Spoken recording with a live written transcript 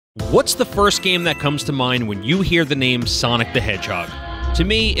What's the first game that comes to mind when you hear the name Sonic the Hedgehog? To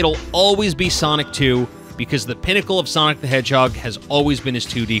me, it'll always be Sonic 2, because the pinnacle of Sonic the Hedgehog has always been his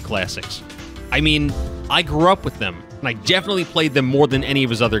 2D classics. I mean, I grew up with them, and I definitely played them more than any of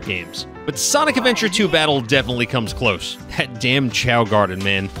his other games. But Sonic Adventure 2 Battle definitely comes close. That damn Chow Garden,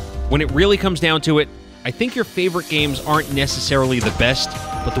 man. When it really comes down to it, I think your favorite games aren't necessarily the best,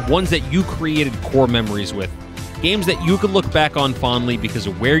 but the ones that you created core memories with. Games that you could look back on fondly because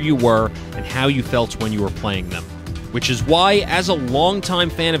of where you were and how you felt when you were playing them. Which is why, as a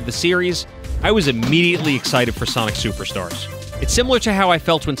longtime fan of the series, I was immediately excited for Sonic Superstars. It's similar to how I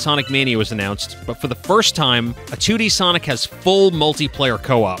felt when Sonic Mania was announced, but for the first time, a 2D Sonic has full multiplayer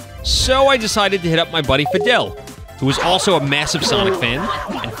co-op. So I decided to hit up my buddy Fidel, who is also a massive Sonic fan,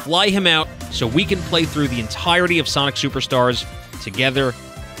 and fly him out so we can play through the entirety of Sonic Superstars together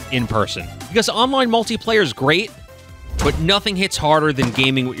in person. Because online multiplayer is great, but nothing hits harder than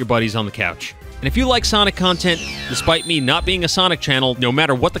gaming with your buddies on the couch. And if you like Sonic content, despite me not being a Sonic channel, no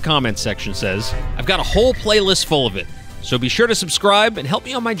matter what the comments section says, I've got a whole playlist full of it. So be sure to subscribe and help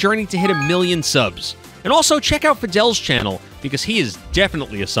me on my journey to hit 1 million subs. And also check out Fidel's channel, because he is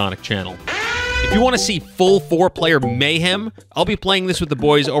definitely a Sonic channel. If you want to see full 4-player mayhem, I'll be playing this with the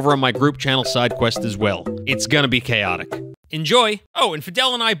boys over on my group channel side quest as well. It's gonna be chaotic. Enjoy! Oh, and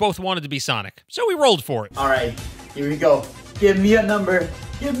Fidel and I both wanted to be Sonic, so we rolled for it. Alright, here we go. Give me a number.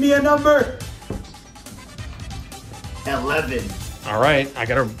 Give me a number. 11. Alright, I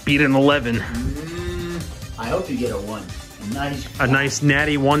gotta beat an 11. I hope you get a 1. A nice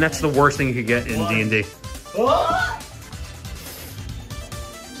natty 1. That's the worst thing you could get in D&D. What?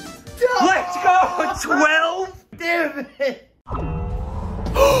 Let's go! 12! Damn it!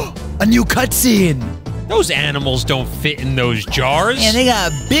 A new cutscene! Those animals don't fit in those jars. Man, they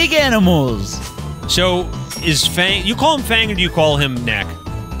got big animals. So, is Fang... You call him Fang or do you call him Knack?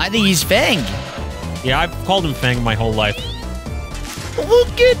 I think he's Fang. Yeah, I've called him Fang my whole life.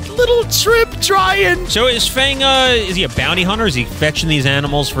 Look at little Trip trying. So is Fang, is he a bounty hunter? Is he fetching these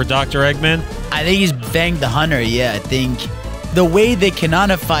animals for Dr. Eggman? I think he's Fang the Hunter, yeah. I think the way they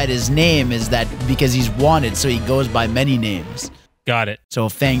canonified his name is that because he's wanted, so he goes by many names. Got it. So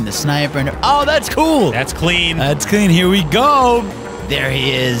Fang the Sniper. And oh, that's cool. That's clean. That's clean. Here we go. There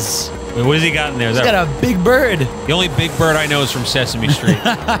he is. Wait, what has he got in there? He's got a big bird. The only big bird I know is from Sesame Street.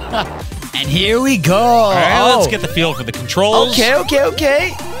 And here we go. All right, let's get the feel for the controls.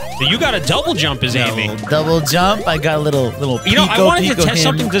 Okay. So you got a double jump as Amy. Double jump. I got a little You know, I wanted to test him.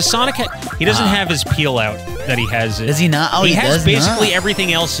 something. Does Sonic he doesn't have his peel out that he has. Does he not? Oh, he has does basically not.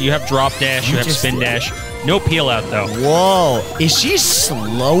 everything else. You have drop dash, you have spin dash. No peel out, though. Whoa. Is she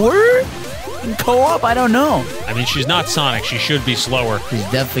slower in co-op? I don't know. I mean, she's not Sonic. She should be slower. She's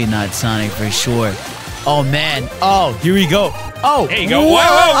definitely not Sonic for sure. Oh, man. Oh, here we go. Oh. There you go. Whoa,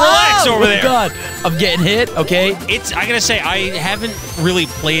 relax over there. Oh, God. I'm getting hit. Okay. I gotta say, I haven't really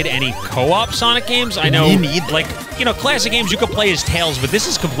played any co-op Sonic games. I know, Me neither. like, you know, classic games you could play as Tails, but this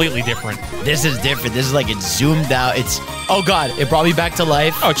is completely different. This is different. This is like it's zoomed out. It's, oh, God. It brought me back to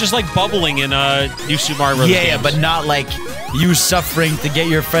life. Oh, it's just like bubbling in New Super Mario Bros. Yeah, games. but not like you suffering to get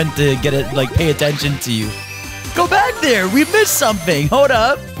your friend to get it, like, pay attention to you. Go back there. We missed something. Hold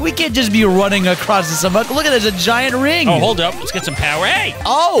up. We can't just be running across the summit. Look at this, a giant ring. Oh, hold up. Let's get some power. Hey!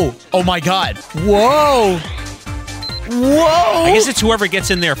 Oh. Oh, my God. Whoa. Whoa. I guess it's whoever gets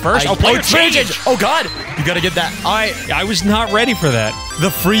in there first. Player change. Oh, God. You got to get that. I was not ready for that.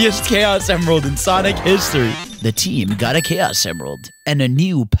 The freest Chaos Emerald in Sonic history. The team got a Chaos Emerald and a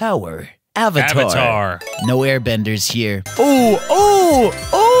new power. Avatar. No airbenders here. Oh.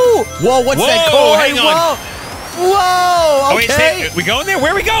 Whoa, what's that coin? Hang on. Whoa, okay. Oh, wait, we going there?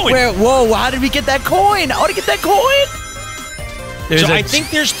 Where are we going? Whoa, how did we get that coin? I want to get that coin. I think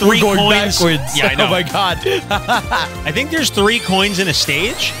there's 3 going coins. Backwards. Yeah, I know. Oh, my God. I think there's 3 coins in a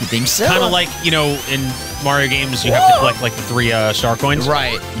stage. You think so? Kind of like, you know, in Mario games, you have to collect, like, the 3 star coins.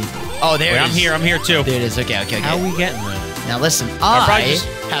 Right. Oh, there it is. I'm here, too. There it is. Okay. How are we getting there? Now, listen, I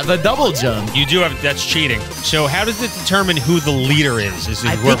have a double jump. You do have, that's cheating. So how does it determine who the leader is? Is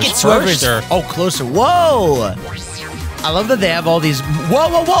it I whoever's think it's first, whoever's... or? Oh, closer. Whoa. I love that they have all these... Whoa.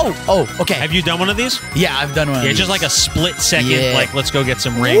 Oh, okay. Have you done one of these? Yeah, I've done one of these. Yeah, just like a split second, Yeah. like, let's go get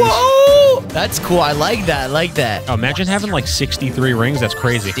some rings. Whoa! That's cool. I like that. Oh, imagine having like 63 rings. That's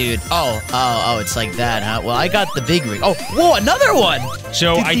crazy. Dude. Oh, it's like that, huh? Well, I got the big ring. Oh, whoa, another one!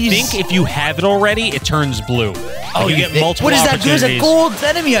 So I think if you have it already, it turns blue. Oh, you get multiple What is that? There's a opportunities. gold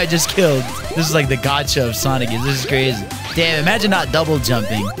enemy I just killed. This is like the gotcha of Sonic. This is crazy. Damn, imagine not double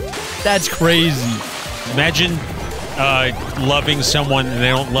jumping. That's crazy. Imagine loving someone and they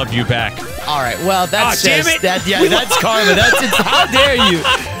don't love you back. All right, well, that's damn it. that's karma. That's it. How dare you?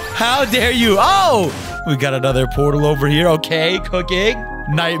 How dare you? Oh, we got another portal over here. Okay, cooking.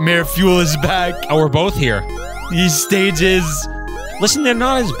 Nightmare Fuel is back. Oh, we're both here. These stages. Listen, they're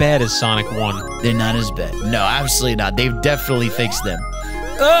not as bad as Sonic 1. They're not as bad. No, absolutely not. They've definitely fixed them.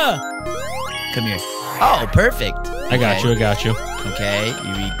 Come here. Oh, perfect. I got you. I got you. Okay,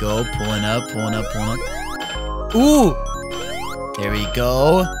 here we go. Pulling up, pulling up, pulling up. Ooh. There we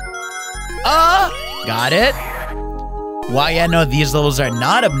go. Got it. Wow, yeah, no, these levels are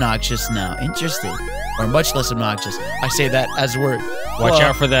not obnoxious now. Interesting. Or much less obnoxious. I say that as a word. Watch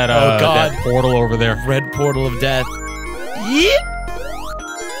out for that, that portal over there. Red portal of death. Yeah.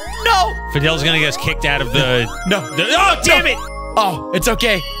 No. Fidel's gonna get us kicked out of the... No. Oh, damn it. Oh, it's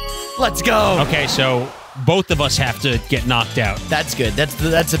okay. Let's go. Okay, so both of us have to get knocked out. That's good.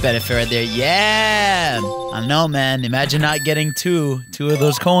 That's a benefit right there. Yeah. I don't know, man. Imagine not getting two of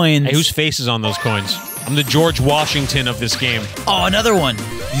those coins. Hey, whose face is on those coins? I'm the George Washington of this game. Oh, another one.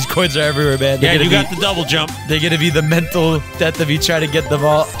 These coins are everywhere, man. Yeah, you got the double jump. They're going to be the mental death if you try to get them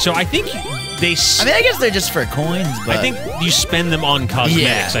all. So I think they... I mean, I guess they're just for coins, but... I think you spend them on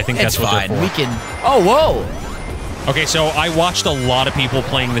cosmetics. Yeah, I think that's what they're for. We can... Oh, whoa. Okay, so I watched a lot of people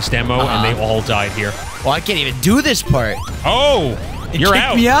playing this demo, and they all died here. Well, I can't even do this part. Oh, you're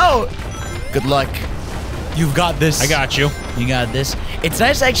out. Kick me out. Good luck. You've got this. I got you. You got this. It's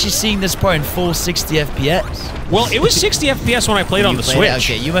nice actually seeing this part in full 60 FPS. Well, it was 60 FPS when I played on the Switch.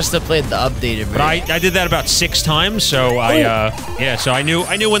 Okay, you must have played the updated version. But I did that about 6 times, so yeah, so I knew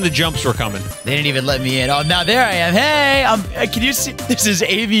when the jumps were coming. They didn't even let me in. Oh, now there I am. Hey, can you see? This is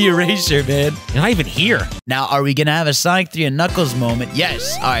AV Erasure, man. You're not even here. Now, are we gonna have a Sonic 3 and Knuckles moment?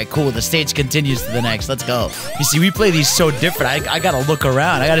 Yes. All right, cool. The stage continues to the next. Let's go. You see, we play these so different. I gotta look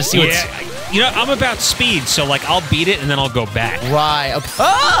around. I gotta see what's... You know, I'm about speed, so like I'll beat it and then I'll go back. Right. Okay.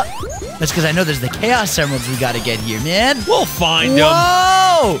 Ah! That's because I know there's the Chaos Emeralds we gotta get here, man. We'll find them.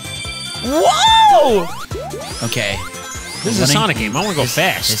 Whoa! Whoa! Okay. This is a Sonic game. I want to go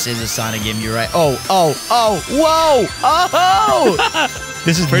fast. This is a Sonic game. You're right. Oh! Whoa! Oh!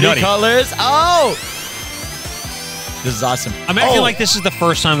 This is pretty nutty. colors. Oh! This is awesome. I'm acting like this is the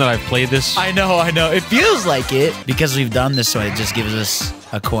first time that I've played this. I know. It feels like it. Because we've done this one, it just gives us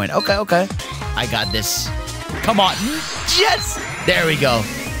a coin. Okay. I got this. Come on. Yes! There we go.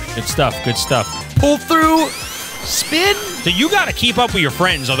 Good stuff. Pull through. Spin. So you got to keep up with your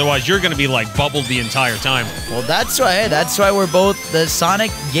friends, otherwise you're going to be like bubbled the entire time. Well, that's why we're both the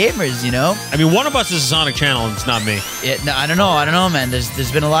Sonic gamers, you know? I mean, one of us is a Sonic channel and it's not me. No, I don't know, man.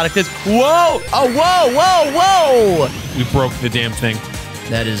 There's been a lot of clips. Whoa! Oh, whoa! We broke the damn thing.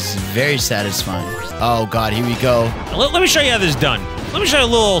 That is very satisfying. Oh, God, here we go. Let me show you how this is done. Let me show you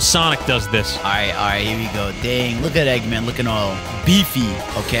how little Sonic does this. All right, here we go. Dang, look at Eggman looking all beefy,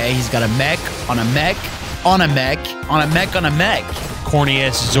 okay? He's got a mech on a mech on a mech on a mech on a mech.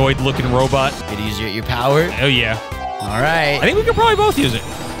 Corny-ass Zoid-looking robot. Could you use your power? Oh, yeah. All right. I think we could probably both use it.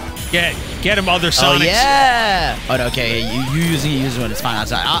 Get him, other Sonics. Oh, yeah. Oh, no, okay. You use one. It's fine.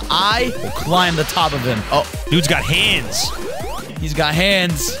 Outside. I will climb the top of him. Oh. Dude's got hands. He's got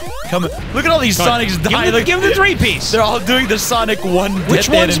hands. Come on. Look at all these Sonics dying. Give him the 3-piece. They're all doing the Sonic 1 Which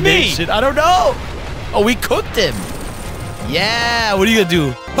one's animation. me? I don't know. Oh, we cooked him. Yeah. What are you going to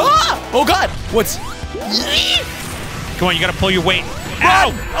do? Ah! Oh, God. What's... Come on, you got to pull your weight. Run!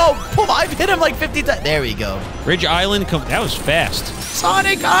 Ow! Oh, pull! I've hit him like 50 times. There we go. Ridge Island, that was fast.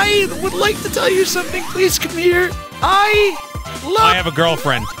 Sonic, I would like to tell you something. Please come here. I have a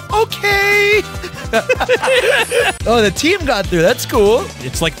girlfriend. Okay. Oh, the team got through. That's cool.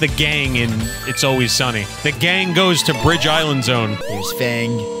 It's like the gang in It's Always Sunny. The gang goes to Bridge Island Zone. Here's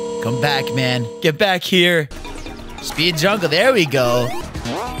Fang. Come back, man. Get back here. Speed Jungle. There we go.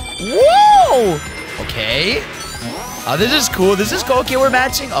 Whoa! Okay. Oh, this is cool. Okay, we're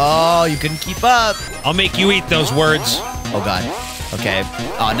matching. Oh, you couldn't keep up. I'll make you eat those words. Oh, God. Okay.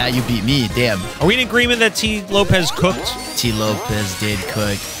 Oh, now you beat me. Damn. Are we in agreement that T. Lopez cooked? T. Lopez did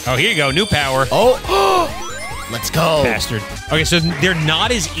cook. Oh, here you go. New power. Oh. Let's go. Bastard. Okay, so they're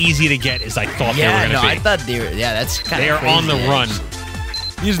not as easy to get as I thought they were going to be. I thought they were. Yeah, that's kind of They are on the run.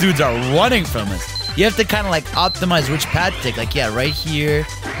 These dudes are running from us. You have to kind of like optimize which path to take. Like, yeah, right here.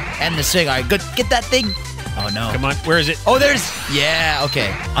 And the swing. All right, good. Get that thing. Oh, no. Come on. Where is it? Oh, there's... Yeah,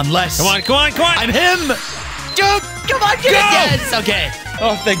 okay. Unless... Come on. I'm him. Jump. Come on, get it. Yes. Okay.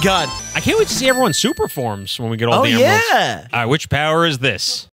 Oh, thank God. I can't wait to see everyone's super forms when we get all the emeralds. Yeah. All right, which power is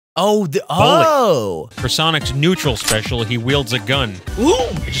this? Oh, Bullet. For Sonic's neutral special, he wields a gun. Ooh.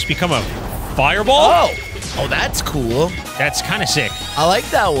 It just become a fireball? Oh, that's cool. That's kind of sick. I like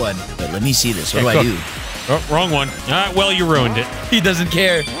that one. Wait, let me see this. What do I do? Oh, wrong one. Well, you ruined it. He doesn't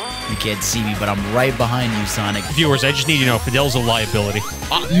care. You can't see me, but I'm right behind you, Sonic. Viewers, I just need you to know Fidel's a liability.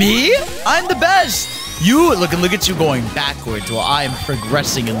 Me? I'm the best. You, look at you going backwards while I am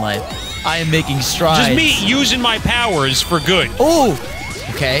progressing in life. I am making strides. Just me using my powers for good. Oh,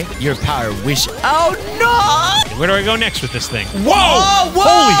 okay. Your power wish. Oh, no. Where do I go next with this thing? Whoa! Oh, whoa!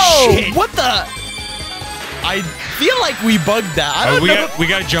 Holy shit! What the? I feel like we bugged that. I don't know. We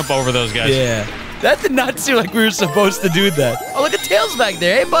gotta jump over those guys. Yeah. That did not seem like we were supposed to do that. Oh, look at Tails back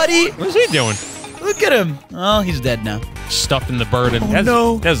there. Hey, buddy. What's he doing? Look at him. Oh, he's dead now. Stuffed in the bird. And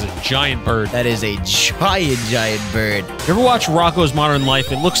no. That's a giant bird. That is a giant bird. You ever watch Rocko's Modern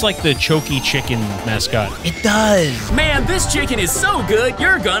Life? It looks like the Choky Chicken mascot. It does. Man, this chicken is so good,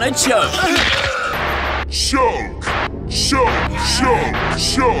 you're gonna choke. Choke!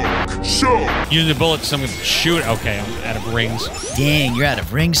 Using the bullet, so I'm gonna shoot. Okay, I'm out of rings. Dang, you're out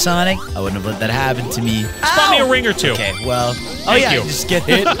of rings, Sonic? I wouldn't have let that happen to me. Spot me a ring or two. Okay, well. Thank you. Just get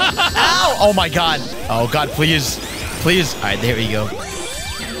hit. Ow! Oh my god. Oh god, please. Please. Alright, there we go.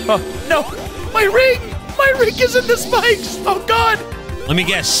 Oh, no. My ring! My ring is in the spikes! Oh god! Let me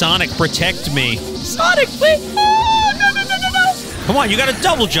guess, Sonic, protect me. Sonic, please! Oh, no. Come on, you gotta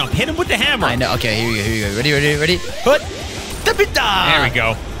double jump. Hit him with the hammer. I know. Okay, here you go. Ready? Put. There we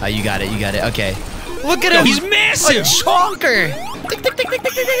go. Oh, you got it. Okay. Look at him. He's massive. A chonker. Tick.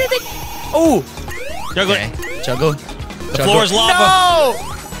 Oh. Juggle. Okay. Juggle. The floor is lava. No!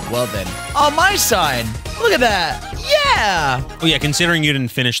 Well then. On my side. Look at that. Yeah. Oh yeah, considering you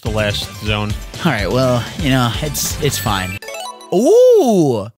didn't finish the last zone. All right. Well, it's fine.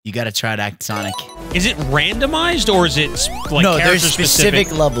 Ooh. You got to try to act Sonic. Is it randomized or is it like no, character there's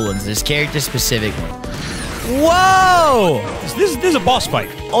specific level ones. There's character specific ones. Whoa! This is a boss fight.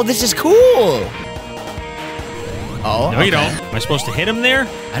 Oh, this is cool. Oh, no, you don't. Am I supposed to hit him there?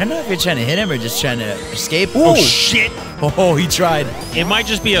 I don't know if you're trying to hit him or just trying to escape. Ooh. Oh, shit. Oh, he tried. It might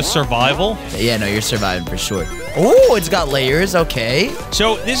just be a survival. Yeah, no, you're surviving for sure. Oh, it's got layers. Okay.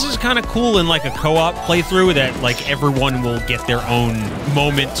 So this is kind of cool in like a co-op playthrough that like everyone will get their own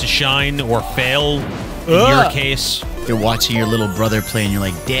moment to shine or fail. In your case. You're watching your little brother play and you're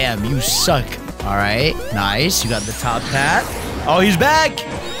like, damn, you suck. All right, nice. You got the top hat. Oh, he's back.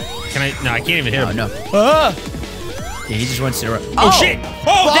 Can I? No, I can't even hit him. No. Yeah, he just wants to run. Oh, shit!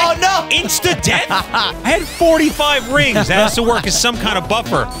 Oh, no! Insta death! I had 45 rings. That has to work as some kind of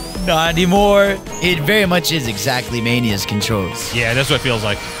buffer. Not anymore. It very much is exactly Mania's controls. Yeah, that's what it feels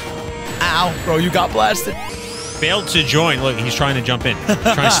like. Ow, bro, you got blasted. Failed to join. Look, he's trying to jump in.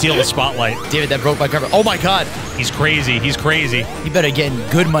 Trying to steal the spotlight. David, that broke my cover. Oh my god. He's crazy. He's crazy. You better get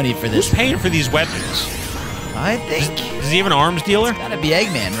good money for this. Who's paying for these weapons? I think. Is he even an arms dealer? Gotta be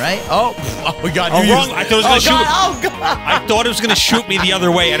Eggman, right? Oh my god. Oh, wrong. I thought it was gonna shoot. Oh god. I thought it was gonna shoot me the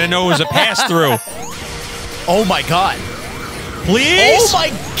other way. I didn't know it was a pass through. Oh my god. Please? Oh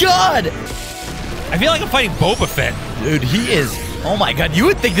my god. I feel like I'm fighting Boba Fett. Dude, he is. Oh my god, you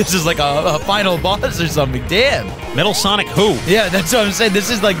would think this is like a final boss or something. Damn. Metal Sonic who? Yeah, that's what I'm saying.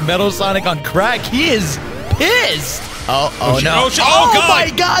 This is like Metal Sonic on crack. He is pissed. Oh no. Oh, God. My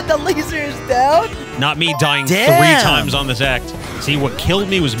god, the laser is down. Not me dying Damn. 3 times on this act. See, what killed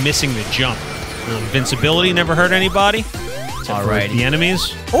me was missing the jump. Invincibility never hurt anybody. Alrighty. The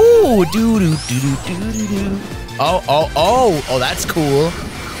enemies. Oh, doo-doo-doo-doo-doo-doo. Oh, that's cool.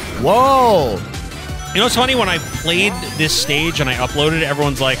 Whoa. You know what's funny? When I played this stage and I uploaded it,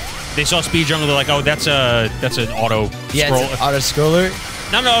 everyone's like, they saw Speed Jungle, they're like, oh, that's an auto Yeah, scroll. it's an auto scroller.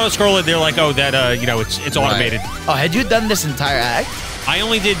 Not an auto scroller. They're like, oh, that it's automated. Right. Oh, had you done this entire act? I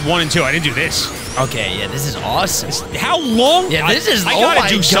only did 1 and 2. I didn't do this. Okay, yeah, this is awesome. How long? Yeah, this is. I oh gotta my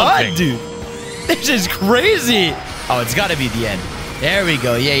do god, something. dude! This is crazy. Oh, it's got to be the end. There we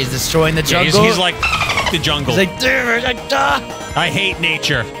go. Yeah, he's destroying the Yeah, jungle. he's like the jungle. He's like, I hate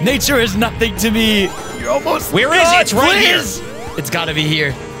nature. Nature is nothing to me. You're almost. Where is it? It's right here. It's got to be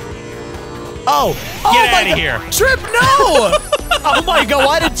here. Oh, Get my out of god. here. Trip, no! Oh my god,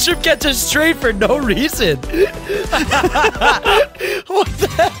 why did Trip get us straight for no reason? What the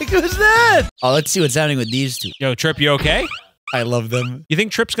heck was that? Oh, let's see what's happening with these two. Yo, Trip, you okay? I love them. You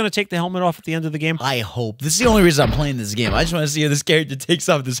think Trip's gonna take the helmet off at the end of the game? I hope. This is the only reason I'm playing this game. I just want to see how this character takes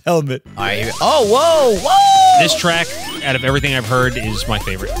off this helmet. All right, here. Oh, whoa! This track, out of everything I've heard, is my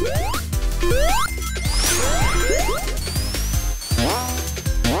favorite.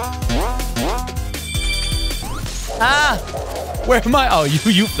 Ah! Where am I? Oh,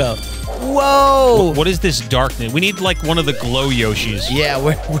 you fell. Whoa! What is this darkness? We need like one of the glow Yoshis. Yeah,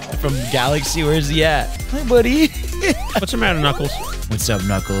 we're from Galaxy. Where's he at? Hi, buddy. What's the matter, Knuckles? What's up,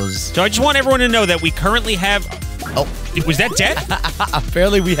 Knuckles? So I just want everyone to know that we currently have... Oh. Was that death?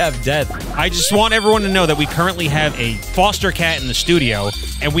 Apparently we have death. I just want everyone to know that we currently have a foster cat in the studio,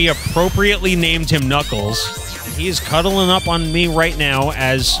 and we appropriately named him Knuckles. He is cuddling up on me right now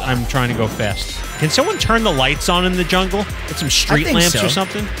as I'm trying to go fast. Can someone turn the lights on in the jungle? Get some street lamps or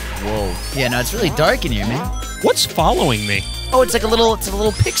something? Whoa. Yeah, no, it's really dark in here, man. What's following me? Oh, it's like a little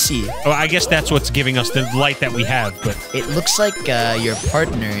pixie. Oh, I guess that's what's giving us the light that we have, but... It looks like your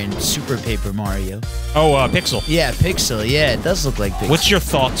partner in Super Paper Mario. Oh, Pixel. Yeah, Pixel. Yeah, it does look like Pixel. What's your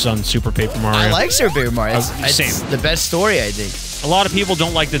thoughts on Super Paper Mario? I like Super Paper Mario. Same. It's the best story, I think. A lot of people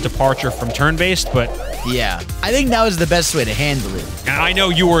don't like the departure from turn-based, but... Yeah. I think that was the best way to handle it. And I know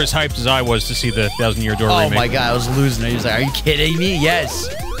you were as hyped as I was to see the 1,000-Year Door remake. Oh my god, I was losing. I was like, are you kidding me?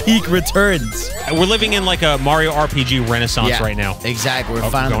 Yes. Peak returns. We're living in like a Mario RPG renaissance right now. Exactly. We're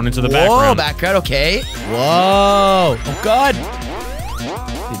finally going into the background. background. Okay. Whoa. Oh god.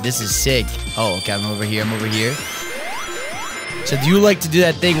 Dude, this is sick. Oh, okay. I'm over here. So do you like to do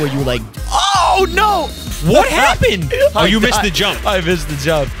that thing where you like, oh no! What happened? Oh, you missed the jump. I missed the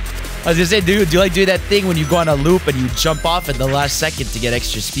jump. I was gonna say, do you like do that thing when you go on a loop and you jump off at the last second to get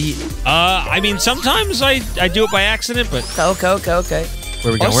extra speed? I mean, sometimes I do it by accident, but... Okay.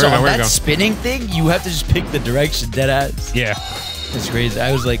 Where we go? Also, Where on we that go? spinning thing, you have to just pick the direction, dead ass. Yeah. That's crazy.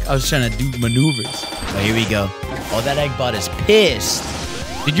 I was trying to do maneuvers. Oh, here we go. Oh, that Eggbot is pissed.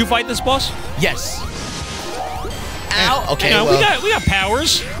 Did you fight this boss? Yes. Ow. Okay, Hang on, well, we got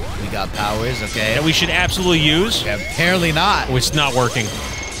powers we got powers, okay. that we should absolutely use. Yeah, apparently not. Oh, it's not working.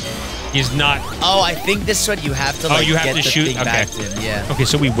 He's not. Oh, I think this one you have to like you have get to the shoot? thing Okay. back to him. Yeah. Okay,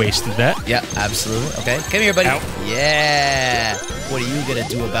 so we wasted that. Yeah, absolutely. Okay, come here, buddy. Ow. Yeah. What are you gonna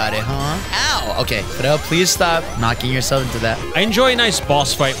do about it, huh? Ow. Okay, Fidel, please stop knocking yourself into that. I enjoy a nice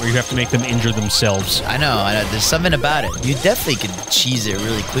boss fight where you have to make them injure themselves. I know. There's something about it. You definitely could cheese it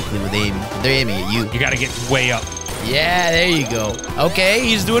really quickly with aiming. They're aiming at you. You got to get way up. Yeah, there you go. Okay,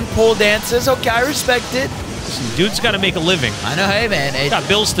 he's doing pole dances. Okay, I respect it. Listen, dude's got to make a living. I know, hey man. Got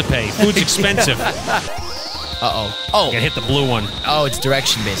bills to pay. Food's expensive. Uh-oh. Oh. Gotta hit the blue one. Oh, it's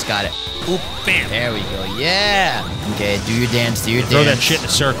direction based. Got it. Oop, bam. There we go. Yeah. Okay, do your dance. Throw that shit in a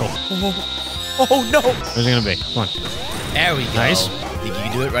circle. Oh no. Where's it gonna be? Come on. There we go. Nice. Think you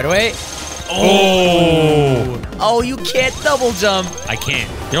can do it right away? Oh. Oh, you can't double jump. I can't.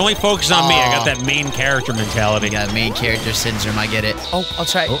 You're only focused on me. I got that main character mentality. You got main character syndrome. I get it. Oh, I'll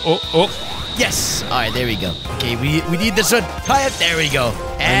try. Oh. Yes. All right, there we go. Okay, we need this one. Tie it. There we go.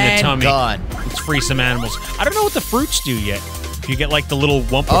 And the tummy. gone. Let's free some animals. I don't know what the fruits do yet. If you get like the little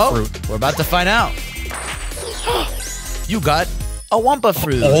Wumpa fruit. We're about to find out. You got a Wumpa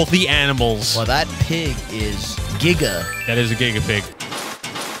fruit. All the animals. Well, that pig is Giga. That is a Giga Pig.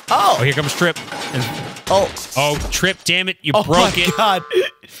 Oh. Oh, here comes Trip. And, Oh. Trip, damn it. You Oh broke my it. God.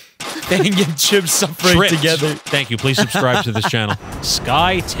 Bang and Chip suffering Tripped. together. Thank you. Please subscribe to this channel.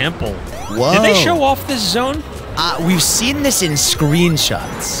 Sky Temple. Whoa. Did they show off this zone? We've seen this in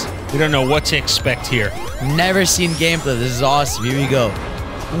screenshots. We don't know what to expect here. Never seen gameplay. This is awesome. Here we go.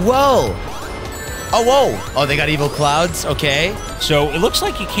 Whoa. Oh, whoa. Oh, they got evil clouds. Okay. So it looks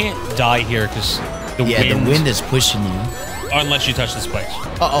like you can't die here because the The wind is pushing you. Unless you touch the spikes.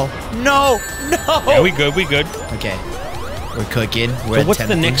 Uh-oh. No. Yeah, we good. Okay. We're cooking. We're So what's the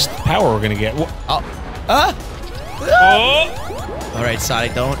attempting. next power we're gonna get? Oh. Oh! All right,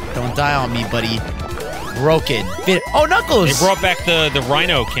 Sonic, don't die on me, buddy. Broken. Oh, Knuckles. They brought back the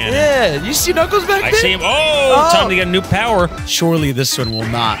Rhino cannon. Yeah, you see Knuckles back there? I see him. Oh, time to get a new power. Surely this one will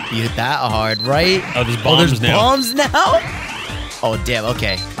not be that hard, right? Oh, there's bombs now. Bombs now? Oh, damn.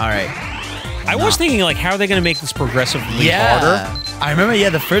 Okay. All right. I was thinking, like, how are they going to make this progressively harder? I remember,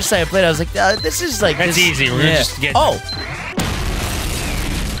 the first time I played, I was like, this is like... That's easy. We're going to just get... Oh.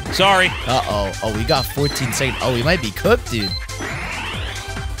 Sorry. Uh-oh. Oh, we got 14 seconds. Oh, we might be cooked, dude.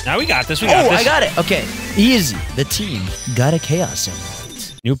 Now we got this. We got this. I got it. Okay. Easy. The team got a Chaos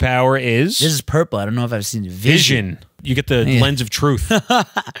Emerald. New power is... This is purple. I don't know if I've seen it. Vision. You get the lens of truth.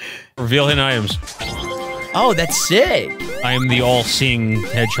 Reveal hidden items. Oh, that's sick. I am the all-seeing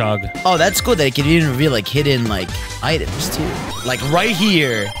hedgehog. Oh, that's cool that it can even reveal, like, hidden, like, items, too. Like, right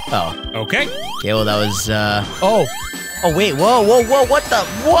here. Oh. Okay. Okay, well, that was, Oh, wait. Whoa. What the?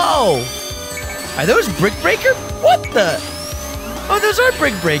 Whoa. Are those Brick Breaker? What the? Oh, those are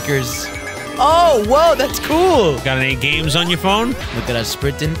Brick Breakers. Oh, whoa. That's cool. Got any games on your phone? Look at us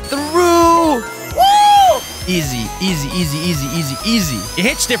sprinting through. Woo! Easy. It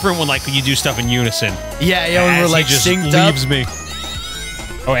hits different when, like, you do stuff in unison. Yeah, when we're, like, just synced up. leaves me.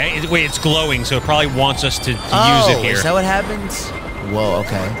 Oh, wait, it's glowing, so it probably wants us to use it here. Is that what happens? Whoa,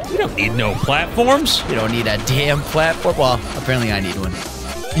 okay. We don't need no platforms. You don't need a damn platform. Well, apparently I need one.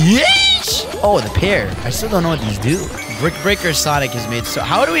 Yes! Oh, the pair. I still don't know what these do. Brick Breaker Sonic is made so...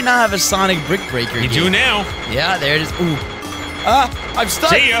 How do we not have a Sonic Brick Breaker You game? do now. Yeah, there it is. Ooh. I'm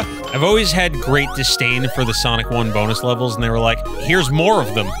stuck. See ya. I've always had great disdain for the Sonic 1 bonus levels, and they were like, here's more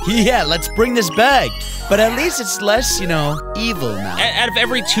of them. Yeah, let's bring this back. But at least it's less, you know, evil now. Out of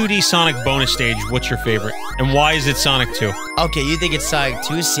every 2D Sonic bonus stage, what's your favorite? And why is it Sonic 2? Okay, you think it's Sonic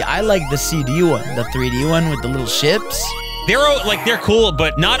 2? See, I like the CD one, the 3D one with the little ships. They're cool,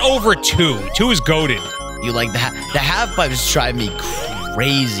 but not over 2. 2 is goated. You like the half pipes drive me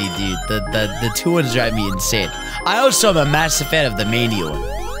crazy, dude. The 2 ones drive me insane. I also am a massive fan of the Mania one.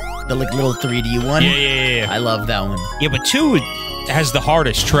 The like little 3D one. Yeah. I love that one. Yeah, but 2 has the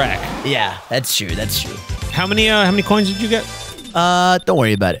hardest track. Yeah, that's true. That's true. How many coins did you get? Don't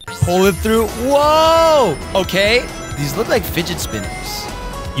worry about it. Pull it through. Whoa! Okay. These look like fidget spinners.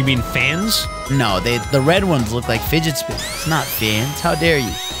 You mean fans? No, the red ones look like fidget spinners. It's not fans. How dare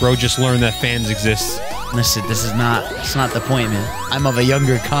you? Bro just learned that fans exist. Listen, it's not the point, man. I'm of a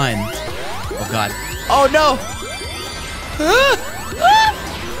younger kind. Oh, God. Oh, no!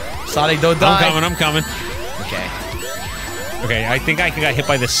 Sonic, don't die. I'm coming. Okay, I think I got hit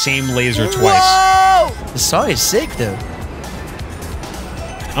by the same laser twice. Whoa! The song is sick, though.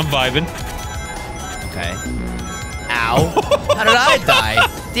 I'm vibing. Okay. Ow. How did I die?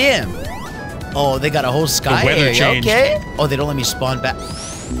 Damn. Oh, they got a whole sky The weather area. changed. Okay. Oh, they don't let me spawn back.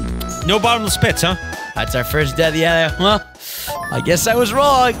 No bottomless pits, huh? That's our first death. Yeah. Well, I guess I was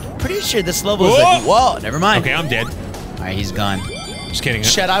wrong. Pretty sure this level is like... Whoa, never mind. Okay, I'm dead. All right, he's gone. Just kidding.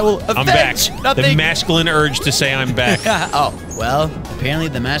 Shed, I will avenge I'm back. nothing. The masculine urge to say I'm back. Oh, well, apparently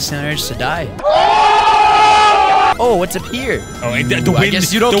the masculine urge to die. Oh, what's up here? Oh, the wind, I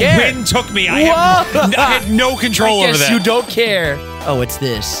guess you don't care. The wind took me. I had no control over that. I guess you don't care. Oh, what's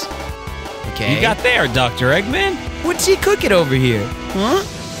this? Okay. You got there, Dr. Eggman. What's he cooking over here? Huh?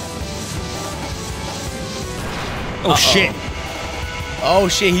 Oh, shit. Oh,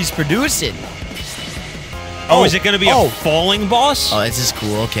 shit, he's producing. Oh, is it going to be a falling boss? Oh, this is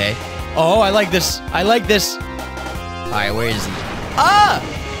cool. Okay. Oh, I like this. I like this. All right, where is he? Ah!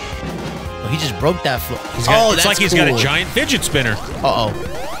 Oh, he just broke that floor. It's like he's got a giant fidget spinner. Uh-oh. All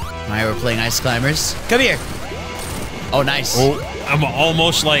right, we're playing Ice Climbers. Come here. Oh, nice. Oh, I'm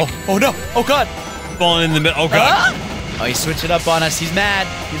almost like... Oh, no. Oh, God. Falling in the middle. Oh, God. Ah! Oh, he's switching up on us. He's mad.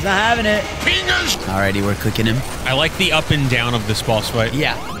 He's not having it. Fingers! Alrighty, we're cooking him. I like the up and down of this boss fight.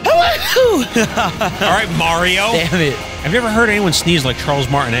 Yeah. All right, Mario. Damn it. I've never heard anyone sneeze like Charles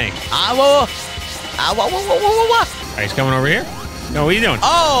Martinet. All right, he's coming over here. No, what are you doing?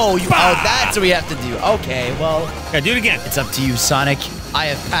 Oh, that's what we have to do. Okay, well. Yeah, do it again. It's up to you, Sonic. I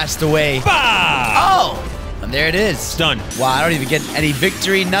have passed away. Bah! Oh, and there it is. It's done. Wow, I don't even get any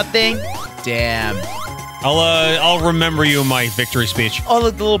victory, nothing. Damn. I'll remember you in my victory speech. Oh,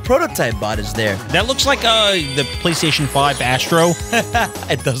 look, the little prototype bot is there. That looks like the PlayStation 5 Astro.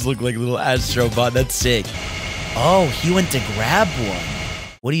 It does look like a little Astro bot. That's sick. Oh, he went to grab one.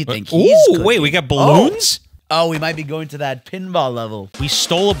 What do you think he's cooking? Wait, we got balloons? Oh, we might be going to that pinball level. We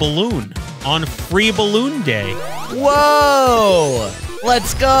stole a balloon on Free Balloon Day. Whoa!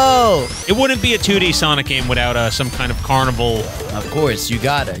 Let's go! It wouldn't be a 2D Sonic game without some kind of carnival. Of course, you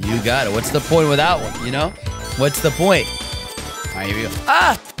gotta. What's the point without one, you know? What's the point? All right, here we go.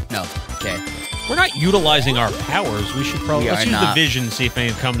 Ah! No, okay. We're not utilizing our powers. We should probably... Let's use the vision, see if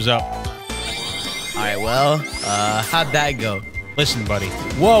anything comes up. All right, well, how'd that go? Listen, buddy.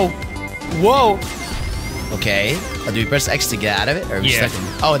 Whoa! Whoa! Okay. Do we press X to get out of it? Or are we stuck in?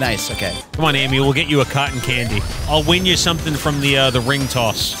 Oh, nice. Okay. Come on, Amy. We'll get you a cotton candy. I'll win you something from the ring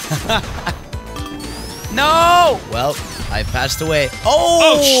toss. No! Well, I passed away.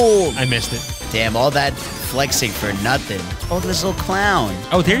 Oh! I missed it. Damn, all that flexing for nothing. Oh, this little clown.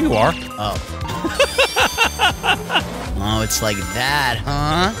 Oh, there you are. Oh. Oh, it's like that,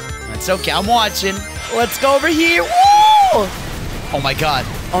 huh? That's okay. I'm watching. Let's go over here. Woo! Oh, my God.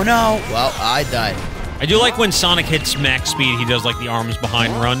 Oh, no. Well, I died. I do like when Sonic hits max speed, he does like the arms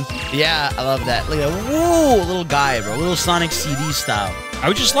behind run. Yeah, I love that. Look at that. Woo! Little guy, bro. Little Sonic CD style. I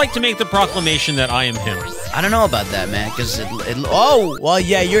would just like to make the proclamation that I am him. I don't know about that, man, because oh, well,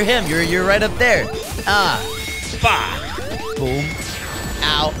 yeah, you're him. You're right up there. Ah. Bah! Boom.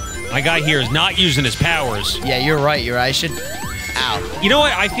 Ow. My guy here is not using his powers. Yeah, you're right. I should... Ow. You know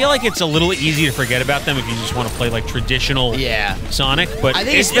what? I feel like it's a little easy to forget about them if you just want to play like traditional Sonic, but I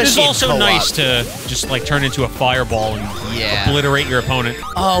think it is also nice to just like turn into a fireball and obliterate your opponent.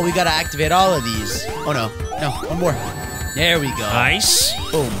 Oh, we gotta activate all of these. Oh no, one more. There we go. Nice.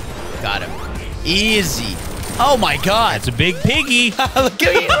 Boom. Got him. Easy. Oh my God. That's a big piggy. Look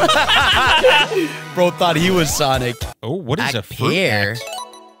at you. Bro thought he was Sonic. Oh, what is a fruit act?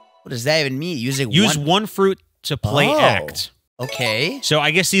 What does that even mean? Use one fruit to play act. Okay. So I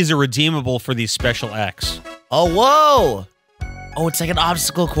guess these are redeemable for these special acts. Oh, whoa. Oh, it's like an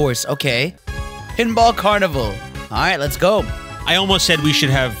obstacle course. Okay. Pinball Carnival. All right, let's go. I almost said we should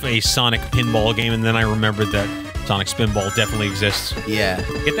have a Sonic pinball game, and then I remembered that Sonic Spinball definitely exists. Yeah.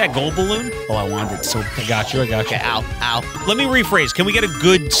 Get that gold balloon? Oh, I wanted it so. I got you. Okay, ow, ow. Let me rephrase. Can we get a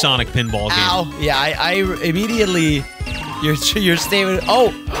good Sonic pinball game? Ow. Yeah, I immediately. Your statement.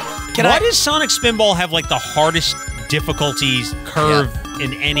 Oh, Why does Sonic Spinball have like the hardest difficulties curve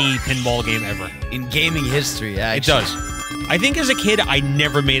in any pinball game ever? In gaming history, actually. It does. I think as a kid, I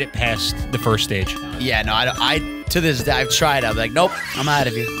never made it past the first stage. Yeah, no, I to this day, I've tried. I'm like, nope, I'm out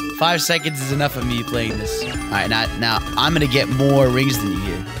of here. 5 seconds is enough of me playing this. All right, now I'm gonna get more rings than you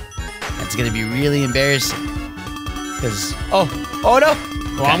here. It's gonna be really embarrassing. Cause oh no.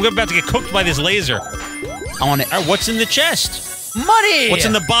 Well, I'm about to get cooked by this laser. I want it. All right, what's in the chest? Money. What's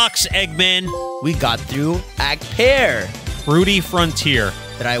in the box, Eggman? We got through Act Pair. Fruity Frontier.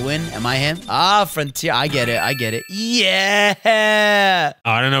 Did I win? Am I him? Ah, Frontier. I get it. Yeah. Oh,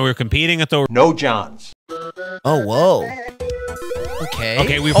 I don't know. We were competing at the... No Johns. Oh, whoa. Okay.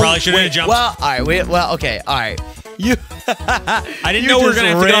 Okay, we probably shouldn't have jumped. Well, all right. Okay. All right. You. I didn't know we were going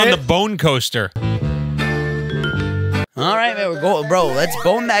to have to get on the bone coaster. All right, man. We're going, bro. Let's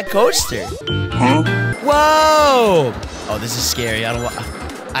bone that coaster. Huh? Whoa. Oh, this is scary. I don't want...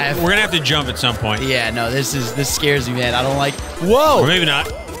 We're gonna have to jump at some point. Yeah, no, this scares me, man. I don't like. Whoa! Or maybe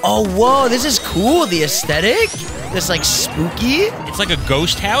not. Oh, whoa! This is cool. The aesthetic. This like spooky. It's like a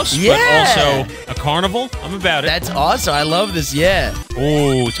ghost house, yeah, but also a carnival. I'm about it. That's awesome. I love this. Yeah.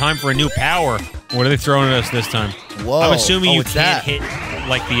 Oh, time for a new power. What are they throwing at us this time? Whoa! I'm assuming you can't that? hit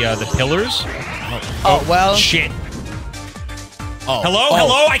like the pillars. Oh well. Shit. Oh.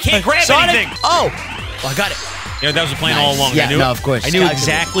 Hello. I can't grab Sonic? anything. Oh, I got it. Yeah, that was the plan all along. Yeah, I knew no, of course. I knew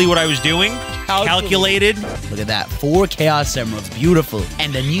exactly what I was doing. Calculated. Look at that. 4 Chaos Emeralds. Beautiful.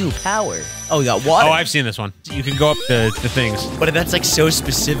 And a new power. Oh, we got water. Oh, I've seen this one. You can go up the things. But that's like so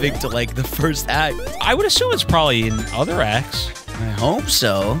specific to like the first act. I would assume it's probably in other acts. I hope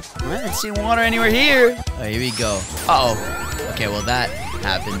so. I didn't see water anywhere here. Oh, here we go. Uh-oh. Okay, well that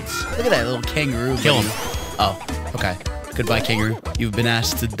happens. Look at that little kangaroo. Kill him. Oh, okay. Goodbye, kangaroo. You've been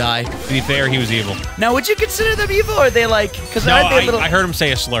asked to die. To be fair, he was evil. Now, would you consider them evil, or are they like... Because no, I heard him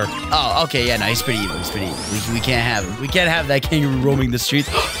say a slur. Oh, okay, yeah, no, he's pretty evil. We can't have him. We can't have that kangaroo roaming the streets.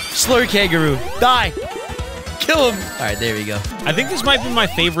 Slur kangaroo. Die. Kill him. All right, there we go. I think this might be my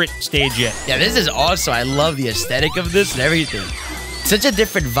favorite stage yet. Yeah, this is awesome. I love the aesthetic of this and everything. Such a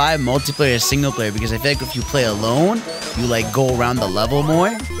different vibe, multiplayer, single player, because I feel like if you play alone, you like go around the level more.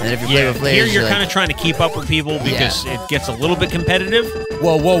 And then if you play with players, here you're kind of trying to keep up with people because it gets a little bit competitive.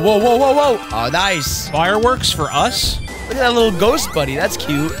 Whoa. Oh, nice. Fireworks for us. Look at that little ghost buddy. That's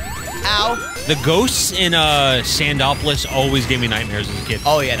cute. Ow. The ghosts in Sandopolis always gave me nightmares as a kid.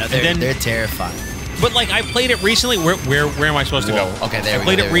 Oh, yeah, no, they're terrifying. But like I played it recently. Where am I supposed to go? Okay, there we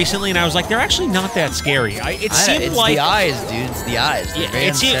go. I played it recently, and I was like, they're actually not that scary. It seemed it's like the eyes, dude. It's the eyes.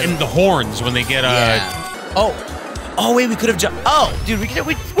 Yeah, and the horns when they get Oh, wait, we could have jumped. Oh, dude,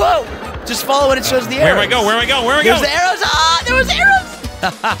 whoa! Just follow when it shows the arrows. Where do I go? There's the arrows. Ah, there was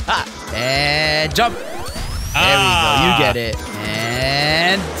arrows. And jump. There we go. You get it.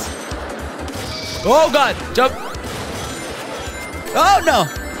 And oh god, jump. Oh no.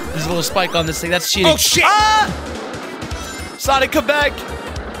 There's a little spike on this thing. That's cheating. Oh, shit! Ah! Sonic, come back.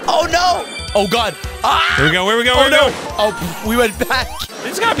 Oh, no. Oh, God. Ah! Where we go? Oh, no. Oh, we went back.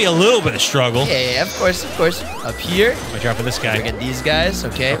 There's got to be a little bit of struggle. Yeah, of course. Up here. Watch out for this guy. Look at these guys.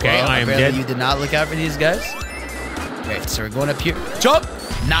 Okay, well, I am dead. You did not look out for these guys. Okay, so we're going up here. Jump.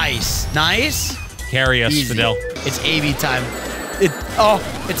 Nice. Carry us, Easy. Fidel. It's AB time.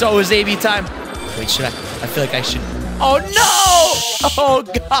 It's always AB time. Wait, should I? I feel like I should. Oh, no! Oh,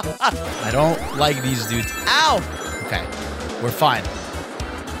 God. I don't like these dudes. Ow! Okay, we're fine.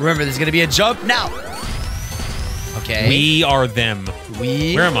 Remember, there's going to be a jump now. Okay. We are them.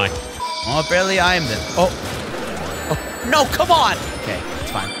 Where am I? Oh, apparently I am them. Oh, no, come on. Okay,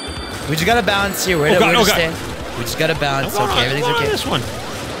 it's fine. We just got to balance here. Where to stand? We just got to balance. Okay, everything's okay. This one.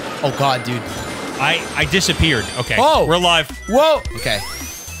 Oh, God, dude. I disappeared. Okay, we're alive. Whoa. Okay.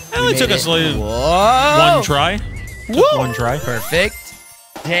 It only took us one try. Whoa! One try. Perfect.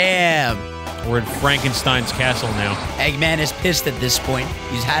 Damn. We're in Frankenstein's castle now. Eggman is pissed at this point.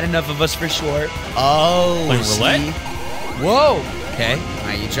 He's had enough of us for sure. Oh, playing roulette? Whoa. Okay. All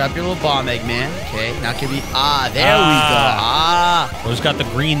right, you drop your little bomb, Eggman. Okay. Now can we... there we go. Rose got the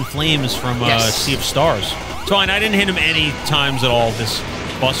green flames from Sea of Stars. It's fine. I didn't hit him any times at all this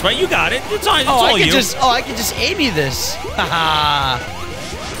boss fight. You got it. It's all you. I can just aim you this. Haha.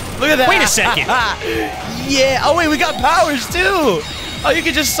 Look at that. Wait a second. Yeah. Oh, wait, we got powers, too. Oh, you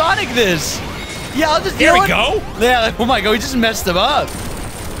can just Sonic this. Yeah, I'll just... There we go. Yeah, like, oh my god, we just messed him up.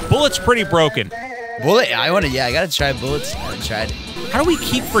 Bullet's pretty broken. Bullet, I gotta try bullets. I haven't tried it. How do we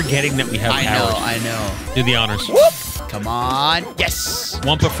keep forgetting that we have powers? I know. Do the honors. Whoop! Come on. Yes!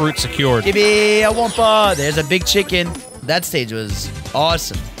 Wumpa fruit secured. Give me a Wumpa. There's a big chicken. That stage was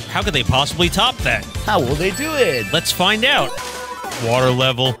awesome. How could they possibly top that? How will they do it? Let's find out. Water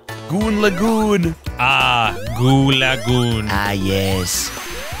level. Goon Lagoon. Ah, Goo Lagoon. Ah, yes.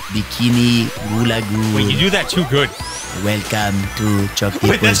 Bikini Goo Lagoon. Wait, you do that too good. Welcome to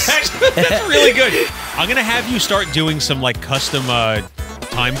Choctopus. That's really good. I'm going to have you start doing some, like, custom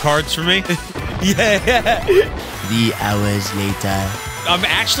time cards for me. Yeah. 3 hours later. I'm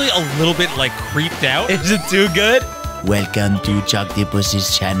actually a little bit, like, creeped out. Is it too good? Welcome to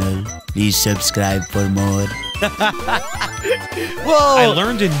Choctopus's channel. Please subscribe for more. Whoa! I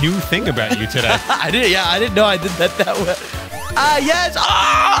learned a new thing about you today. I didn't know I did that well. Ah, yes!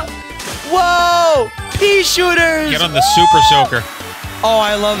 Ah! Whoa! Pea shooters! Get on the Super Soaker. Oh,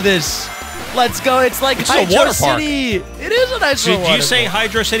 I love this. Let's go. It's like Hydro City. It is a nice little water Do you say park.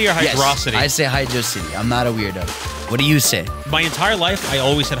 Hydro City or Hydrocity? Yes, I say Hydro City. I'm not a weirdo. What do you say? My entire life, I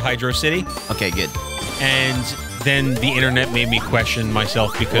always said Hydro City. Okay, good. And then the internet made me question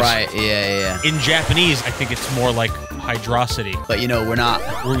myself because yeah. in Japanese, I think it's more like Hydrocity. But you know, we're not.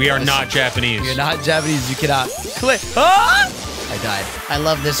 We are not Japanese. You're not Japanese. You cannot click. Ah! I died. I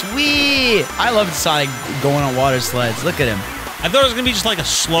love this. Wee! I love Sonic going on water slides. Look at him. I thought it was gonna be just like a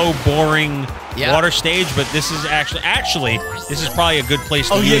slow, boring water stage, but this is actually this is probably a good place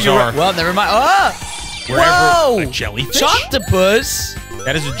to use our. Right. Well, never mind. Ah! Whoa! A jellyfish. Choctopus.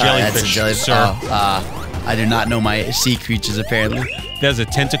 That is a jellyfish, that's a jellyfish, sir. I do not know my sea creatures apparently. That's a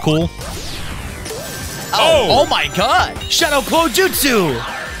tentacle. Oh my god! Shadow Claw Jutsu!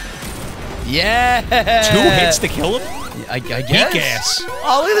 Yeah! 2 hits to kill him? I guess. Weak ass.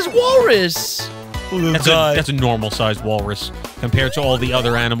 Oh, look at this walrus! That's a normal-sized walrus compared to all the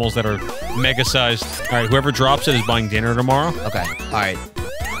other animals that are mega-sized. All right, whoever drops it is buying dinner tomorrow. Okay, all right.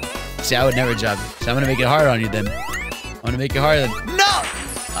 See, I would never drop it. So I'm gonna make it hard on you then. I'm gonna make it harder than... No!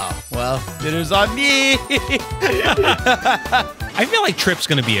 Oh, well, dinner's on me! I feel like Trip's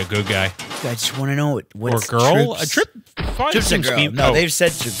gonna be a good guy. I just want to know what's or girl. Trips? A Trip. Trip's a girl. No, they've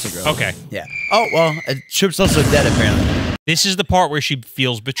said Trip's a girl. Okay. Yeah. Oh well, Trip's also dead apparently. This is the part where she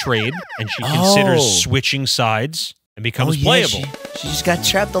feels betrayed and she considers switching sides and becomes playable. She just got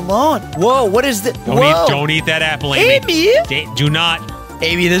trapped alone. Whoa! What is this? Don't eat that apple, Amy. Do not.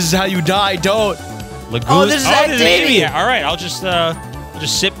 Amy, this is how you die. Don't. Lagoon. Oh, this is Amy. All right, I'll just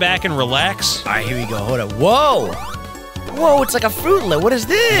sit back and relax. All right, here we go. Hold on. Whoa. Whoa, it's like a Fruit Loop. What is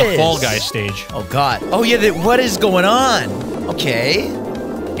this? The Fall Guys stage. Oh, God. Oh, yeah, what is going on? Okay.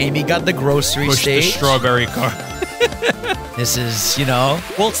 Amy got the grocery stage. Push the strawberry cart. This is, you know.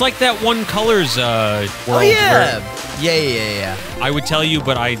 Well, it's like that one Colors world. Oh, yeah. Yeah. I would tell you,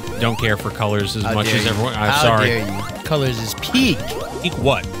 but I don't care for Colors as much as everyone. I'm How sorry. dare you? Colors is peak. Peak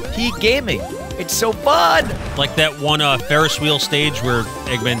what? Peak gaming. It's so fun. Like that one Ferris wheel stage where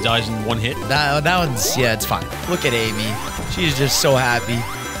Eggman dies in one hit. That one's, yeah, it's fine. Look at Amy. She's just so happy.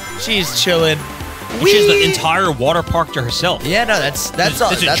 She's chilling. She has the entire water park to herself. Yeah, no, that's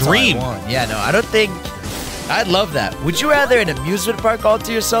a dream. All I want. Yeah, no, I don't think. I'd love that. Would you rather an amusement park all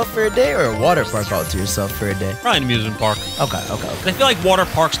to yourself for a day or a water park all to yourself for a day? Probably an amusement park. Okay. I feel like water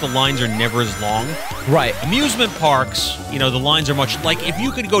parks, the lines are never as long. Right. Amusement parks, you know, the lines are much... Like, if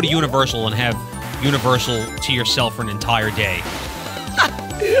you could go to Universal and have Universal to yourself for an entire day.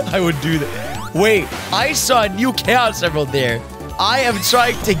 I would do that. Wait, I saw a new Chaos Emerald there. I am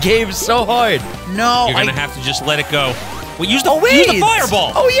trying to game so hard. No, You're gonna have to just let it go. Well, use the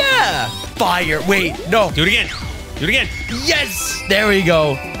fireball. Oh, yeah. Fire. Wait, no. Do it again. Yes. There we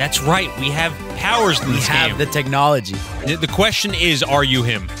go. That's right. We have powers in this game. We have the technology. The question is, are you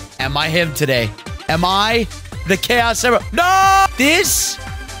him? Am I him today? Am I the Chaos Emerald? No! This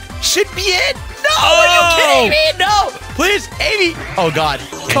should be it. No! Are you kidding me? No! Please, Amy. Oh, God.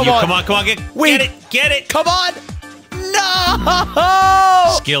 Come on. Get it. Come on.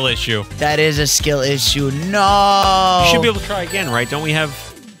 No! Skill issue. That is a skill issue. No! You should be able to try again, right? Don't we have...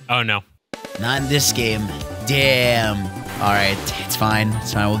 Oh, no. Not in this game. Damn. All right. It's fine.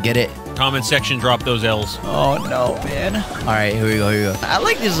 We'll get it. Comment section, drop those L's. Oh, no, man. All right. Here we go. I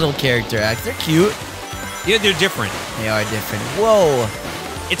like these little character acts. They're cute. Yeah, they're different. They are different. Whoa.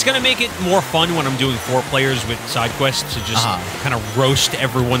 It's going to make it more fun when I'm doing 4 players with side quests to just kind of roast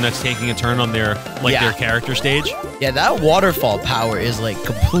everyone that's taking a turn on their their character stage. Yeah, that waterfall power is like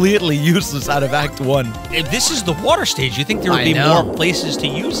completely useless out of Act 1. If this is the water stage, you think there would be more places to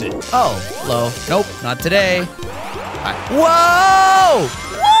use it. Oh, hello. Nope, not today. Whoa!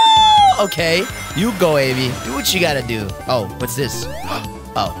 Whoa! Okay. You go, Amy. Do what you gotta do. Oh, what's this?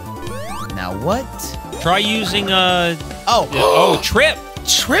 Oh. Now what? Try using, Oh, Trip.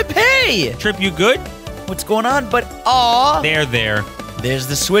 Trip, hey! Trip, you good? What's going on? But, aw. There. There's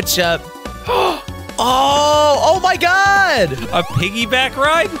the switch up. Oh my God! A piggyback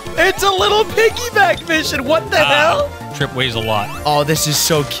ride? It's a little piggyback mission. What the hell? Trip weighs a lot. Oh, this is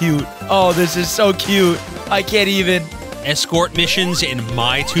so cute. Oh, this is so cute. I can't even. Escort missions in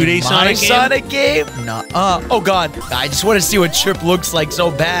my 2D Sonic game? Sonic game? No. Oh, God. I just want to see what Trip looks like so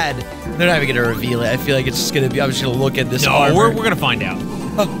bad. They're not even going to reveal it. I feel like it's just going to be, I'm just going to look at this armor. We're going to find out.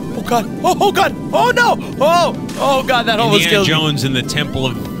 Oh, God. Oh, God. Oh, no. Oh, God. That almost Indiana killed me. Jones in the Temple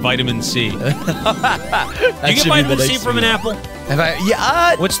of Vitamin C. Do you get should be vitamin the C next from an video. apple?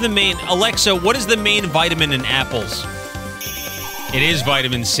 Yeah. What's the main... Alexa, what is the main vitamin in apples? It is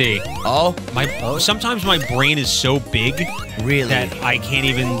vitamin C. Oh. Sometimes my brain is so big Really? that I can't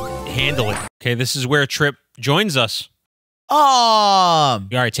even handle it. Okay, this is where Trip joins us. Oh. All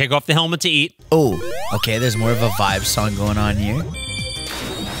right, take off the helmet to eat. Oh. Okay, there's more of a vibe song going on here.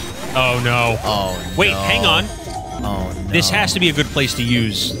 Oh, no. Oh, Wait, no. hang on. Oh, no. This has to be a good place to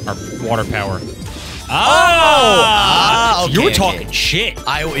use our water power. Okay, You were okay. talking shit.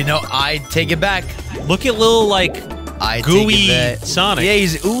 I take it back. Look at little, like, I gooey take it back. Sonic. Yeah,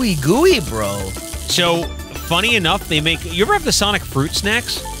 he's ooey gooey, bro. So, funny enough, they make... You ever have the Sonic fruit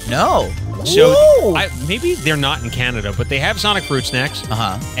snacks? No. So, Whoa. maybe they're not in Canada, but they have Sonic fruit snacks.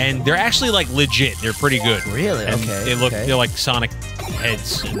 Uh-huh. And they're actually, like, legit. They're pretty good. Really? And Okay, they're like Sonic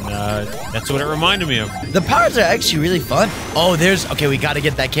heads. And that's what it reminded me of. The powers are actually really fun. Oh, okay, we got to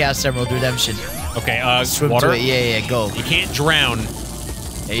get that Chaos Emerald Redemption. Okay, Swim water. to it. Yeah, go. You can't drown.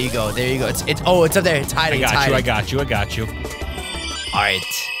 There you go. It's it's up there. It's hiding. I got you. All right.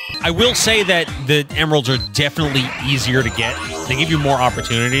 I will say that the emeralds are definitely easier to get. They give you more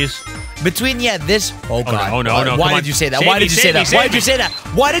opportunities. Between this. Oh God. Oh no. Why Come on. did you say that? Save Why me, did you save say me, that? save Why did me. you say that?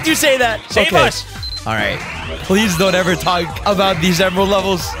 Why did you say that? Save Okay. us. All right. Please don't ever talk about these emerald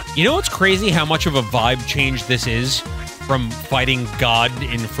levels. You know what's crazy? How much of a vibe change this is from fighting God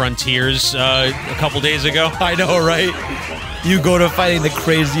in Frontiers a couple days ago? I know, right? You go to fighting the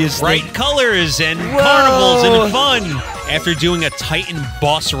craziest Bright thing. colors and Whoa. carnivals and fun after doing a Titan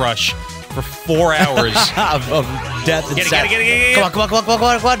boss rush for 4 hours. of death and Get it. Come on.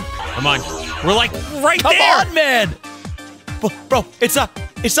 Come on. We're like right Come there. on, man. Bro, it's not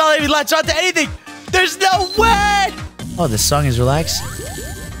letting me latch on to anything. There's no way. Oh, this song is relaxing.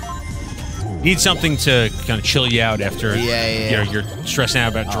 Need something to kind of chill you out after you're stressing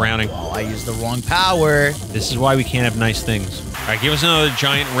out about drowning. Oh, I used the wrong power. This is why we can't have nice things. All right, give us another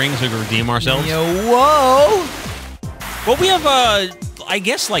giant ring so we can redeem ourselves. Whoa. Well, we have, I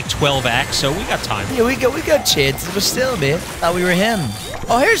guess, like 12 acts, so we got time. Yeah, we got chances, but still, man. Thought we were him.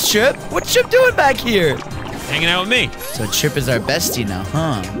 Oh, here's Trip. What's Trip doing back here? Hanging out with me. So Trip is our bestie now,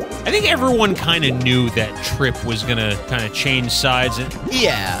 huh? I think everyone kind of knew that Trip was going to kind of change sides.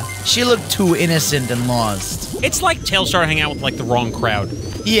 Yeah. She looked too innocent and lost. It's like Tail started hanging out with, like, the wrong crowd.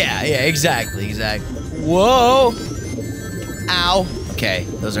 Yeah, exactly. Whoa. Ow. Okay,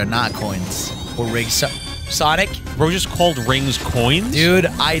 those are not coins. Or rigs. Sonic? Bro just called rings coins? Dude,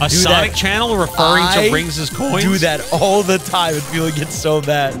 I do A Sonic that. channel referring to rings as coins? Do that all the time and people get so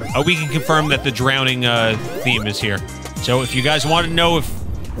mad. We can confirm that the drowning theme is here. So if you guys want to know if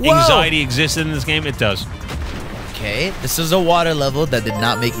anxiety existed in this game, it does. Okay, this is a water level that did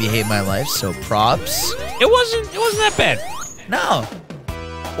not make me hate my life, so props. It wasn't that bad. No.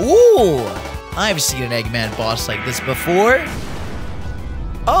 Ooh, I've seen an Eggman boss like this before.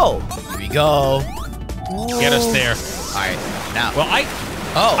 Oh, here we go. Get us there. All right, now. Well,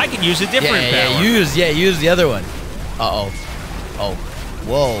 I can use a different power. Use the other one. Oh,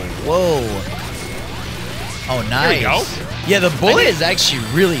 whoa. Oh, nice. There we go. Yeah, the bullet is actually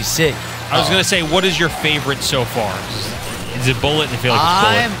really sick. I was gonna say, what is your favorite so far? Is it bullet? I feel like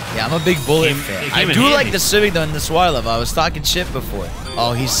it's bullet. I'm a big bullet fan. it I came in do handy. like the swimming though in this water level. I was talking shit before.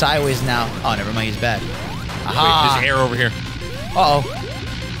 Oh, he's sideways now. Oh, never mind. He's back. Aha. Wait, there's air over here.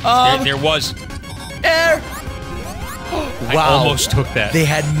 Uh-oh. There was. Air. I Wow. almost took that. They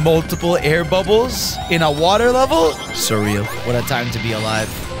had multiple air bubbles in a water level. Surreal. What a time to be alive.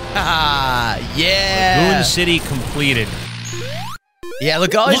 Haha. Yeah. Moon City completed. Yeah,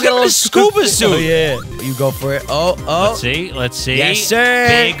 look Look at the scuba suit. Oh, yeah. You go for it. Oh. Let's see. Yes, sir.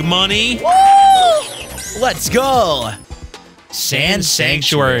 Big money. Woo! Let's go. Sand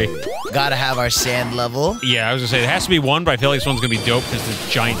Sanctuary. Gotta have our sand level. Yeah, I was gonna say, it has to be one, but I feel like this one's gonna be dope because the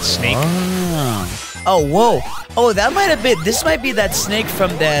giant snake. Oh, whoa. Oh, that might have been, this might be that snake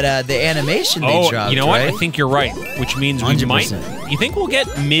from that, the animation they dropped, you know what? right? I think you're right, which means we 100%. might. You think we'll get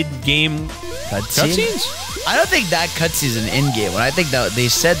mid-game Cutscenes? I don't think that cutscene's an in-game one. I think that they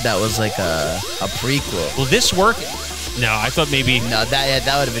said that was like a prequel. Will this work? No, I thought maybe... No, that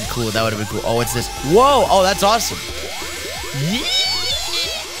would have been cool. That would have been cool. Oh, what's this? Whoa! Oh, that's awesome.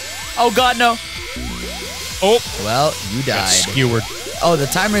 Oh, God, no. Oh. Well, you Got died. skewered. Oh, the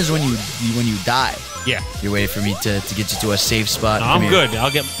timer is when you die. Yeah. You're waiting for me to get you to a safe spot. No, I'm good.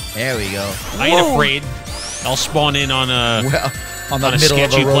 I'll get... There we go. I ain't afraid. I'll spawn in on a... Well, on the on a middle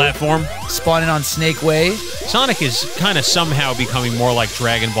sketchy of a road. platform. Spawning on Snake Way. Sonic is kind of somehow becoming more like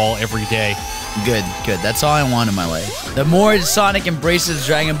Dragon Ball every day. Good. That's all I want in my life. The more Sonic embraces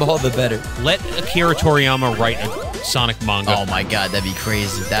Dragon Ball, the better. Let Akira Toriyama write a Sonic manga. Oh my God, that'd be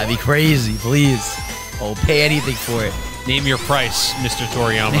crazy. That'd be crazy, please. Oh, pay anything for it. Name your price, Mr.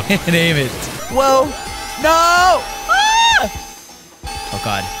 Toriyama. Name it. Whoa. No! Ah! Oh,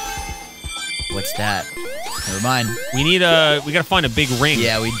 God. What's that? Never mind. We need a... We gotta find a big ring.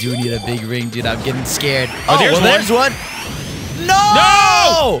 Yeah, we do need a big ring, dude. I'm getting scared. Oh, there's one.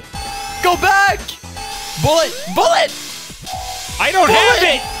 No! Go back! Bullet! I don't have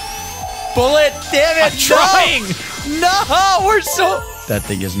it! Bullet! Damn it! I'm trying! No! We're so... That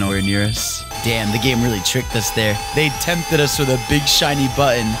thing is nowhere near us. Damn, the game really tricked us there. They tempted us with a big shiny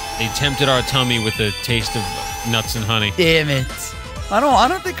button. They tempted our tummy with a taste of nuts and honey. Damn it. I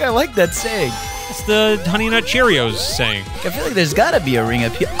don't think I like that saying. It's the Honey Nut Cheerios saying. I feel like there's gotta be a ring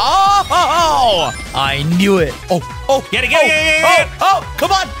up here. Oh! I knew it. Oh! Get it! Oh!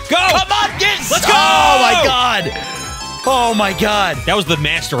 Come on! Go! Come on! Yes! Let's go! Oh my God! Oh my God! That was the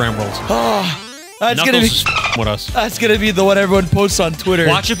Master Emerald. Oh, that's Knuckles gonna be is with us. that's gonna be the one everyone posts on Twitter.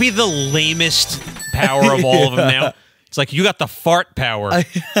 Watch it be the lamest power of all of them now. It's like, you got the fart power. I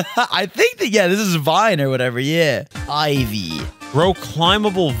think that, yeah, this is Vine or whatever. Yeah, Ivy. Grow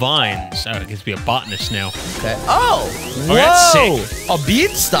climbable vines. Oh, I guess be a botanist now. Okay. Oh, whoa! that's sick. A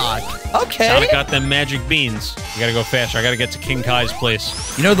beanstalk. Okay. Sonic got them magic beans. You gotta go faster. I gotta get to King Kai's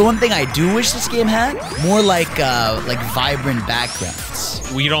place. You know, the one thing I do wish this game had? More like vibrant backgrounds.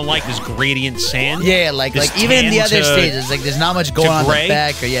 Well, you don't like this gradient sand? Yeah, like even in the other stages, like there's not much going on in gray? the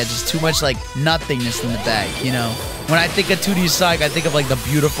back, or yeah, just too much like nothingness in the back, you know? When I think of 2D Sonic, I think of like the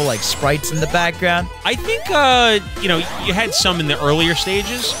beautiful like sprites in the background. I think, you know, you had some in the earlier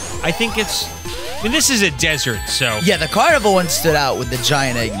stages. I think it's... I mean, this is a desert, so... Yeah, the carnival one stood out with the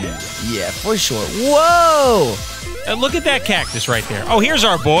giant Eggman. Yeah, for sure. Whoa! Look at that cactus right there. Oh, here's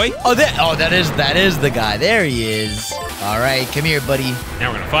our boy. Oh, that is the guy. There he is. All right, come here, buddy.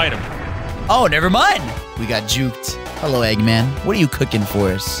 Now we're gonna fight him. Oh, never mind. We got juked. Hello, Eggman. What are you cooking for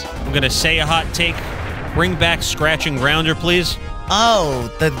us? I'm gonna say a hot take. Bring back Scratch and Grounder, please.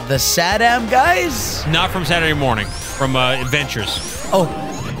 Oh, the Sadam guys? Not from Saturday morning. From Adventures. Oh,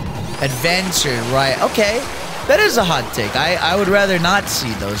 Adventure, right. Okay. That is a hot take. I would rather not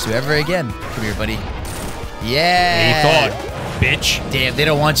see those two ever again. Come here, buddy. Yeah. What you thought, bitch? Damn, they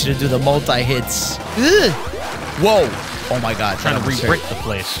don't want you to do the multi-hits. Ugh. Whoa. Oh, my God. Trying to re-brick the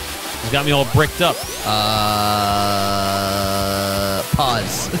place. He's got me all bricked up.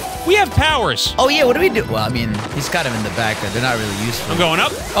 Pause. We have powers. Oh, yeah, what do we do? Well, I mean, he's got him in the background. They're not really useful. I'm going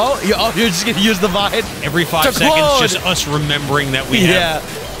up. Oh, you're just going to use the vine? Every 5 seconds, just us remembering that we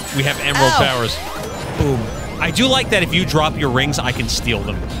have emerald powers. Boom. I do like that if you drop your rings, I can steal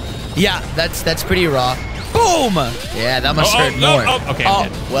them. Yeah, that's pretty raw. Boom! Yeah, that must hurt more. Okay, I'm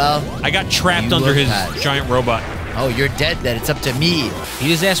dead. Well, I got trapped under his giant robot. Oh, you're dead then. It's up to me. He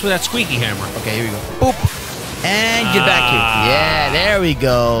just asked for that squeaky hammer. Okay, here we go. Boop. And get back here. Yeah, there we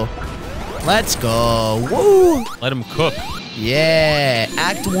go. Let's go. Woo! Let him cook. Yeah.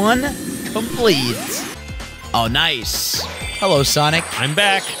 Act 1 complete. Oh, nice. Hello, Sonic. I'm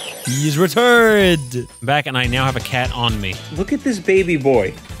back. He's returned. I'm back, and I now have a cat on me. Look at this baby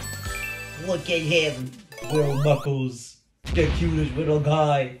boy. Look at him, little Knuckles. The cutest little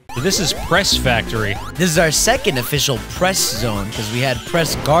guy. So this is Press Factory. This is our second official press zone, because we had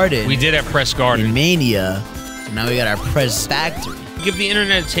Press Garden. We did have Press Garden. In Mania. So now we got our Press Factory. Give the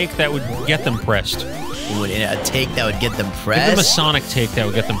internet a take that would get them pressed. A take that would get them pressed? Give them a Sonic take that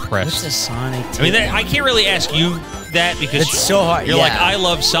would get them pressed. What's a Sonic take? I mean, I can't really ask you that because it's so hard. You're like, I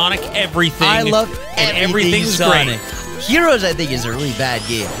love Sonic, everything. I love everything's Sonic. great. Heroes, I think, is a really bad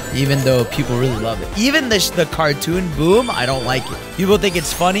game, even though people really love it. Even the cartoon Boom, I don't like it. People think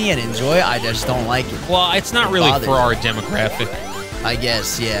it's funny and enjoy it. I just don't like it. Well, it's not really for our demographic. I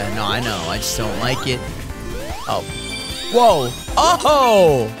guess, yeah. No, I know. I just don't like it. Oh. Whoa.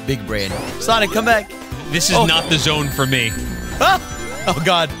 Oh! Big brain. Sonic, come back. This is not the zone for me. Ah! Oh,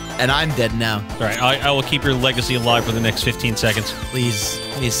 God. and I'm dead now. All right, I will keep your legacy alive for the next 15 seconds. Please,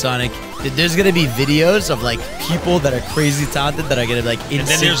 Sonic. There's gonna be videos of like people that are crazy talented that are gonna like And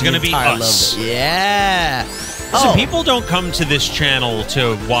then there's gonna be us. Level. Yeah. So people don't come to this channel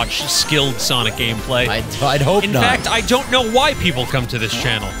to watch skilled Sonic gameplay. I'd hope In not. fact, I don't know why people come to this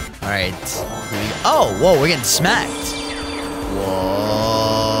channel. All right. Oh, whoa, we're getting smacked.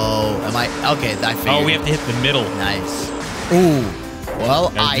 Whoa. Am I? Okay, I figured. Oh, we have to hit the middle. Nice. Ooh. Well,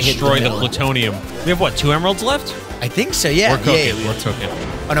 And I hit destroy the the middle. plutonium. We have what, 2 emeralds left? I think so, yeah. We're cooking. Yeah. We're cooking.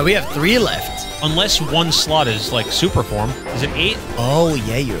 Oh, no, we have 3 left. Unless one slot is like super form. Is it 8? Oh,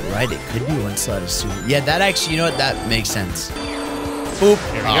 yeah, you're right. It could be 1 slot of super. Yeah, that actually, you know what? That makes sense. Boop.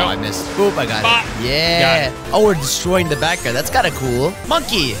 There we Oh, go. I missed. Boop, I got Bop. it. Yeah. Got Oh, we're destroying the background. That's kind of cool.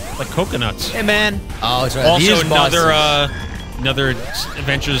 Monkey. Like coconuts. Hey, man. Oh, it's right. Also, These another bosses. another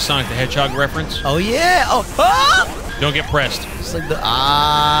Adventures of Sonic the Hedgehog reference. Oh, yeah. Oh, ah! Don't get pressed. It's like the...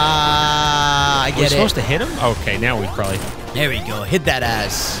 Ah, I We're get it. supposed to hit him? Okay, now we probably... There we go. Hit that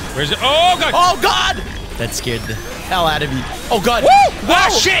ass. Where's it? Oh, God! Oh, God! That scared the hell out of me. Oh, God. Woo! Whoa! Ah,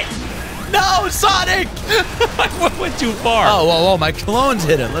 shit! No, Sonic! I went too far. Oh, whoa, whoa, my clones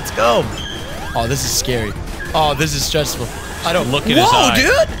hit him. Let's go. Oh, this is scary. Oh, this is stressful. I don't... Look at his eye. Whoa,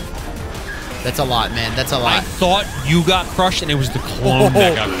 dude! That's a lot, man. That's a I lot. thought you got crushed, and it was the clone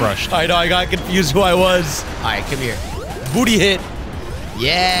that got crushed. I know, I got confused who I was. All right, come here. Booty hit.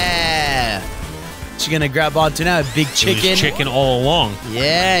 Yeah. What you gonna grab onto now? Big It chicken? was chicken all along.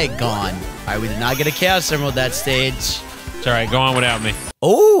 Yeah, gone. All right, we did not get a Chaos Emerald that stage. It's all right. Go on without me.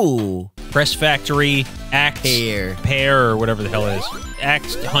 Oh. Press Factory, Axe, Pear, or whatever the hell it is.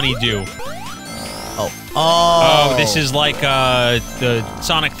 Axe Honeydew. Oh. Oh. Oh, this is like the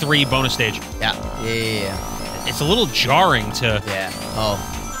Sonic 3 bonus stage. Yeah. Yeah. It's a little jarring to... Yeah. Oh.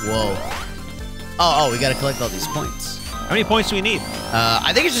 Whoa. Oh, we gotta collect all these points. How many points do we need?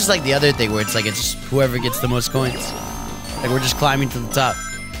 I think it's just like the other thing where it's like it's just whoever gets the most coins. Like we're just climbing to the top.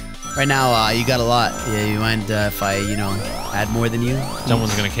 Right now, you got a lot. Yeah, you mind if I, add more than you?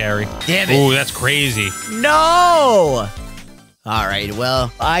 Someone's gonna carry. Damn it. Ooh, that's crazy. No! All right,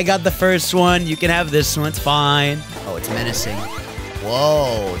 well, I got the first one. You can have this one. It's fine. Oh, it's menacing.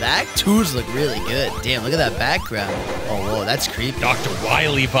 Whoa, the Act 2s look really good. Damn, look at that background. Oh, whoa, that's creepy. Dr.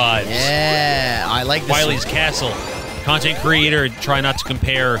 Wily vibes. Yeah, I like this Wily's one. Castle. Content creator, try not to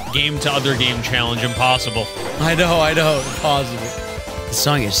compare game to other game challenge. Impossible. I know. Impossible. The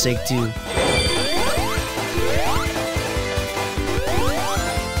song is sick, too.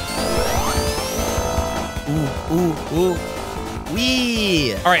 Ooh.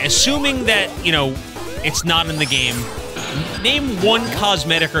 Wee. All right, assuming that, it's not in the game, name one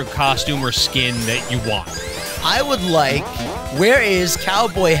cosmetic or costume or skin that you want. I would like... Where is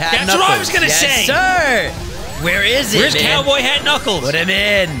Cowboy Hat That's Knuckles? what I was gonna say. Yes, sir! Where is it, Where's man? Cowboy Hat Knuckles? Put him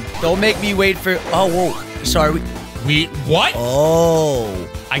in. Don't make me wait for... Oh, whoa. Sorry. What? Oh.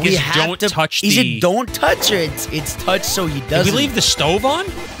 I We guess have don't to, touch He the... said don't touch her. It's touch so he Did doesn't. we leave the stove on?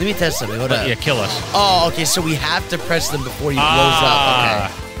 Let me test something. Hold up. Yeah, kill us. Oh, okay. So we have to press them before he blows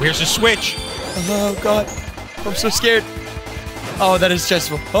up. Okay. Here's the switch. Oh, God. I'm so scared. Oh, that is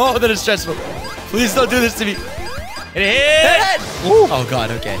stressful. Please don't do this to me. It hit! Oh, God.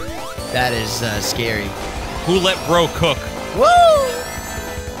 Okay. That is scary. Who let bro cook? Woo!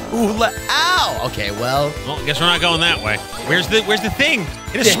 Ooh, ow! Okay, well. Well, I guess we're not going that way. Where's the thing?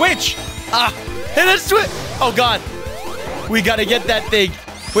 Hit a switch! Hit a switch! Oh, God. We gotta get that thing.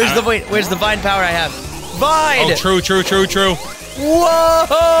 Where's the vine power I have? Vine! Oh, true. Whoa!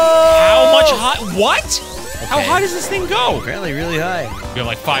 How much high? What? How Okay. high does this thing go? Apparently really high. We have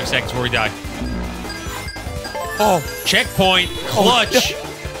like 5 seconds before we die. Oh, checkpoint. Clutch.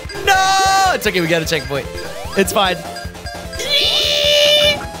 No! It's okay, we got a checkpoint. It's fine.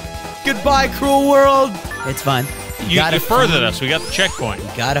 Goodbye, cruel world. It's fine. You furthered us. We got the checkpoint.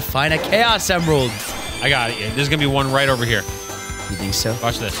 Gotta find a Chaos Emerald. I got it. Yeah, there's gonna be one right over here. You think so?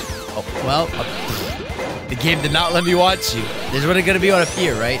 Watch this. Oh, well, the game did not let me watch you. There's one gonna be on up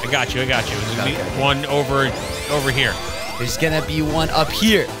here, right? I got you. There's gonna be Okay. one over here. There's gonna be one up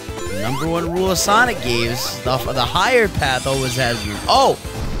here. The number one rule of Sonic games, the higher path always has you. Oh!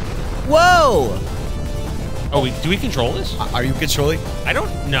 Whoa! Oh, do we control this? Are you controlling? I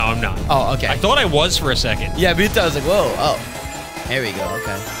don't. No, I'm not. Oh, okay. I thought I was for a second. Yeah, me too. I was like, whoa, oh. There we go,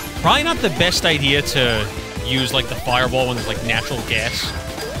 okay. Probably not the best idea to use like the fireball when there's like natural gas.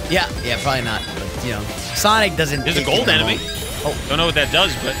 Yeah, probably not. But, Sonic doesn't... There's a gold enemy. Oh. Don't know what that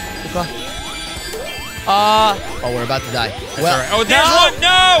does, but... Okay. We're about to die. That's all right. Oh, there's one!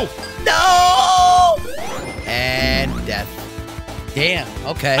 No! No! And death. Damn,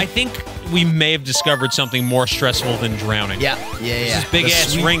 okay. I think we may have discovered something more stressful than drowning. Yeah. This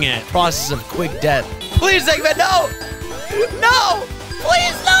big-ass ring at. Process of quick death. Please, Eggman, no! No!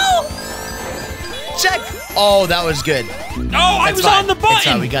 Please, no! Check! Oh, that was good. Oh, I was on the button! That's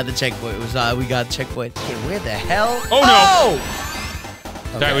how we got the checkpoint. We got the checkpoint. Okay, where the hell? Oh, no! Oh!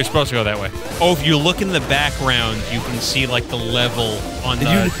 Okay. We're supposed to go that way. Oh, if you look in the background, you can see, like, the level on the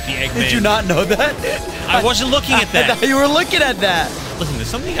Eggman. Did you not know that? I wasn't looking at that. I thought you were looking at that. Listen, there's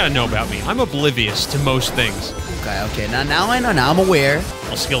something you gotta know about me. I'm oblivious to most things. Okay. Now I know. Now I'm aware.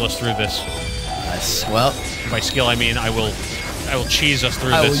 I'll skill us through this. Well. By skill, I mean I will cheese us through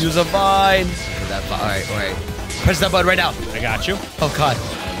this. I will use a vine. All right. Press that button right now. I got you. Oh, God.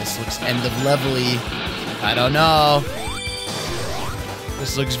 This looks end of level-y. I don't know.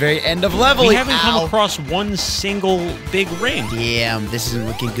 This looks very end of level-y. We haven't come across one single big ring. Damn, this isn't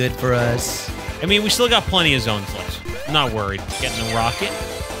looking good for us. I mean, we still got plenty of zones left. I'm not worried. Getting the rocket.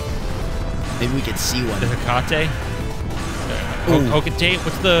 Maybe we could see one. The Hecate. Hocate.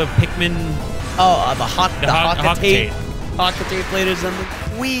 What's the Pikmin? Oh, the Hocate. Hocate. Hocate plate or something.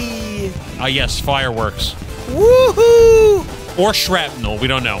 Whee! Ah, yes, fireworks. Woohoo! Or shrapnel, we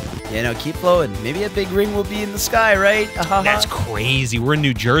don't know. Yeah, no, keep flowing. Maybe a big ring will be in the sky, right? That's crazy. We're in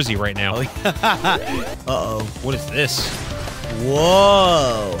New Jersey right now. Uh-oh. What is this?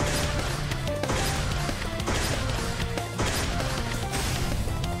 Whoa.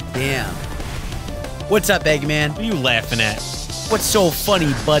 Damn. What's up, Eggman? What are you laughing at? What's so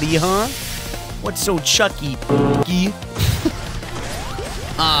funny, buddy, huh? What's so chucky?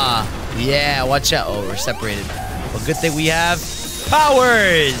 Yeah, watch out. Oh, we're separated. Well, good thing we have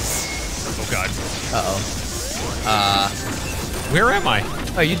powers. Oh, God. Uh-oh. Where am I?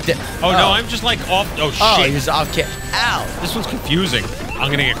 Oh, you dead. Oh, no, I'm just like off. Oh, shit. Oh, he's off. Ow. This one's confusing. I'm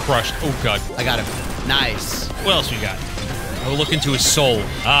gonna get crushed. Oh, God. I got him. Nice. What else we got? We'll look into his soul.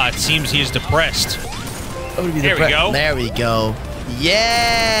 Ah, it seems he is depressed. There we go. There we go.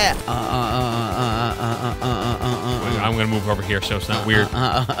 Yeah. I'm gonna move over here so it's not weird.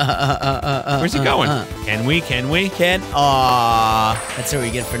 Where's he going? Can we? Aw. That's what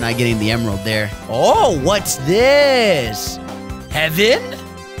we get for not getting the emerald there. Oh, what's this? Heaven?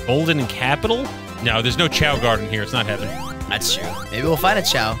 Golden Capital? No, there's no Chow Garden here. It's not heaven. That's true. Maybe we'll find a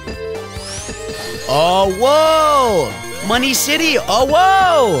Chow. Oh, whoa! Money City. Oh,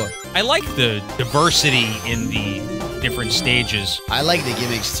 whoa! I like the diversity in the different stages. I like the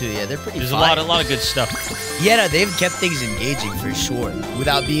gimmicks too. Yeah, they're pretty. There's fun. a lot of good stuff. Yeah, no, they've kept things engaging for sure,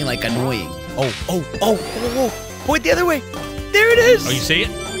 without being like annoying. Oh! Point the other way. There it is. Oh, you see it?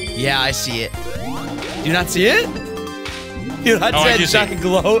 Yeah, I see it. Do you not see it? You not see it? Shocking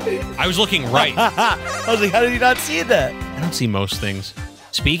glow. I was looking right. I was like, how did you not see that? I don't see most things.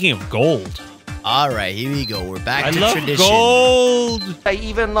 Speaking of gold. All right, here we go. We're back to tradition. Gold. I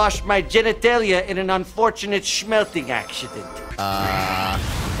even lost my genitalia in an unfortunate smelting accident.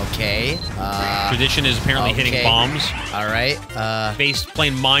 Okay. Tradition is apparently hitting bombs. All right.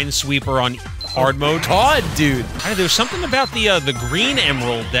 Playing Minesweeper on hard mode. God, dude. There was something about the green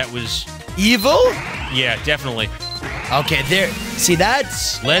emerald that was evil. Yeah, definitely. Okay, there. See,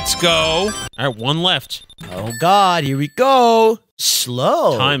 that's. Let's go. All right, one left. Oh God, here we go.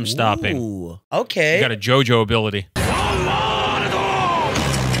 Slow. Time stopping. Ooh. Okay. You got a JoJo ability.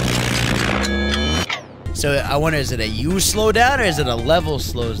 So I wonder, is it a you slow down or is it a level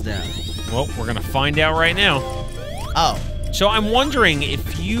slows down? Well, we're gonna find out right now. Oh. So I'm wondering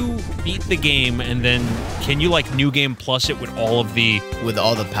if you beat the game and then can you like New Game Plus it with all of the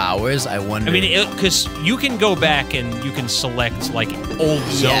powers? I wonder. I mean, because you can go back and you can select like old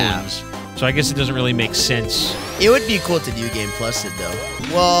zones. So I guess it doesn't really make sense. It would be cool to New Game Plus it though.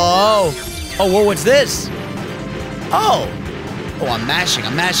 Whoa! Oh, whoa! What's this? Oh! Oh, I'm mashing.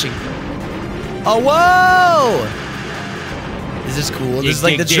 Oh, whoa! This is cool. This is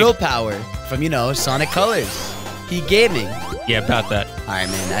like the drill power from, Sonic Colors. He gaming. Yeah, about that. All right,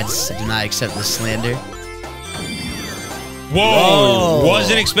 man. I do not accept the slander. Whoa!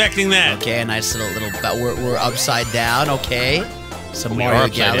 Wasn't expecting that. Okay, a nice little. We're upside down. Okay. Some Mario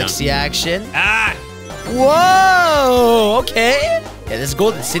Galaxy action. Ah! Whoa! Okay. Yeah, this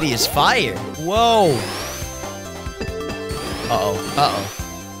Golden City is fire. Whoa. Uh-oh.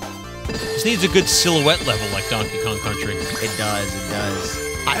 This needs a good silhouette level like Donkey Kong Country. It does.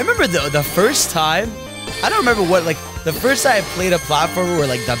 I remember the first time. I don't remember what, the first time I played a platformer where,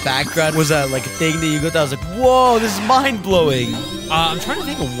 the background was a thing that you go through. I was like, whoa, this is mind-blowing. I'm trying to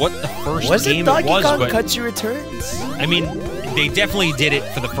think of what the first game Donkey it was. Kong Country Returns? I mean, they definitely did it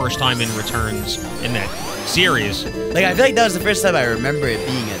for the first time in Returns in that series. I feel like that was the first time I remember it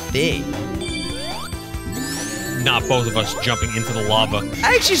being a thing. not both of us jumping into the lava.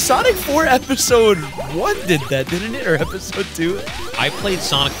 Actually, Sonic 4 Episode 1 did that, didn't it? Or Episode 2? I played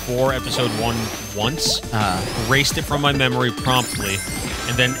Sonic 4 Episode 1 once, erased it from my memory promptly,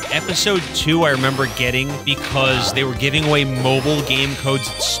 and then Episode 2 I remember getting because they were giving away mobile game codes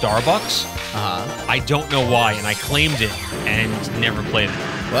at Starbucks. I don't know why, and I claimed it and never played it.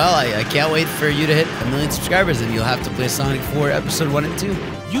 Well, I can't wait for you to hit 1 million subscribers, and you'll have to play Sonic 4 Episode 1 and 2.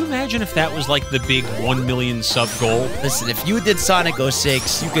 You imagine if that was like the big 1 million sub goal? Listen, if you did Sonic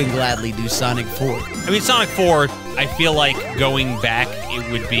 06, you can gladly do Sonic 4. I mean, Sonic 4, I feel like going back,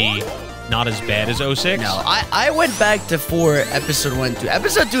 it would be not as bad as 06. No, I went back to 4 Episode 1 and 2.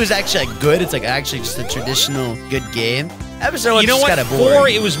 Episode 2 is actually good. It's like actually just a traditional good game. Episode 1 is kind of boring. 4,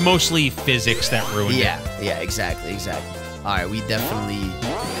 it was mostly physics that ruined it. Yeah, exactly. All right, we definitely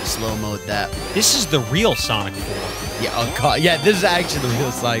slow-mode that. This is the real Sonic 4. Yeah, oh god, yeah, this is actually the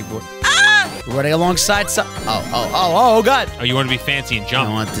real Sonic 4. We're running alongside oh god. Oh, you want to be fancy and jump.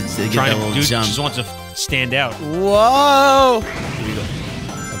 I want to get that little dude jump. just wants to stand out. Whoa! Here we go.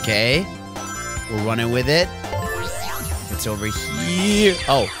 Okay. We're running with it. It's over here.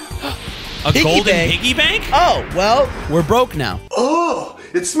 Oh. A Piggy golden bank. piggy bank? Oh, well, we're broke now. Oh,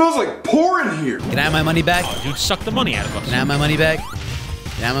 it smells like porn in here. Can I have my money back? Oh, dude, suck the money out of us. Can I have my money back?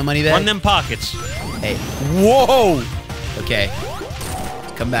 Can I have my money back? Run them pockets. Hey. Whoa! Okay.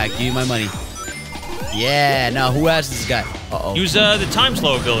 Come back. Give me my money. Yeah. Now, who has this guy? Uh-oh. Use the time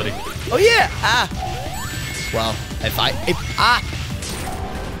slow ability. Oh, yeah. Well, if There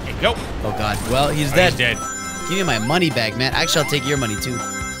you go. Oh, God. Well, he's Oh, dead. he's dead. Give me my money back, man. Actually, I'll take your money, too.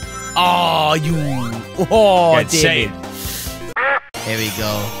 Oh, you. Oh, Yeah, say David. There we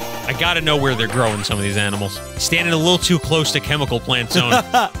go. I gotta know where they're growing some of these animals. Standing a little too close to chemical plant zone.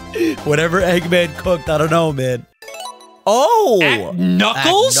 Whatever Eggman cooked, I don't know, man. Oh! At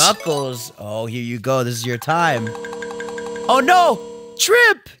Knuckles? At Knuckles. Oh, here you go. This is your time. Oh, no!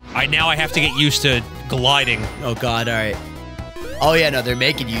 Trip! Now I have to get used to gliding. Oh, God, all right. Oh, yeah, no, they're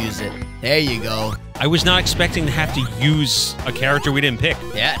making you use it. There you go. I was not expecting to have to use a character we didn't pick.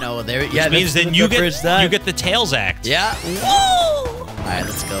 Yeah, no, there. Which Yeah, means then you get the Tails act. Yeah. Whoa! All right,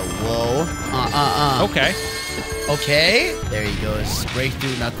 let's go. Whoa. Okay. Okay. There he goes. Break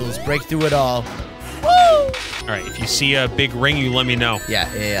through, Knuckles. Break through it all. Woo! All right. If you see a big ring, you let me know. Yeah,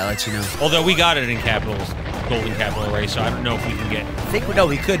 I'll let you know. Although we got it in Golden Capital Array, so I don't know if we can get. I think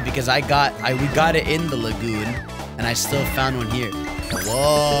we could because we got it in the lagoon, and I still found one here.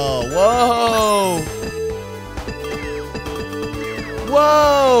 Whoa! Whoa!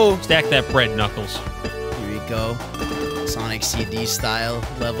 Whoa! Stack that bread, Knuckles. Here we go. Sonic CD style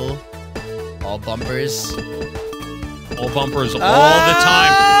level. All bumpers. All bumpers all the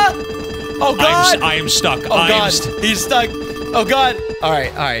time. Oh God! I am stuck. Oh God! He's stuck. Oh God! All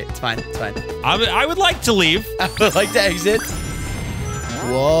right. It's fine. I would like to leave. I would like to exit.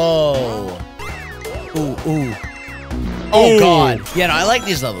 Whoa! Ooh. Oh God! Yeah, no, I like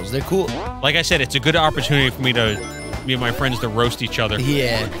these levels. They're cool. Like I said, it's a good opportunity for me and my friends to roast each other.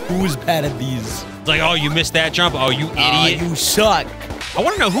 Yeah. Who's bad at these? It's like, oh, you missed that jump. Oh, you idiot. You suck. I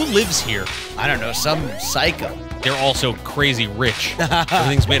want to know who lives here. I don't know. Some psycho. They're also crazy rich.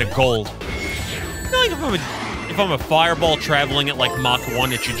 Everything's made of gold. I feel like if I'm a fireball traveling at like Mach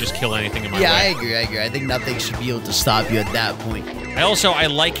 1, it should just kill anything in my way. Yeah, I agree. I think nothing should be able to stop you at that point. I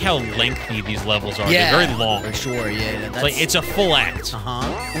like how lengthy these levels are. Yeah, They're very long. For sure, yeah. Like, it's a full act.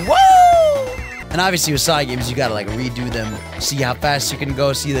 Woo! And obviously with side games, you gotta like redo them, see how fast you can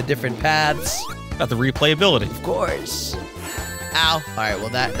go, see the different paths. Got the replayability. Of course. Ow. All right, well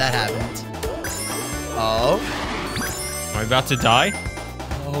that happened. Oh. Am I about to die?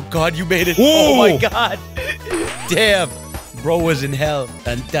 Oh God, you made it. Whoa. Oh my God. Damn. Bro was in hell.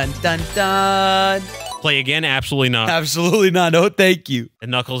 Dun dun dun dun. Play again? Absolutely not. Absolutely not. No, thank you. And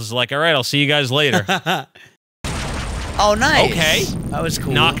Knuckles is like, all right, I'll see you guys later. Oh, nice. Okay. That was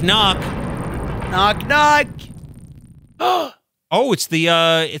cool. Knock, knock. Knock, knock. Oh, it's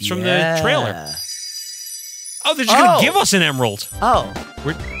from the trailer. Oh, they're just gonna give us an emerald. Oh.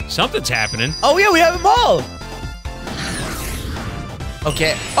 Something's happening. Oh, yeah, we have them all.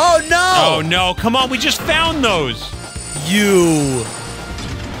 Okay. Oh, no. Oh, no. Come on, we just found those. You.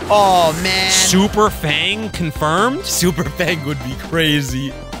 Oh, man. Super Fang confirmed? Super Fang would be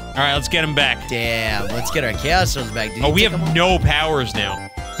crazy. All right, let's get him back. Damn. Let's get our Chaos Stones back, dude. Oh, we have no powers now.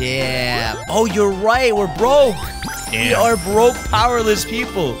 Damn. Oh, you're right. We're broke. Damn. We are broke, powerless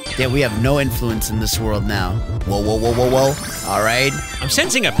people. Yeah, we have no influence in this world now. Whoa, whoa, whoa, whoa, whoa. All right. I'm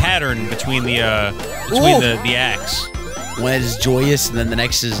sensing a pattern between the acts. One is joyous, and then the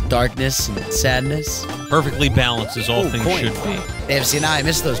next is darkness and sadness. Perfectly balanced as all things coin. should be. Damn, see, now I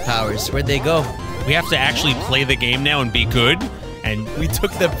missed those powers. Where'd they go? We have to actually play the game now and be good. And We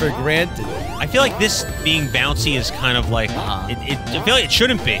took them for granted. I feel like this being bouncy is kind of like I feel like it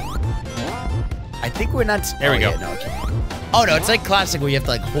shouldn't be. I think we're not. There we go. Yeah, no, okay. Oh no, it's like classic where you have to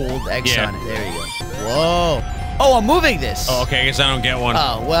like hold X Yeah. on it. There we go. Whoa. Oh, I'm moving this. Oh, okay, I guess I don't get one.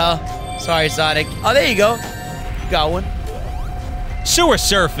 Oh well. Sorry, Sonic. Oh, there you go. Got one. Sewer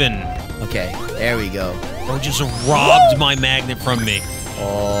surfing. Okay, there we go. Bro just robbed my magnet from me.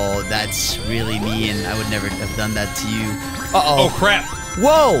 Oh, that's really mean. I would never have done that to you. Uh-oh. Oh, crap.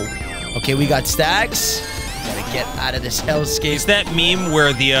 Whoa. Okay, we got stacks. Gotta get out of this hellscape. Is that meme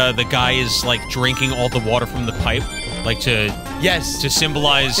where the guy is like drinking all the water from the pipe, like to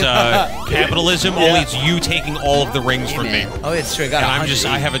symbolize capitalism? Yeah. Only it's you taking all of the rings Hey, from man. me. Oh, it's true. I got And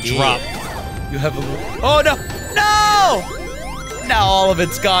I have a drop. You have a little. Oh no! No! Now all of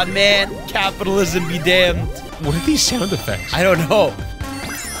it's gone, man. Capitalism be damned. What are these sound effects? I don't know.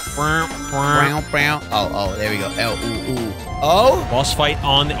 Brown. Oh, there we go. Oh, ooh, ooh. Oh? Boss fight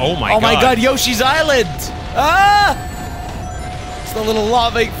on. Oh my god. Oh my god, Yoshi's Island! Ah! It's the little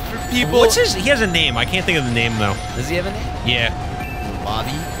lava people. What's his? He has a name. I can't think of the name though. Does he have a name? Yeah.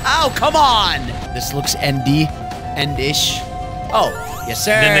 Lobby? Oh, come on! This looks end-ish. Oh, yes,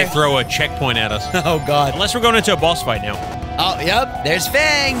 sir. Then they throw a checkpoint at us. Oh god. Unless we're going into a boss fight now. Oh, yep. There's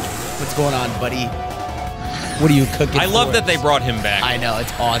Fang. What's going on, buddy? What are you cooking? I love for that us? they brought him back. I know,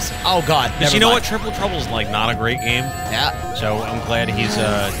 it's awesome. Oh god. Because you know what? Triple Trouble's like not a great game. Yeah. So I'm glad he's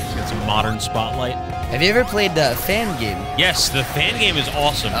got some modern spotlight. Have you ever played the fan game? Yes, the fan game is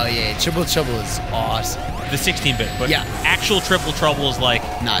awesome. Oh yeah, Triple Trouble is awesome. The 16-bit, but Yeah. actual Triple Trouble is like,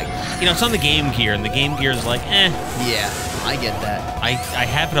 Nah. you know, it's on the Game Gear, and the Game Gear is like, eh. Yeah, I get that. I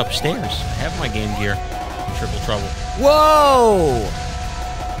have it upstairs. I have my Game Gear. Triple Trouble. Whoa!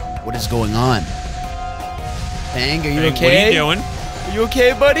 What is going on? Fang, are you Fang, okay? What are you doing? Are you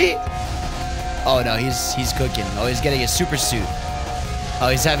okay, buddy? Oh no, he's cooking. Oh, he's getting a super suit. Oh,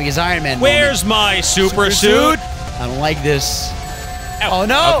 he's having his Iron Man Where's moment. my super suit? I don't like this. Ow. Oh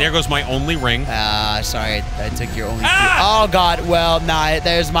no! Oh, there goes my only ring. Sorry, I took your only. Ah! Oh god, well, nah,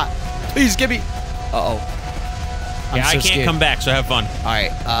 there's my. Please give me. Uh oh. Yeah, I can't scared. come back, so have fun. All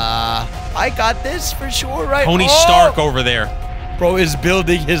right, I got this for sure, right? Tony Oh! Stark over there. Bro is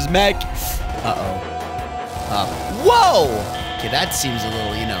building his mech. Whoa! Okay, that seems a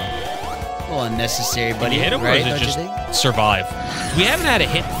little, you know, a little unnecessary, Did buddy. you hit him, right? or is Don't it you just think? survive? We haven't had a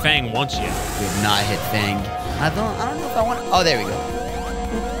hit Fang once yet. We have not hit Fang. I don't know if I want. Oh, there we go.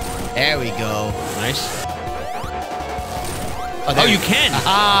 There we go. Nice. there Oh, you we- can.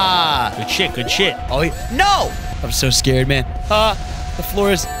 Ah! Good shit, good shit. Oh, no! I'm so scared, man. The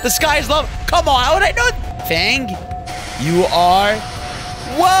floor is. The sky is low. Come on, how would I know? Fang, you are.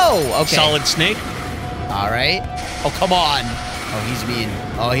 Whoa! Okay. Solid Snake. All right. Oh, come on. Oh, he's mean.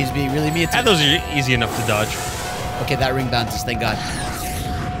 Oh, he's being really mean. And those are easy enough to dodge. Okay, that ring bounces. Thank God.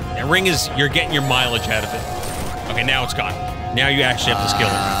 That ring is, you're getting your mileage out of it. Okay, now it's gone. Now you actually have to skill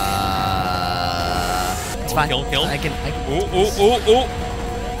it. It's fine. Kill him. I can. Ooh, ooh, ooh, ooh.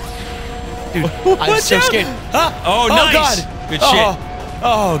 Dude, I'm so out. scared. Huh? Oh, nice. God. Good Oh, shit.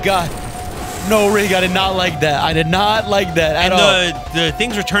 oh, God. No ring. I did not like that. I did not like that at all. And the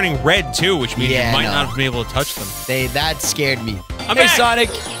things are turning red, too, which means Yeah, you might no. not have been able to touch them. That scared me. I'm Hey, back. Sonic.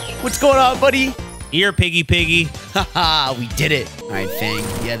 What's going on, buddy? Here, piggy, piggy. Haha, we did it. All right, Fang.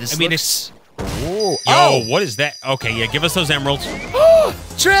 Yeah, this I mean, looks... Ooh. Yo, what is that? Okay, yeah, give us those emeralds.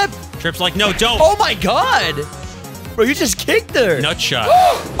 Trip! Trip's like, no, don't. Oh, my God. Bro, you just kicked her. Nut shot.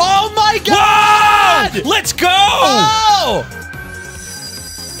 Oh, my God! Whoa! Let's go! Oh!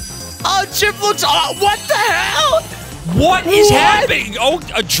 Oh, Chip looks... Oh, what the hell? What is What? happening? Oh,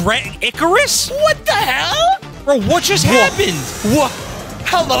 Icarus? What the hell? Bro, what just happened? What?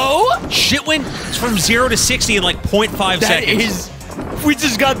 Hello? Shit went from 0 to 60 in like 0.5 That seconds. is... We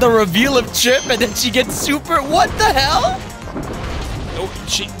just got the reveal of Chip, and then she gets super... What the hell?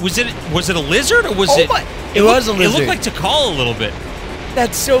 Oh, was it a lizard or was Oh it? my- it was a It lizard. looked like Tikal a little bit.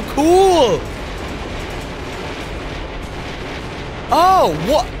 That's so cool. Oh,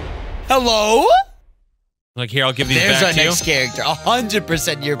 what? Hello? Like, here, I'll give these There's back our to you. next character.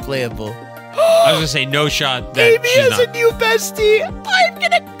 100% you're playable. I was gonna say no shot. That Baby she's has a not. new bestie. I'm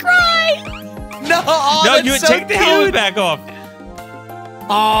gonna cry. No, oh, No, that's you so take the cute. helmet back off.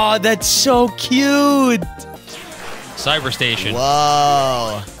 Oh, that's so cute. Cyber Station.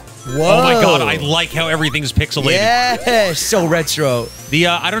 Whoa. Whoa. Oh my god, I like how everything's pixelated. Yeah, so retro. The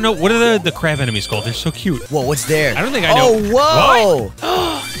I don't know, what are the crab enemies called? They're so cute. Whoa, what's there? I don't think I know. Oh, whoa.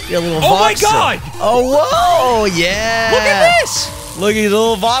 Your little Oh my voxel. god! Oh, whoa, yeah. Look at this! Look at the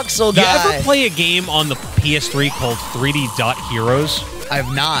little voxel You guy. ever play a game on the PS3 called 3D Dot Heroes? I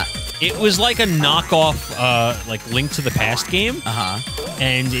have not. It was like a knockoff, like Link to the Past game.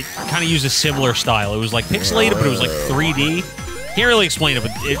 And it kind of used a similar style. It was like pixelated, but it was like 3D. Can't really explain it,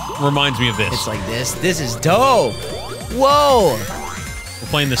 but it reminds me of this. It's like this. This is dope. Whoa. We're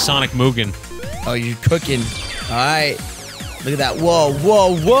playing the Sonic Mugen. Oh, you're cooking. All right. Look at that. Whoa,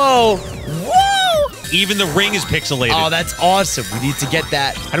 whoa, whoa. Whoa. Even the ring is pixelated. Oh, that's awesome. We need to get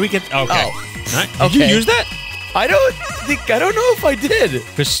that. How do we get... Okay. Oh. Did you use that? I don't know if I did.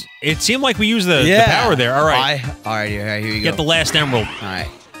 Because it seemed like we used the power there. All right. All right, here you go. Get the last emerald. All right.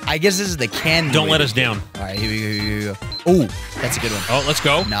 I guess this is the candy. Don't let us down. All right, here we go. Oh, that's a good one. Oh, let's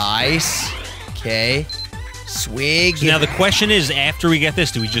go. Nice. Okay. Swig. So now the question is, after we get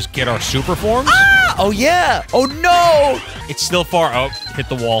this, do we just get our super forms? Ah! Oh, yeah. Oh, no. It's still far. Oh, hit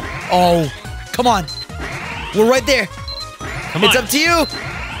the wall. Oh, come on. We're right there. Come on. It's up to you.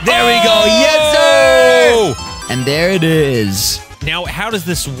 There we go. Yes, sir. And there it is. Now, how does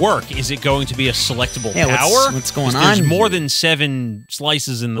this work? Is it going to be a selectable Yeah, power? what's going on There's more here? than 7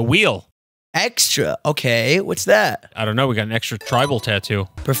 slices in the wheel. Extra. Okay, what's that? I don't know. We got an extra tribal tattoo.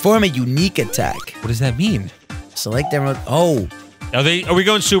 Perform a unique attack. What does that mean? Select emerald. Oh, Are we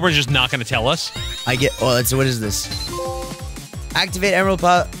going super and just not going to tell us? I get. Oh, that's what is this? Activate emerald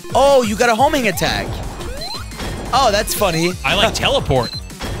power. Oh, you got a homing attack. Oh, that's funny. I like teleport.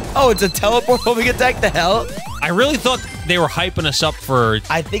 Oh, it's a teleport homing attack. The hell? I really thought they were hyping us up for...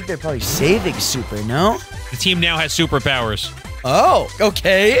 I think they're probably saving super. No. The team now has superpowers. Oh,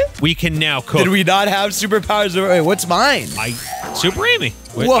 okay. We can now cook. Did we not have superpowers? Wait, what's mine? Super Amy.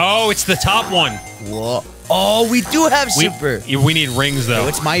 Wait, Whoa. oh, it's the top one. Whoa. Oh, we do have super. We need rings, though. Wait,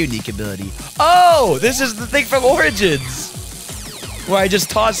 what's my unique ability? Oh, this is the thing from Origins. Where I just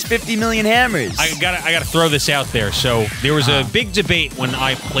tossed 50 million hammers. I gotta throw this out there. So there was a big debate when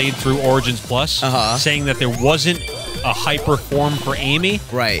I played through Origins Plus, saying that there wasn't a hyper form for Amy.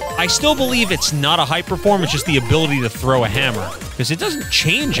 Right. I still believe it's not a hyper form. It's just the ability to throw a hammer because it doesn't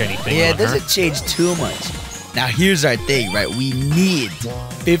change anything. Yeah, on it doesn't her. change too much. Now here's our thing, right? We need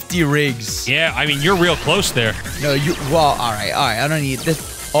 50 rings. Yeah, I mean you're real close there. No, you. Well, all right. I don't need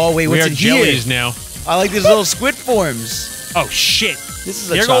this. Oh wait, We what's are in here? jellies now. I like these little squid forms. Oh shit! This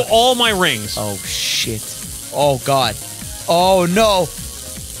is a there go all my rings. Oh shit! Oh god! Oh no!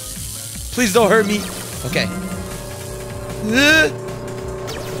 Please don't hurt me. Okay.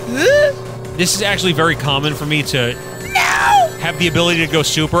 This is actually very common for me to have the ability to go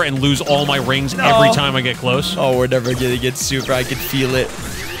super and lose all my rings every time I get close. Oh, we're never gonna get super. I can feel it.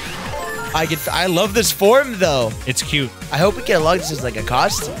 I love this form though. It's cute. I hope we can unlock this as like a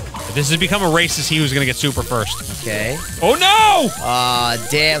costume. This has become a race to see who's gonna get super first. Okay. Oh no! Aw,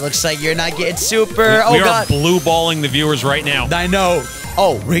 damn. Looks like you're not getting super. We oh god. are blue balling the viewers right now. I know.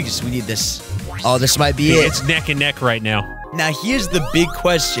 Oh, rings. We need this. Oh, this might be it. It's neck and neck right now. Now, here's the big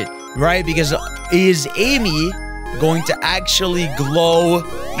question, right? Because is Amy going to actually glow?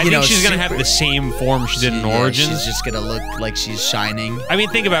 I think she's gonna have the same form she did in Origins. She's just gonna look like she's shining. I mean,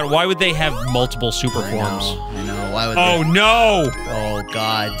 think about it. Why would they have multiple super forms? I know. Why would Oh they? no! Oh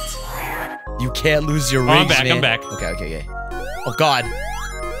god. You can't lose your rings, I'm back. man. I'm back. Okay. Oh god.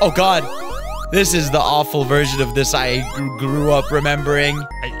 Oh god. This is the awful version of this I grew up remembering.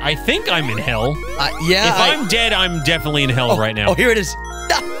 I think I'm in hell. Yeah. If I'm dead, I'm definitely in hell right now. Oh, here it is.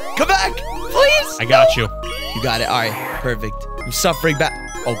 Ah, come back, please. I got you. You got it. All right. Perfect. I'm suffering back.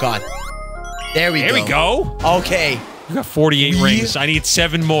 Oh god. There we go. There we go. Okay. We got 48 rings. I need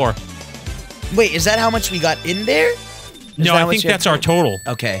 7 more. Wait, is that how much we got in there? No, I think that's our total.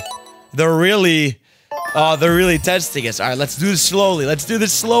 Okay. They're really testing us. All right, let's do this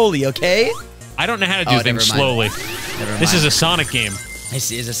slowly. Okay? I don't know how to do things slowly. This is a Sonic game.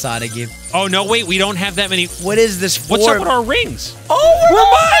 This is a Sonic game. Oh, no, wait. We don't have that many. What is this for? What's up with our rings? Oh, we're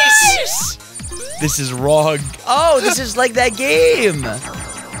mice! This is wrong. Oh, this is like that game.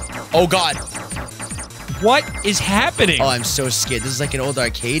 Oh, God. What is happening? Oh, I'm so scared. This is like an old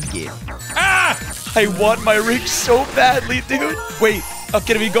arcade game. Ah! I want my ring so badly, dude. Wait,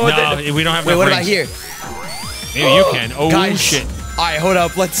 can we go No, there? we don't have Wait, enough what rings. about here? Maybe you can. Oh, Guys. shit. All right, hold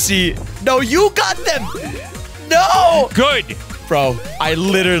up. Let's see. No, you got them. No. Good. Bro, I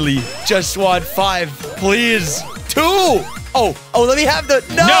literally just want 5. Please. 2. Oh, let me have the...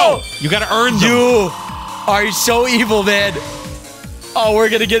 No. You got to earn them. You are so evil, man. Oh, we're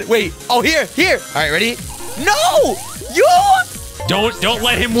going to get... Wait. Oh, here. All right, ready? No. You... Don't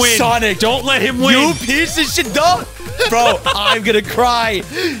let him win. Sonic. Don't let him win. You piece of shit. Don't. Bro, I'm going to cry.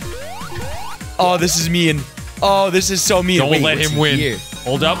 Oh, this is mean. Oh, this is so mean. Don't Wait, let what's him in win. here?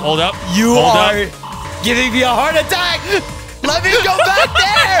 Hold up. Hold up. You hold are up. giving me a heart attack. Let me go back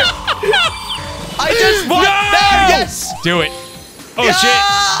there. I just want there. Yes. Do it.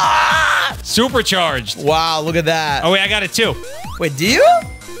 Oh, shit. Supercharged. Wow, look at that. Oh, wait, I got it too. Wait, do you?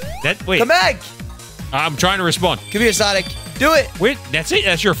 Wait. Come back. I'm trying to respond. Come here, Sonic. Do it. Wait, that's it?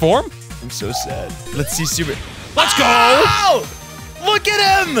 That's your form? I'm so sad. Let's see Super. Let's go. Wow! Look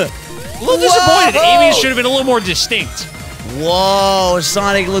at him. A little disappointed. Amy's should have been a little more distinct. Whoa,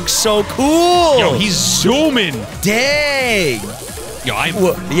 Sonic looks so cool. Yo, he's zooming. Dang. Yo,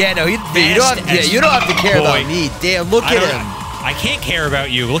 yeah, no, you don't have to care about me. Damn, look at him. I can't care about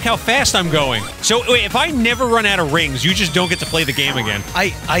you. Look how fast I'm going. So, wait, if I never run out of rings, you just don't get to play the game again.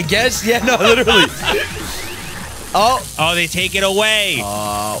 I guess? Yeah, no, literally. Oh, they take it away.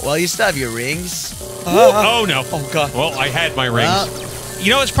 Well, you still have your rings. Oh, no. Oh, God. Well, I had my rings.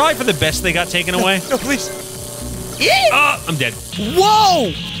 You know, it's probably for the best they got taken away. No, please. I'm dead.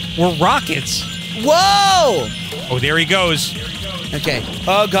 Whoa! We're rockets. Whoa! Oh, there he goes. Okay.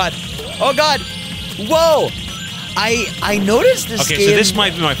 Oh, God. Oh, God. Whoa! I noticed this game. Okay, so this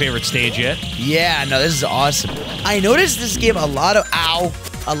might be my favorite stage yet. Yeah, no, this is awesome. I noticed this game a lot of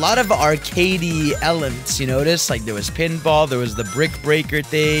arcadey elements. You notice? Like there was pinball, there was the brick breaker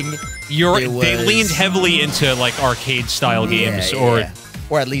thing. They leaned heavily into like arcade style games, or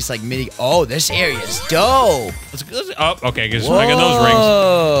at least like mini. Oh, this area is dope. Okay, because I got those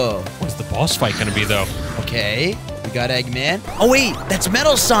rings. What's the boss fight gonna be though? Okay, we got Eggman. Oh wait, that's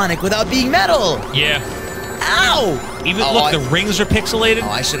Metal Sonic without being metal. Yeah. Ow! Look, the rings are pixelated. Oh,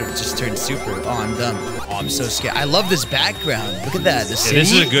 I should have just turned super. Oh, I'm dumb. Oh, I'm so scared. I love this background. Look at that. The city.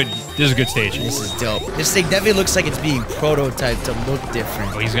 This is a good stage. This is dope. This thing definitely looks like it's being prototyped to look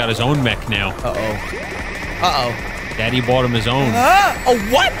different. Oh, he's got his own mech now. Daddy bought him his own. Oh,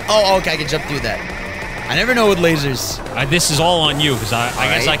 what? Oh, okay, I can jump through that. I never know with lasers. This is all on you, because I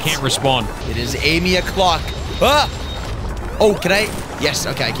guess I can't respawn. It is Amy o'clock. Oh, can I? Yes,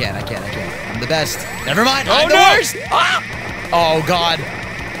 okay, I can. I'm the best. Never mind. I'm the worst. Oh, God.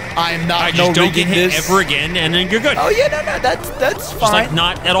 I'm not just don't get hit ever again, and then you're good. Oh, yeah, no, that's fine. Just like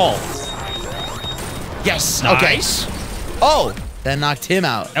not at all. Yes, nice. Okay. Oh, that knocked him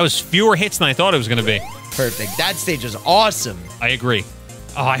out. That was fewer hits than I thought it was going to be. Perfect. That stage is awesome. I agree.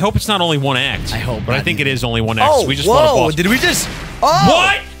 Oh, I hope it's not only one act. I hope. But I think it is only one act. Oh, so we just fought a boss. Did we just? Oh.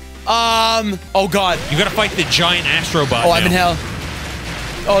 What? Oh, God. You got to fight the giant Astrobot. Oh, I'm in hell.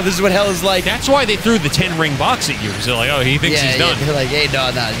 Oh, this is what hell is like. That's why they threw the 10-ring box at you. Because they're like, oh, he thinks he's done. They're like, hey, no,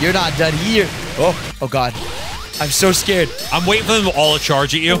 you're not done here. Oh, God. I'm so scared. I'm waiting for them to all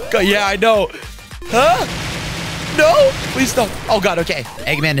charge at you. God, yeah, I know. Huh? No, please don't. Oh, God, okay.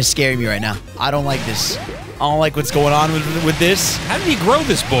 Eggman is scaring me right now. I don't like this. I don't like what's going on with this. How did he grow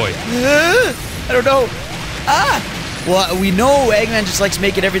this boy? I don't know. Well, we know Eggman just likes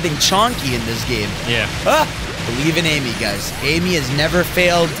making everything chonky in this game. Yeah. Believe in Amy, guys. Amy has never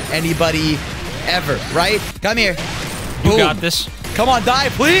failed anybody ever, right? Come here. You got this. Come on, die,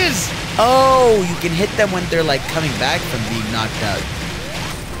 please. Oh, you can hit them when they're like coming back from being knocked out.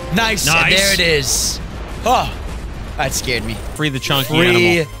 Nice. And there it is. Oh, that scared me. Free the chunky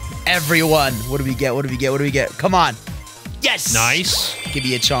animal. Everyone. What do we get? Come on. Yes. Nice. Give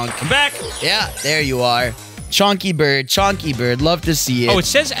me a chunk. Come back. Yeah, there you are. Chonky bird. Love to see it. Oh, it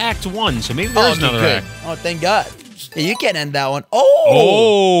says Act 1, so maybe there's another act. Oh, thank God. Yeah, you can't end that one.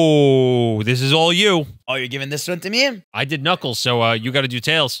 Oh, this is all you. Oh, you're giving this one to me? I did Knuckles, so you got to do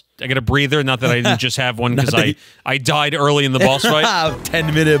Tails. I got a breather. Not that I didn't just have one, because I died early in the boss fight.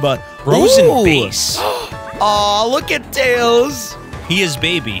 10-minute, but Frozen base. Oh, look at Tails. He is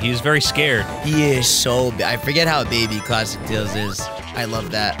baby. He is very scared. He is so I forget how baby Classic Tails is. I love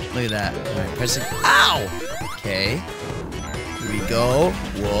that. Look at that. All right, press it. Ow! Okay. Here we go.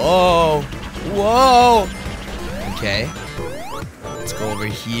 Whoa. Okay. Let's go over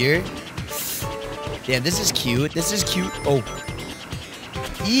here. Damn, this is cute. Oh.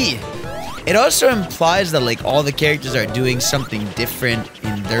 It also implies that like all the characters are doing something different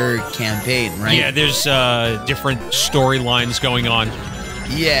in their campaign, right? Yeah, there's different storylines going on.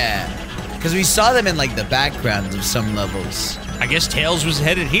 Yeah. Because we saw them in like the backgrounds of some levels. I guess Tails was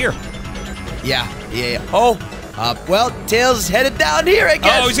headed here. Yeah. Oh, well, Tails is headed down here, I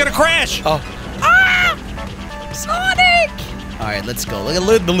guess. Oh, he's gonna crash. Oh. Sonic! All right, let's go. Look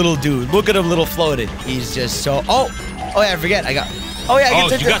at the little dude. Look at him, little floated. He's just so. Oh, yeah, I forget. I got. Oh yeah, I can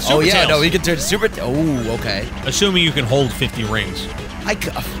turn. You got Super Tails. No, we can turn to Super. Oh, okay. Assuming you can hold 50 rings.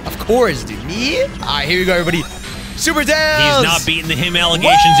 Of course, dude. Me? All right, here we go, everybody. Super Tails. He's not beating the him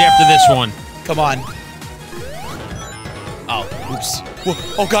allegations after this one. Come on. Oh, oops. Whoa,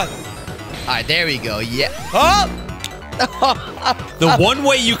 oh God. All right, there we go. Yeah. Oh! The one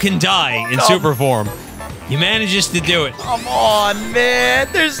way you can die in super form. He manages to do it. Come on, man.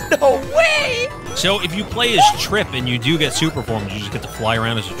 There's no way. So if you play as Trip and you do get super form, you just get to fly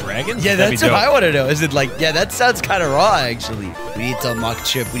around as a dragon? Yeah, that's what I want to know. Is it like, yeah, that sounds kind of raw, actually. We need to unlock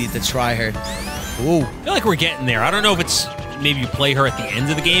Trip. We need to try her. Ooh. I feel like we're getting there. I don't know if it's maybe you play her at the end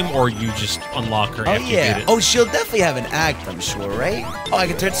of the game or you just unlock her after you beat it. Oh, she'll definitely have an act, I'm sure, right? Oh, I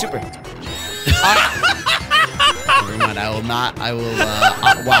can turn super. Never mind, I will not. I will.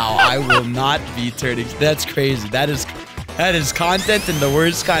 Wow, I will not be turning. That's crazy. That is content in the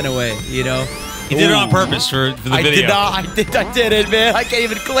worst kind of way. You know. He did it on purpose for the video. I did not. I did it, man. I can't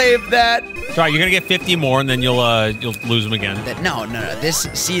even claim that. It's all right. You're gonna get 50 more, and then you'll lose them again. No. This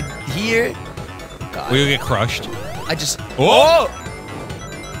see here. God. We'll get crushed. I just. Oh!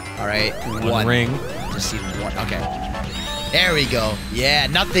 All right. One ring. Just need one. Okay. There we go. Yeah,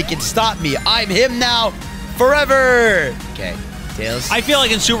 nothing can stop me. I'm him now. Forever! Okay, Tails. I feel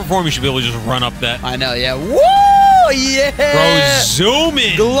like in super form you should be able to just run up that. I know, yeah. Woo! Yeah! Bro, zoom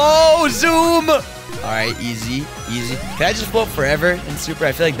in! Glow zoom! Alright, easy. Can I just float forever in super?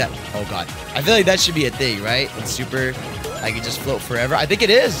 I feel like that. Oh, God. I feel like that should be a thing, right? In super, I can just float forever. I think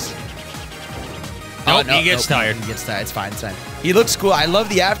it is. Nope, he gets tired. He gets tired. It's fine, He looks cool. I love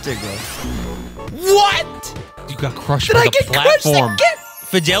the afterglow. What? You got crushed by the platform.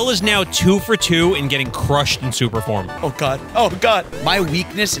 Fidel is now 2 for 2 in getting crushed in super form. Oh God! My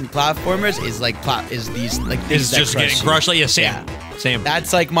weakness in platformers is like these Is just getting crushed. Like same. Yeah. Same.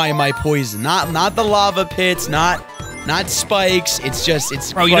 That's like my poison. Not the lava pits. Not spikes.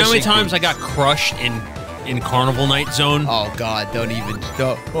 It's. Bro, you know how many times I got crushed in Carnival Night Zone? Oh God! Don't even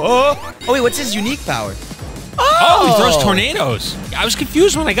go. Oh wait, what's his unique power? Oh, he throws tornadoes. I was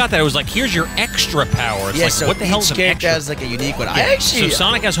confused when I got that. It was like, here's your extra power. It's like, so what the hell is an character extra? has like a unique one. Yeah. So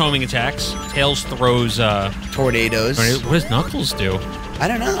Sonic has homing attacks. Tails throws tornadoes. What does Knuckles do? I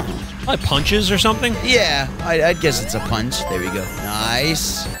don't know. Like punches or something? Yeah, I'd guess it's a punch. There we go.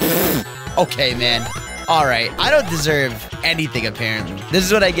 Nice. Okay, man. All right, I don't deserve anything, apparently. This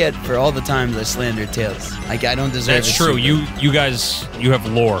is what I get for all the times I slander Tails. I don't deserve it. That's true. You guys, you have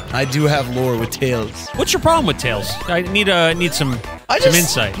lore. I do have lore with Tails. What's your problem with Tails? I need some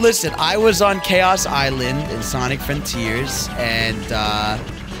insight. Listen, I was on Chaos Island in Sonic Frontiers, and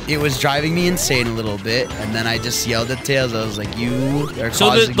it was driving me insane a little bit, and then I just yelled at Tails. I was like, you are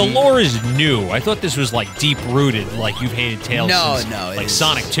causing me. So the lore is new. I thought this was like deep-rooted, like you've hated Tails since like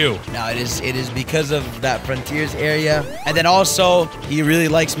Sonic 2. No, it is because of that Frontiers area. And then also, he really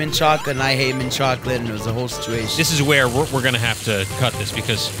likes mint chocolate, and I hate mint chocolate, and it was a whole situation. This is where we're going to have to cut this,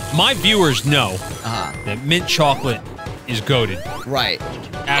 because my viewers know that mint chocolate is goated. Right.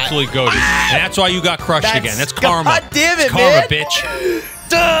 Absolutely goated. And that's why you got crushed again. That's karma. God damn it, it's karma, man. bitch.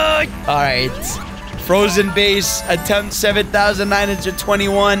 All right. Frozen base, attempt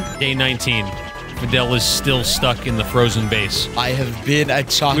 7,921. Day 19. Fidel is still stuck in the frozen base. I have been a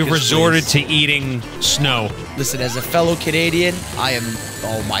chocolate. We've resorted to eating snow. Listen, as a fellow Canadian, I am.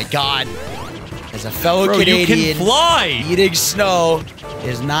 Oh my God. As a fellow Canadian, you can fly. Eating snow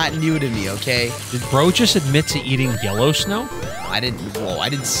is not new to me. Okay. Did bro just admit to eating yellow snow? I didn't. Whoa! I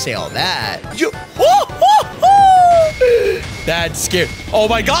didn't say all that. That's scary. Oh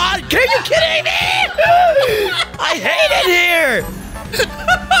my God! Are you kidding me? I hate it here.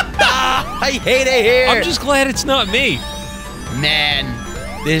 I hate it here. I'm just glad it's not me. Man,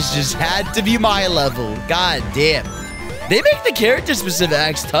 this just had to be my level. God damn. They make the character-specific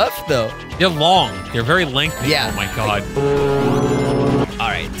acts tough, though. They're long. They're very lengthy. Yeah. Oh my God. All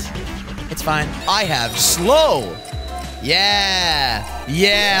right. It's fine. I have slow. Yeah.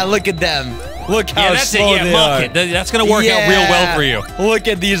 Yeah, look at them. Look how slow they are. That's going to work out real well for you. Look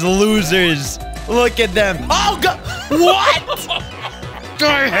at these losers. Look at them. Oh, God. What?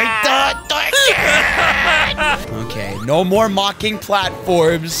 I hate that. Okay, no more mocking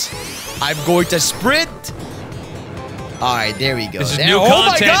platforms. I'm going to sprint. All right, there we go. This is new content. Oh,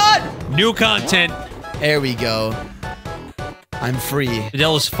 my God. New content. There we go. I'm free.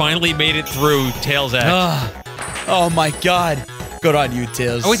 Fidel has finally made it through Tails' act. Oh, my God. Good on you,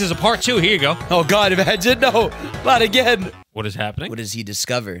 Tails. Oh, wait, there's a part 2. Here you go. Oh, God, imagine. No, not again. What is happening? What does he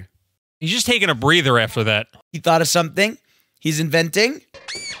discover? He's just taking a breather after that. He thought of something. He's inventing.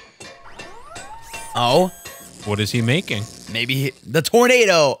 Oh. What is he making? Maybe the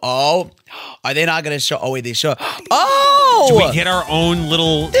tornado. Oh. Are they not going to show? Oh, wait, they show. Oh. Do we hit our own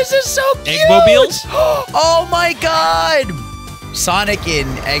little This is so cute. Eggmobiles? Oh, my God. Sonic in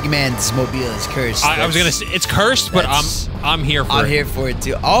Eggman's mobile is cursed. I was gonna say it's cursed, but I'm here for it. I'm here for it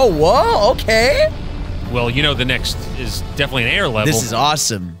too. Oh, whoa, okay. Well, you know the next is definitely an air level. This is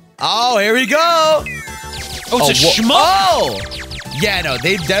awesome. Oh, here we go. Oh, it's a shmup. Oh, Yeah, no,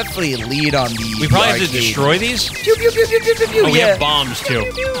 they definitely lead on the We probably have to arcade. destroy these. Pew, pew, pew, pew, pew, pew, pew. Oh, we Yeah. have bombs too.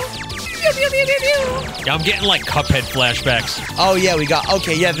 Yeah, I'm getting like Cuphead flashbacks Oh, yeah, we got...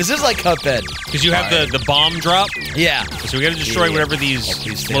 Okay, yeah, this is like Cuphead. because you have the bomb drop. Yeah. So we got to destroy Yeah. whatever please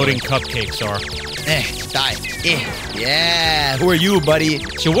these stay floating away. cupcakes are. Die. Yeah. Who are you, buddy?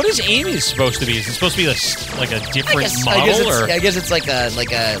 So what is Amy's supposed to be? Is it supposed to be like a different model, or? I guess it's like a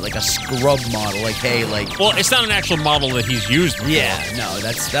scrub model. Like, hey, like... Well, it's not an actual model that he's used before. Yeah, no,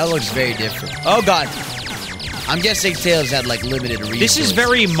 that looks very different. Oh, God. I'm guessing Tails had, like, limited resources. This is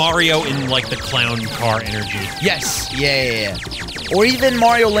very Mario in, like, the clown car energy. Yes. Yeah. Or even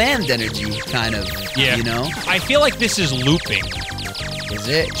Mario Land energy, kind of. Yeah. You know? I feel like this is looping. Is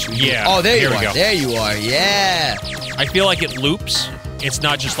it? Yeah, Oh, there you here we are. go. There you are. Yeah. I feel like it loops. It's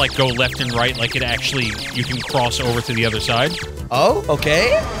not just, like, go left and right. Like, it actually, you can cross over to the other side. Oh,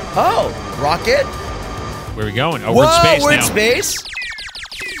 okay. Oh, rocket. Where are we going? Oh, Whoa, we're in space we're now. in space.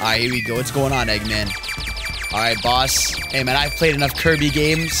 All right, here we go. What's going on, Eggman? All right, boss. Hey, man, I've played enough Kirby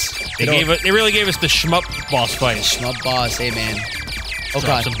games. They really gave us the shmup boss fight. Shmup boss. Hey, man. Oh, Drop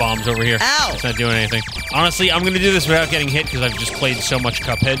God. some bombs over here. Ow! It's not doing anything. Honestly, I'm going to do this without getting hit because I've just played so much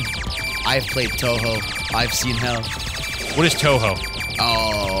Cuphead. I've played Toho. I've seen hell. What is Toho?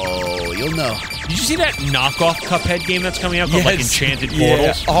 Oh, you'll know. Did you see that knockoff Cuphead game that's coming out called like Enchanted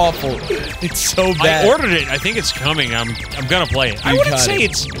Portals? Yeah, awful. It's so bad. I ordered it. I think it's coming. I'm gonna play it. I wouldn't say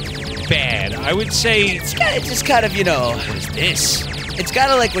it's bad. I would say It's just kind of, you know. what is this? It's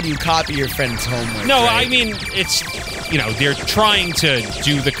kind of like when you copy your friend's homework. No, right? I mean it's they're trying to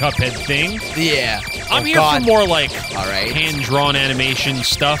do the Cuphead thing. Yeah. I'm Oh, here God. for more like All right. hand-drawn animation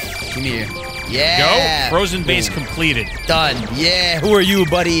stuff. Come here. Yeah. Go. Frozen base Boom. completed. Done. Yeah. Who are you,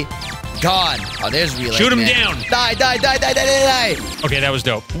 buddy? Gone. Oh, there's real. Shoot him Eggman. down. Die. Okay, that was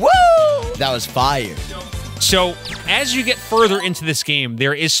dope. Woo! That was fire. So, as you get further into this game,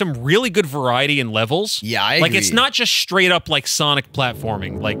 there is some really good variety in levels. Yeah, I Like, agree. it's not just straight up like Sonic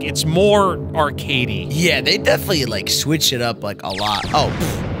platforming. Like, it's more arcadey. Yeah, they definitely like switch it up like a lot. Oh.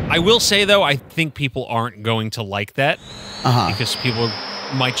 I will say, though, I think people aren't going to like that because people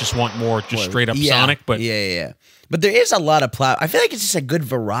might just want more just straight up Sonic. But yeah. But there is a lot of I feel like it's just a good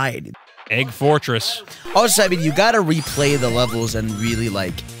variety. Egg Fortress. Also, I mean, you gotta replay the levels and really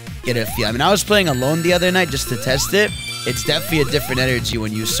like get a feel. I mean, I was playing alone the other night just to test it. It's definitely a different energy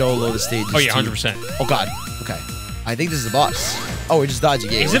when you solo the stages. Oh, yeah, too. 100%. Oh, God. Okay. I think this is the boss. Oh, we're just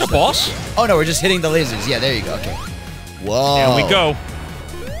dodging. Yeah, Is we're it a just boss? Oh, no, we're just hitting the lasers. Yeah, there you go. Okay. Whoa. There we go.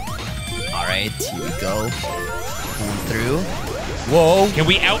 All right, here we go. Going through. Whoa. Can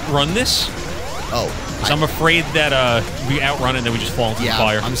we outrun this? Oh. So I'm afraid that we outrun it and then we just fall into the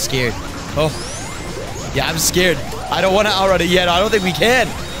fire. I'm scared. Oh. Yeah, I'm scared. I don't want to outrun it yet. I don't think we can.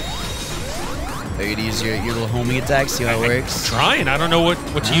 Are you going to use your little homing attack? See how it works? I'm trying. I don't know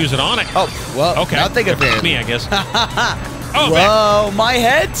what to use it on it. Oh, well, Okay. nothing That's apparently. me, I guess. Oh, man. Whoa, my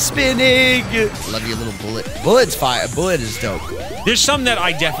head's spinning. Love your little bullet. Bullet's fire. Bullet is dope. There's some that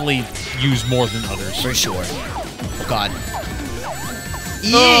I definitely use more than others. For sure. Oh, God.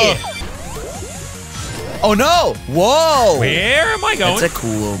 Yeah. Oh, no. Whoa. Where am I going? That's a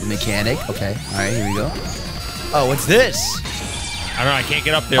cool mechanic. Okay. All right, here we go. Oh, what's this? I don't know. I can't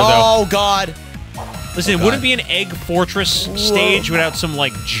get up there, though. Oh, God. Listen, God. wouldn't it be an Egg Fortress stage without some,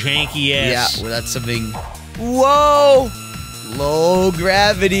 like, janky ass... Yeah, well, that's something. Whoa. Low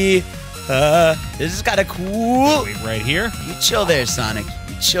gravity. This is kind of cool. Wait, right here? You chill there, Sonic.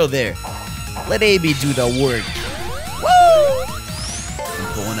 You chill there. Let AB do the work. Woo!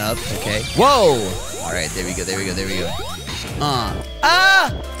 I'm going up. Okay. Whoa! All right, there we go.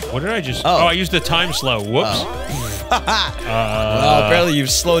 What did I just... Oh. Oh, I used the time slow. Whoops. Well, apparently you've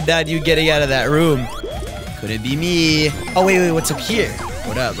slowed down you getting out of that room. Could it be me? Oh, wait. What's up here?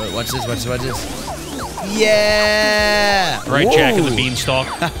 What up? Watch this. Yeah! Right, Jack in the Whoa. beanstalk.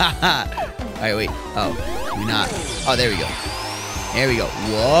 All right, wait. Oh, maybe not. Oh, there we go. There we go.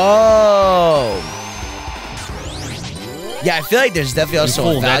 Whoa! Yeah, I feel like there's definitely also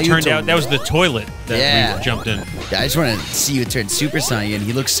Cool. a That value turned to... out... That was the toilet that Yeah. we jumped in. Yeah, I just want to see you turn Super Sonic, and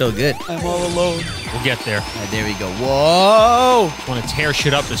he looks so good. I'm all alone. We'll get there. All right, there we go. Whoa! Just want to tear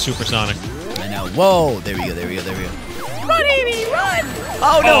shit up as Supersonic. I know. Whoa! There we go. Run, Amy, run!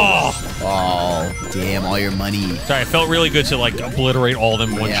 Oh no! Oh, damn! All your money. Sorry, it felt really good to, like, obliterate all of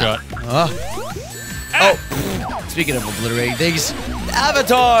them in one shot. Oh. Speaking of obliterating things,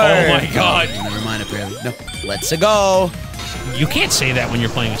 Avatar! Oh my God. Oh, never mind, apparently. No. Let's go. You can't say that when you're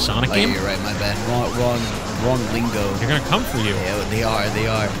playing a Sonic Oh, game. you're right. My bad. Wrong lingo. They're gonna come for you. Yeah, they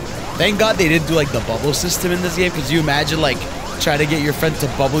are. Thank God they didn't do like the bubble system in this game. Because you imagine like trying to get your friend to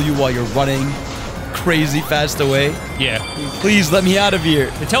bubble you while you're running. crazy fast away. Yeah. Please let me out of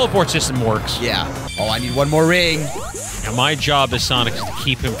here. The teleport system works. Yeah. Oh, I need one more ring. Now, my job as Sonic is to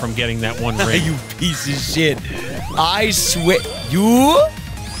keep him from getting that one ring. You piece of shit. I swear. You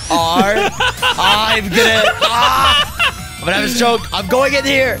are... I'm gonna have a stroke. I'm going in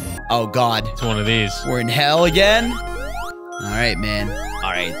here. Oh, God. It's one of these. We're in hell again? All right, man.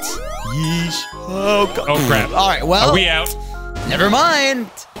 All right. Yeesh. Oh, God. Oh, crap. All right, well... Are we out? Never mind.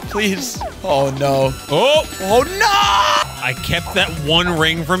 Please. Oh, no. Oh! Oh, no! I kept that one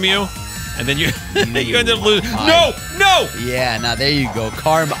ring from you, and then you you ended up losing. No! No! Yeah, now there you go.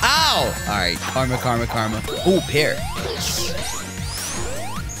 Karma. Ow! All right. Karma, karma, karma. Oh, pear.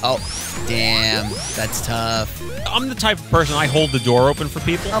 Oh, damn. That's tough. I'm the type of person, I hold the door open for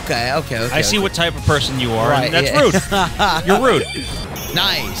people. Okay, okay, okay. I see what type of person you are, Right, and that's rude. You're rude.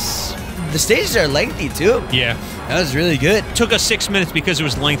 Nice. The stages are lengthy, too. Yeah. That was really good. Took us 6 minutes because it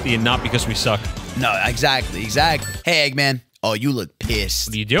was lengthy and not because we suck. No, exactly, exactly. Hey, Eggman. Oh, you look pissed.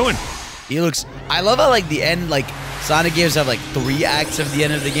 What are you doing? He looks... I love how, like, the end, like, Sonic games have, like, 3 acts of the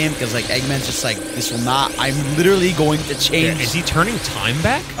end of the game, because, like, Eggman's just like, this will not... I'm literally going to change... Yeah, is he turning time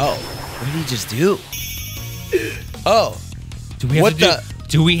back? Oh, what did he just do? Oh. Do we have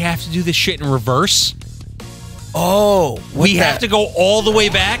do we have to do this shit in reverse? Oh. We have to go all the way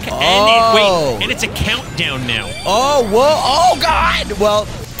back? And it's a countdown now. Oh, whoa. Oh, God. Well,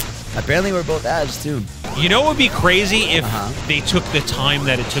 apparently we're both ads, too. You know what would be crazy if they took the time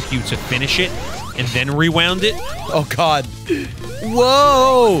that it took you to finish it and then rewound it? Oh, God.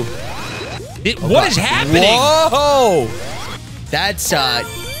 Whoa. What is happening? Whoa. That's a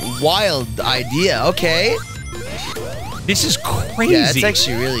wild idea. Okay. This is crazy. Yeah, that's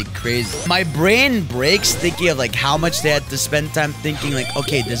actually really crazy. My brain breaks thinking of, like, how much they had to spend time thinking, like,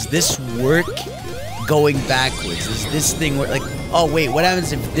 okay, does this work going backwards? Does this thing work? Like, oh, wait, what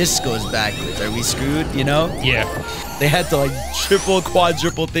happens if this goes backwards? Are we screwed, you know? Yeah. They had to, like, triple,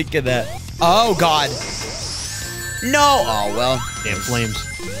 quadruple think of that. Oh, God. No. Oh, well. Damn flames.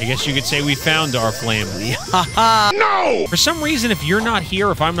 I guess you could say we found our flame. No! For some reason, if you're not here,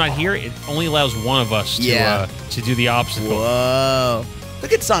 if I'm not here, it only allows one of us to do the obstacle. Whoa.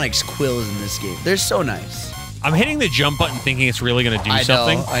 Look at Sonic's quills in this game. They're so nice. I'm hitting the jump button thinking it's really going to do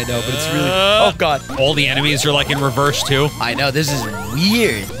something. I know, but it's really... Oh, God. All the enemies are, like, in reverse, too. I know. This is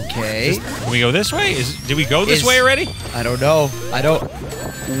weird. Okay. Can we go this way? Did we go this way already? I don't know.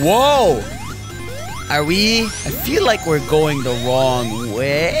 Whoa. Are we... I feel like we're going the wrong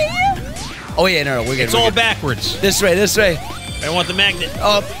way. Oh, yeah, no, we're good. It's all backwards. This way, this way. I want the magnet.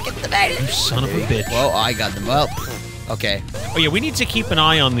 Oh, get the magnet. You son of a bitch. Whoa, I got them. Well, okay. Oh, yeah, we need to keep an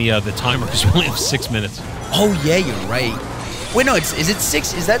eye on the timer because we only have 6 minutes. Oh, yeah, you're right. Wait, no, is it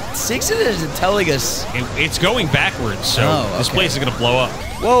 6? Is that 6 or is it telling us? It's going backwards, so this place is going to blow up.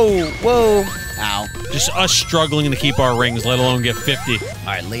 Whoa, whoa. Ow. Just us struggling to keep our rings, let alone get 50. All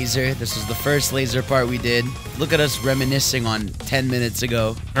right, laser. This was the first laser part we did. Look at us reminiscing on 10 minutes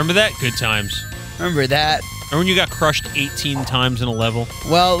ago. Remember that? Good times. Remember that? Remember when you got crushed 18 times in a level?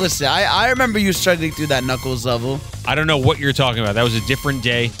 Well, listen, I remember you struggling through that Knuckles level. I don't know what you're talking about. That was a different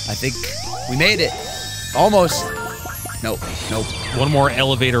day. I think we made it. Almost. Nope. Nope. One more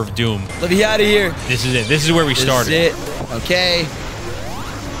elevator of doom. Let me out of here. This is it. This is where we started. This is it. Okay.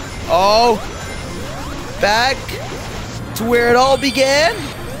 Oh. Back to where it all began.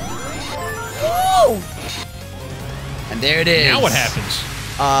 Woo! And there it is. Now what happens?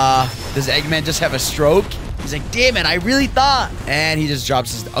 Does Eggman just have a stroke? He's like, damn it, I really thought. And he just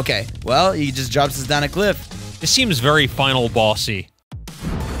drops his... Okay, well, he just drops us down a cliff. This seems very final bossy.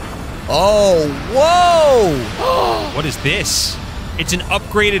 Oh, whoa! What is this? It's an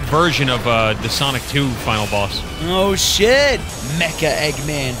upgraded version of the Sonic 2 final boss. Oh, shit. Mecha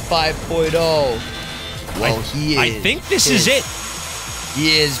Eggman 5.0. Well, he is I think this is it.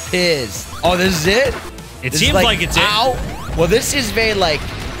 He is pissed. Oh, this is it? It seems like it's it. Well, this is very like...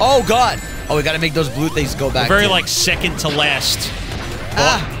 Oh, God. Oh, we got to make those blue things go back. Very like second to last.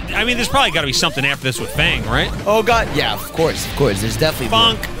 Well, I mean, there's probably got to be something after this with Fang, right? Oh, God. Yeah, of course. Of course. There's definitely...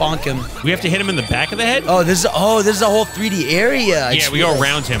 Bonk. Bonk him. We have to hit him in the back of the head? Oh, this is a whole 3D area. Yeah, we go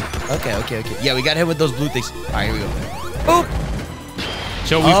around him. Okay. Yeah, we got hit with those blue things. All right, here we go. Boop.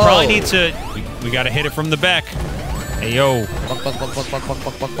 So we probably need to... We got to hit it from the back. Hey, yo.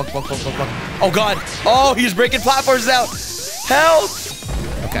 Oh, God. Oh, he's breaking platforms out. Help.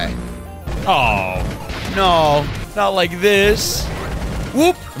 Okay. Oh. No, not like this.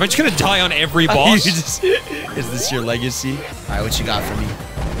 Whoop. Am I just going to die on every boss? Is this your legacy? All right, what you got for me?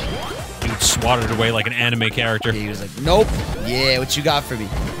 Dude swatted away like an anime character. He was like, nope. Yeah, what you got for me?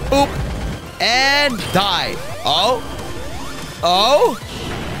 Boop. And die. Oh.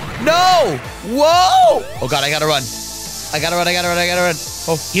 No! Whoa! Oh, God, I gotta run. I gotta run.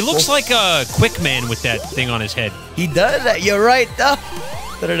 Oh, He looks like a Quick Man with that thing on his head. he does that. You're right. The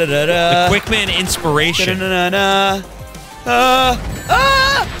Quick Man inspiration.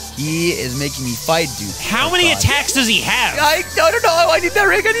 He is making me fight, dude. How many attacks does he have? I don't know. I need that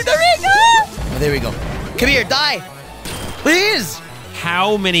ring. Ah! Oh, there we go. Come here, die. Please.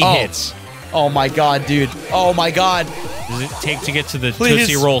 How many hits Oh, my God, dude. Oh, my God. does it take to get to the Please.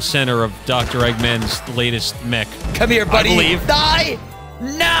 Tootsie Roll center of Dr. Eggman's latest mech? Come here, buddy. I believe. Die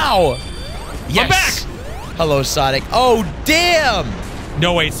now. Yes. I'm back. Hello, Sonic. Oh, damn.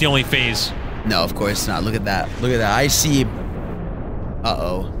 No way, it's the only phase. No, of course not. Look at that. Look at that. I see.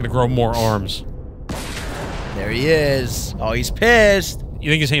 Uh-oh. Gonna grow more arms. There he is. Oh, he's pissed. You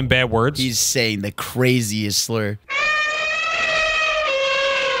think he's saying bad words? He's saying the craziest slur.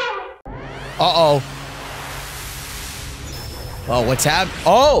 Uh-oh. Oh, what's happening?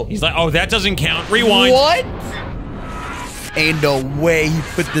 Oh! He's like, oh, that doesn't count. Rewind. What? Ain't no way he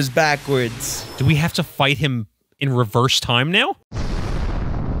put this backwards. Do we have to fight him in reverse time now?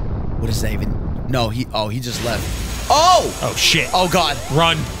 What is that even? No, he just left. Oh! Oh, shit. Oh, God.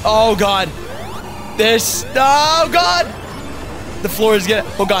 Run. Oh, God. This. Oh, God. The floor is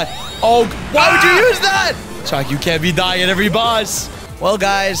getting. Oh, God. Oh, why would you use that? Chalk, you can't be dying at every boss. Well,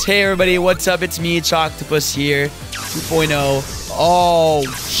 guys, hey, everybody. What's up? It's me, Choctopus here. 2.0. Oh,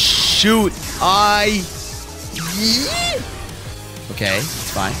 shoot. Okay,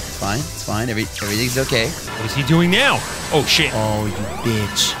 it's fine. It's fine. It's fine. Everything's okay. What is he doing now? Oh, shit. Oh, you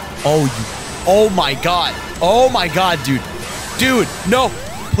bitch. Oh my God. Oh my God, dude. Dude, no.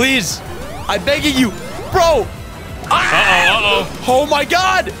 Please. I'm begging you. Bro. Uh-oh. Oh my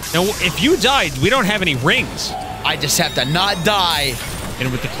God. Now, if you died, we don't have any rings. I just have to not die.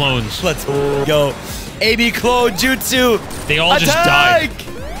 And with the clones. Let's go. AB clone jutsu. They all just died.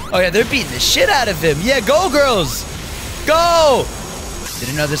 Oh, yeah, they're beating the shit out of him. Yeah, go, girls. Go.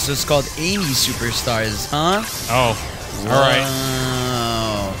 Didn't know this was called Amy Superstars, huh? Oh, all right.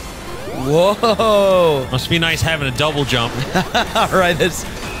 Whoa. Must be nice having a double jump. All right,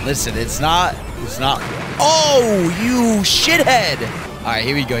 listen, it's not. Oh, you shithead. All right,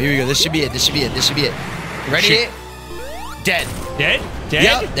 here we go. This should be it. Ready? Shit. Dead. Dead?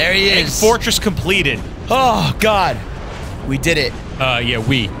 Yep, there he Egg is. Fortress completed. Oh, God. We did it. Yeah,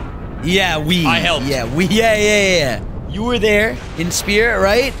 we. Yeah, we. I helped. Yeah, we. Yeah. You were there in spirit,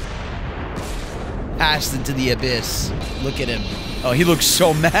 right? Passed into the abyss. Look at him. Oh, he looks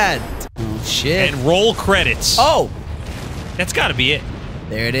so mad. Oh, shit. And roll credits. Oh. That's gotta be it.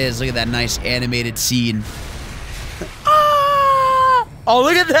 There it is. Look at that nice animated scene. Ah! Oh,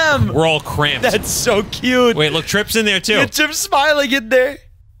 look at them. We're all cramped. That's so cute. Wait, look, Trip's in there too. Get Trip smiling in there.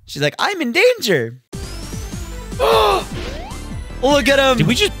 She's like, I'm in danger. Oh, look at him. Did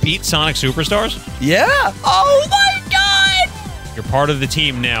we just beat Sonic Superstars? Yeah. Oh my God. You're part of the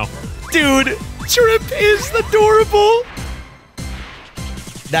team now. Dude, Trip is adorable.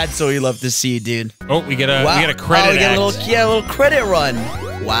 That's what we love to see, dude. Oh, we get a credit. Oh, we get a little credit run.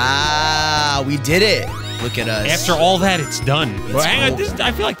 Wow, we did it. Look at us. After all that, it's done. Well, hang on,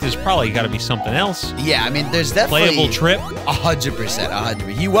 I feel like there's probably got to be something else. Yeah, I mean, there's definitely Playable Trip. 100%.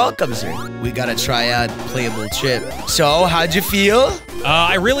 He welcomes her. We gotta try out Playable Trip. So, how'd you feel?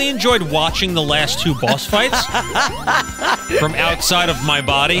 I really enjoyed watching the last two boss fights from outside of my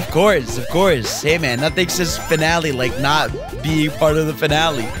body. Of course. Hey, man, nothing says finale like not being part of the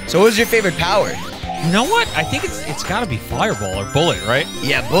finale. So, what was your favorite power? You know what? I think it's got to be Fireball or Bullet, right?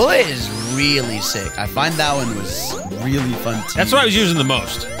 Yeah, Bullet is really sick. I find that one was really fun too. That's what I was using the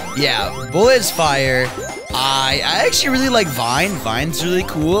most. Yeah, Bullet's fire. I actually really like Vine. Vine's really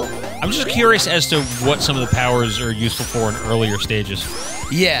cool. I'm just curious as to what some of the powers are useful for in earlier stages.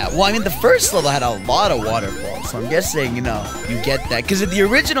 Yeah, well, I mean, the first level had a lot of waterfalls, so I'm guessing, you get that. Because in the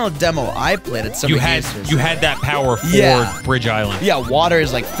original demo I played at Summer Games Fest, you had that power for Bridge Island. Yeah, water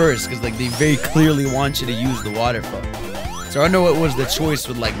is like first, because like they very clearly want you to use the waterfall. So I wonder what was the choice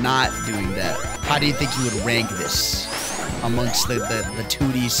with like not doing that. How do you think you would rank this amongst the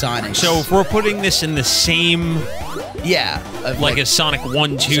 2D Sonics? So if we're putting this in the same... Yeah. Like a Sonic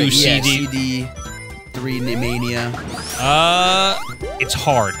 1, 2 CD. CD, 3 Mania. It's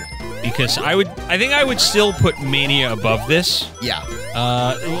hard. Because I think I would still put Mania above this. Yeah.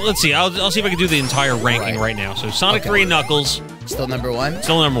 Let's see. I'll see if I can do the entire ranking right now. So Sonic 3 Knuckles. Still number 1?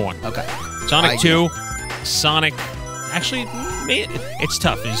 Still number 1. Okay. Sonic 2. Sonic... Actually, it's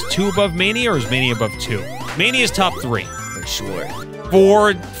tough. Is 2 above Mania or is Mania above 2? Mania is top 3. For sure.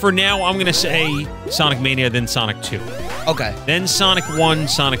 For now, I'm going to say Sonic Mania, then Sonic 2. Okay. Then Sonic 1,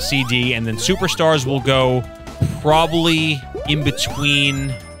 Sonic CD, and then Superstars will go probably in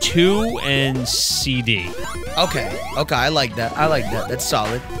between 2 and CD. Okay, I like that. That's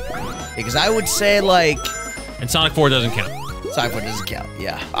solid. Because I would say, like... And Sonic 4 doesn't count. Sonic 4 doesn't count,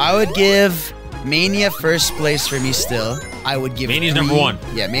 yeah. I would give Mania first place for me still. I would give Mania's number 1.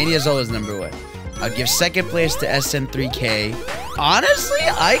 Yeah, Mania's always number 1. I'd give second place to SN3K. Honestly,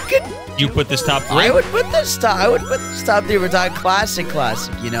 I could... You put this top 3? I would put this top 3. We're talking classic,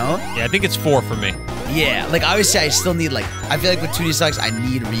 you know? Yeah, I think it's 4 for me. Yeah, like obviously I still need like I feel like with 2D Sonics I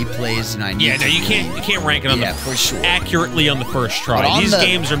need replays and I need you can't rank it on for sure. accurately on the first try. These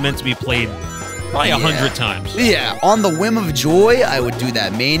games are meant to be played probably 100 times. Yeah, on the whim of joy, I would do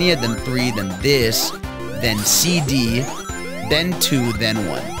that Mania, then 3, then this, then CD, then 2, then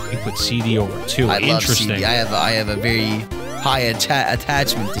 1. You put CD over 2. I love Interesting. CD. I have a very high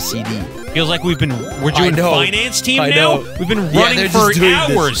attachment to CD. Feels like we're doing finance team now. We've been running for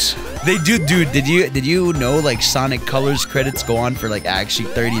hours. They do, dude. Did you know like Sonic Colors credits go on for like actually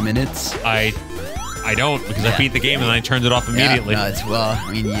 30 minutes? I don't because I beat the game and then I turned it off immediately. Yeah, no, it's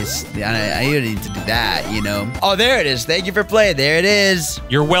I mean, I don't need to do that, you know. Oh, there it is. Thank you for playing. There it is.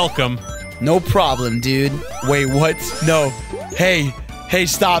 You're welcome. No problem, dude. Wait, what? No. Hey,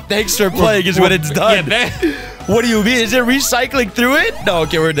 stop. Thanks for playing is when it's done. What do you mean? Is it recycling through it? No,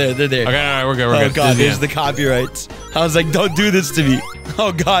 okay, we're there. They're there. Okay, all right, we're good. We're good. Oh, God, there's the copyrights. I was like, don't do this to me.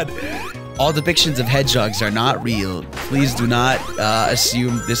 Oh, God. All depictions of hedgehogs are not real. Please do not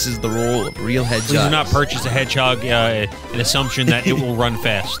assume this is the role of real hedgehogs. Please do not purchase a hedgehog in assumption that it will run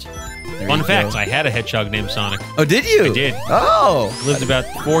fast. Fun fact, I had a hedgehog named Sonic. Oh, did you? I did. Oh. He lived about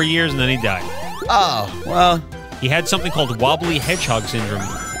 4 years and then he died. Oh, well. He had something called wobbly hedgehog syndrome.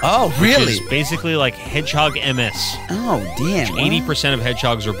 Oh, really? Which is basically like hedgehog MS. Oh, damn. 80% of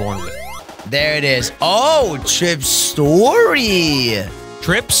hedgehogs are born with. There it is. Oh, Trip's story.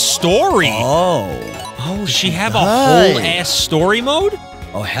 Trip's story? Oh. Does she have a whole ass story mode?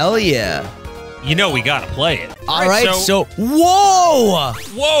 Oh, hell yeah. You know we gotta play it. All right, so whoa!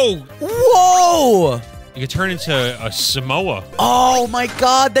 Whoa! You can turn into a Samoa. Oh my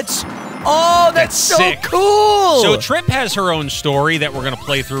God, that's so sick. Cool. So Trip has her own story that we're gonna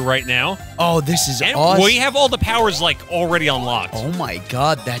play through right now. Oh, this is and awesome. We have all the powers like already unlocked. Oh my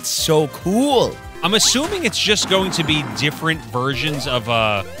God, that's so cool. I'm assuming it's just going to be different versions of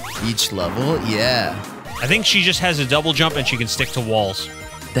each level. Yeah. I think she just has a double jump and she can stick to walls.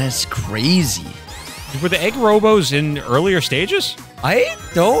 That's crazy. Were the egg robos in earlier stages? I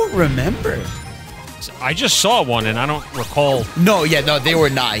don't remember. I just saw one and I don't recall. No, they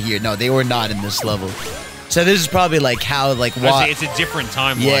were not here. No, they were not in this level. So this is probably like how, like, what? It's a different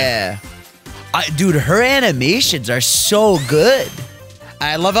timeline. Yeah. Dude, her animations are so good.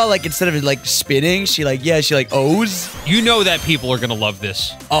 I love how, like, instead of, like, spinning, she O's. You know that people are going to love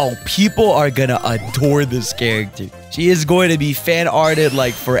this. Oh, people are going to adore this character. She is going to be fan-arted,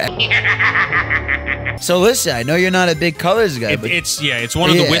 like, forever. So, listen, I know you're not a big colors guy, but... It's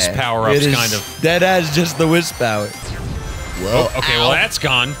one of the wisp power-ups, kind of. That has just the wisp power. Well, okay, well, that's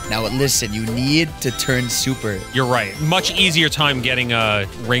gone. Now, listen, you need to turn super. You're right. Much easier time getting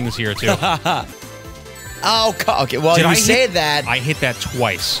rings here, too. Oh, okay. Well, you say that. I hit that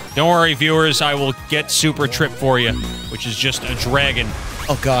twice. Don't worry, viewers. I will get Super Trip for you, which is just a dragon.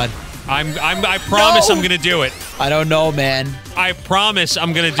 Oh, God. I promise I'm gonna do it. I don't know, man. I promise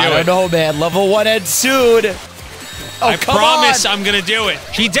I'm gonna do it. I don't know, man. Level 1 ends soon. Oh, I promise I'm gonna do it.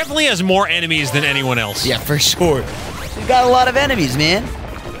 She definitely has more enemies than anyone else. Yeah, for sure. She's got a lot of enemies, man.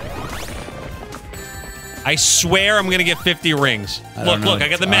 I swear I'm gonna get 50 rings. Look, I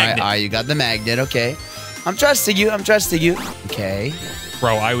got the magnet. All right, you got the magnet, okay. I'm trusting you, Okay.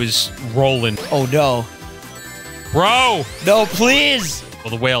 Bro, I was rolling. Oh, no. Bro! No, please! Well,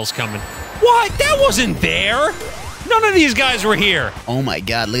 the whale's coming. What? That wasn't there! None of these guys were here. Oh, my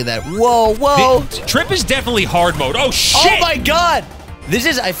God, look at that. Whoa. Trip is definitely hard mode. Oh, shit! Oh, my God! This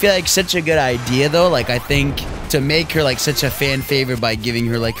is, I feel like, such a good idea, though. Like, I think to make her, like, such a fan favorite by giving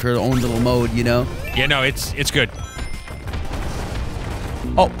her, like, her own little mode, you know? Yeah, no, it's good.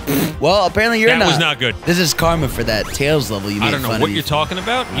 Oh, well, apparently you're not. That was not good. This is karma for that Tails level you made fun of. I don't know what you're talking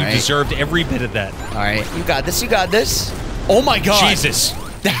about. You deserved every bit of that. All right, you got this. Oh, my God. Jesus.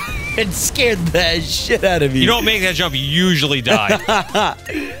 It scared the shit out of me. You don't make that jump, you usually die.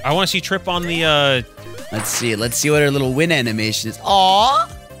 I want to see Trip on the, Let's see what her little win animation is.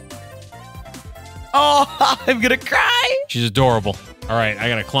 Aww. Oh, I'm gonna cry. She's adorable. All right, I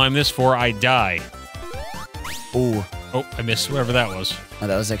gotta climb this before I die. Ooh. Oh, I missed whatever that was. Oh,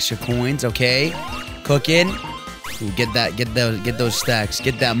 that was extra coins. Okay, cooking. Ooh, get those stacks.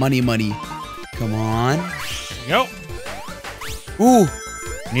 Get that money. Come on. There you go. Ooh.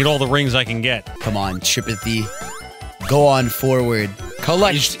 Need all the rings I can get. Come on, Tripathy. Go on forward.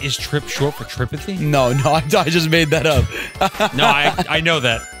 Collection. Is Trip short for Tripathy? No, I just made that up. No, I know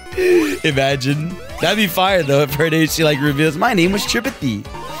that. Imagine. That'd be fire, though, if her name, she, like, reveals, my name was Tripathy.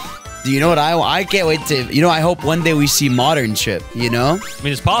 Do you know what I can't wait to, you know, I hope one day we see modern Trip, you know? I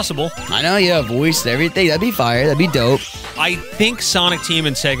mean, it's possible. I know, yeah, voice and everything. That'd be fire. That'd be dope. I think Sonic Team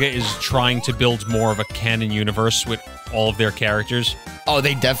and Sega is trying to build more of a canon universe with all of their characters. Oh,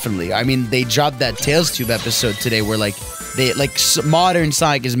 they definitely. I mean, they dropped that Tales Tube episode today where, like, modern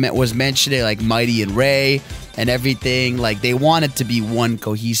Sonic was mentioned, like, Mighty and Ray and everything. Like, they want it to be one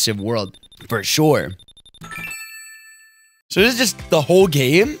cohesive world, for sure. So this is just the whole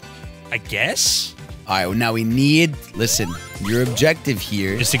game? I guess? All right, well, now we need... Listen, your objective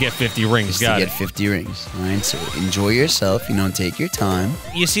here... Is to get 50 rings, is to get 50 rings. All right, so enjoy yourself. You know, take your time.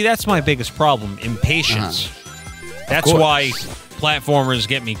 You see, that's my biggest problem. Impatience. That's why platformers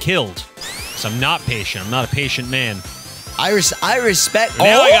get me killed. Because I'm not patient. I'm not a patient man. I respect...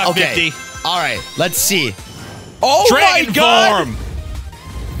 Now I got 50. All right, let's see. Oh, Dragon my God! form!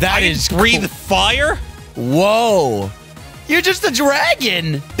 That is breathe fire? Whoa. You're just a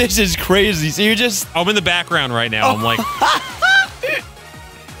dragon. This is crazy. So you're just... I'm in the background right now. I'm like...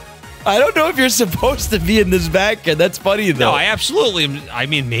 I don't know if you're supposed to be in this background. That's funny, though. No, I absolutely am. I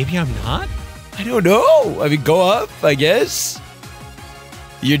mean, maybe I'm not? I don't know. I mean, go up, I guess.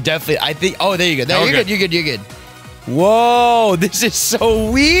 You're definitely... I think... Oh, there you go. There, you're good. You're good. Whoa, this is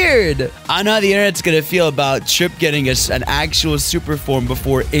so weird. I don't know how the internet's going to feel about Trip getting an actual super form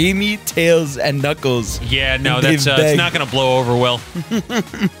before Amy, Tails, and Knuckles. Yeah, no, that's it's not going to blow over well.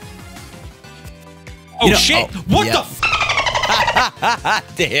 Oh, shit. What the f...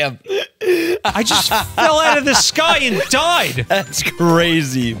 Damn. I just fell out of the sky and died. That's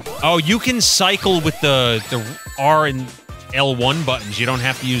crazy. Oh, you can cycle with the R and L1 buttons. You don't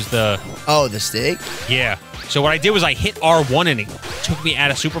have to use the... Oh, the stick? Yeah. So what I did was I hit R1 and it took me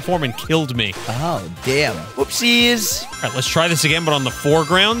out of super form and killed me. Oh, damn. Whoopsies. All right, let's try this again, but on the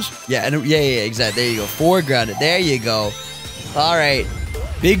foreground. Yeah, yeah, exactly. There you go. Foregrounded. There you go. All right.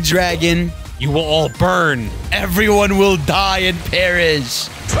 Big dragon. You will all burn. Everyone will die and perish.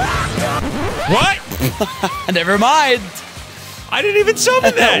 What? Never mind. I didn't even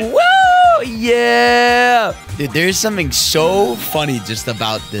summon that. Woo! Yeah. Dude, there's something so funny just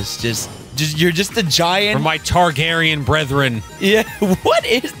about this. You're just a giant. For my Targaryen brethren. Yeah. What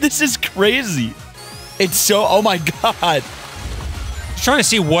is this? Is crazy. It's so. Oh my God. I'm trying to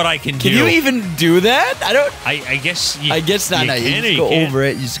see what I can do. Can you even do that? I don't. I guess. I guess not. You no, can, you just go over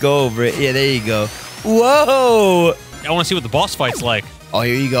it. You just go over it. Yeah. There you go. Whoa. I want to see what the boss fight's like. Oh,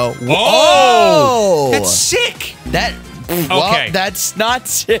 here you go. Oh, that's sick. That. Well, okay. That's not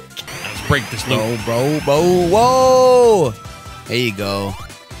sick. Let's break this loop. Bro. Whoa. There you go.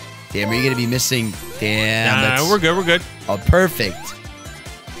 Damn, are you going to be missing? Damn. Nah, we're good. Oh, perfect.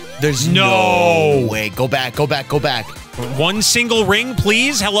 There's no way. Go back. One single ring,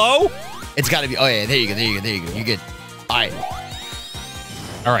 please. Hello? It's got to be. Oh, yeah. There you go. You're good. All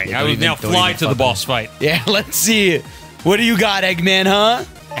right. I will now fly to the boss fight. Yeah, let's see. What do you got, Eggman, huh?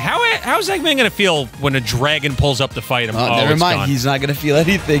 How's Eggman going to feel when a dragon pulls up to fight him? Oh, never mind. Gone. He's not going to feel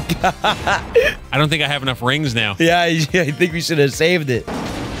anything. I don't think I have enough rings now. Yeah, I think we should have saved it.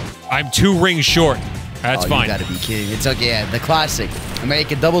 I'm 2 rings short. That's fine. You gotta be kidding. It's okay. Yeah, the classic. I mean, you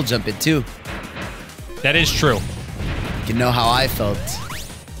can double jump it too. That is true. You can know how I felt.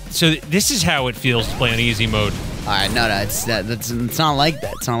 So this is how it feels to play on easy mode. All right, no, it's not like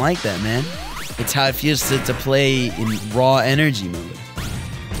that. It's not like that, man. It's how it feels to play in raw energy mode.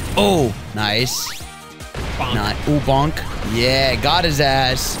 Oh, nice. Bonk. Ooh, bonk. Yeah, got his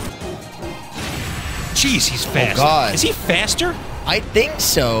ass. Jeez, he's fast. Oh, God. Is he faster? I think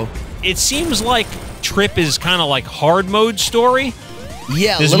so. It seems like Trip is kind of like hard mode story.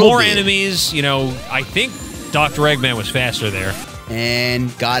 Yeah, there's more enemies. You know, I think Dr. Eggman was faster there.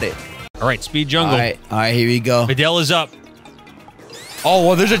 And got it. All right, Speed Jungle. All right, here we go. Videl is up. Oh,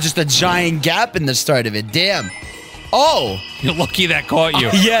 well, there's just a giant gap in the start of it. Damn. Oh. You're lucky that caught you.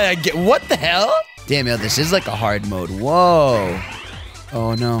 Yeah, what the hell? Damn, yo, this is like a hard mode. Whoa.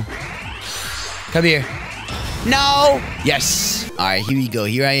 Oh, no. Come here. No. Yes. All right, here we go.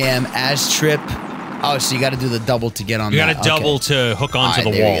 Here I am as Trip. Oh, so you got to do the double to get on that. You got to double to hook onto the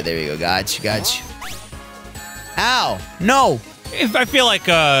wall. There we go. Got you. Ow. No. I feel like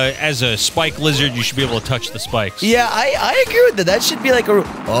as a spike lizard, you should be able to touch the spikes. Yeah, I agree with that. That should be like a...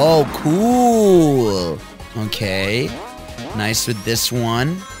 Oh, cool. Okay. Nice with this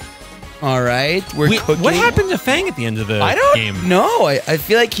one. All right. We're cooking. What happened to Fang at the end of the game? I don't know. I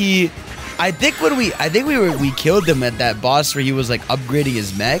feel like he... I think we killed him at that boss where he was like upgrading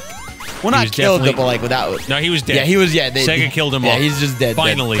his mech. Well, not killed, but like without. No, he was dead. Yeah, he was. Yeah, Sega killed him off. Yeah, he's just dead.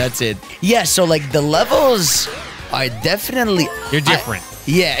 Finally. Dead. That's it. Yeah, so like the levels are definitely. They're different.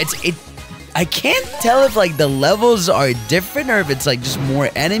 I can't tell if like the levels are different or if it's like just more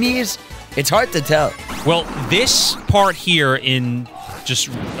enemies. It's hard to tell. Well, this part here in just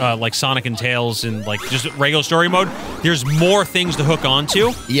like Sonic and Tails and like just regular story mode, there's more things to hook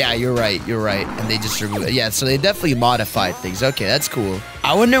onto. Yeah, you're right. You're right. And they just remove it. Yeah, so they definitely modified things. Okay, that's cool.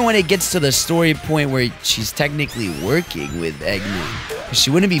 I wonder when it gets to the story point where she's technically working with Eggman. She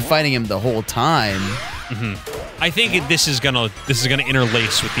wouldn't be fighting him the whole time. I think this is gonna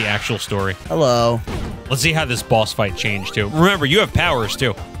interlace with the actual story. Hello. Let's see how this boss fight changed too. Remember, you have powers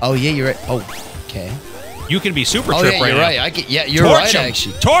too. Oh yeah, you're right. Oh, okay. You can be Super Oh Trip yeah, right you're now. right. You're right.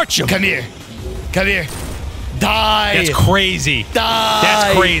 Actually, Torch him. Come here. Come here. Die. That's crazy. Die.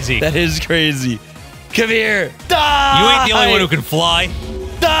 That's crazy. That is crazy. Come here. Die. You ain't the only one who can fly.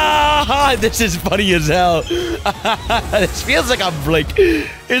 Die. This is funny as hell. This feels like I'm like,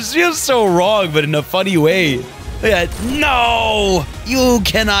 it feels so wrong, but in a funny way. Yeah. No, you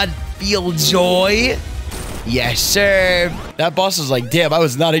cannot feel joy. Yes, sir. That boss was like, damn, I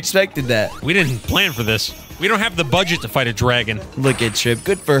was not expecting that. We didn't plan for this. We don't have the budget to fight a dragon. Look at Trip.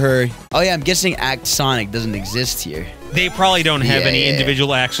 Good for her. Oh, yeah, I'm guessing Act Sonic doesn't exist here. They probably don't have any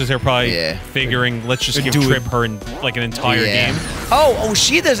individual acts, so they're probably figuring, let's just give Trip her in like an entire game. Oh,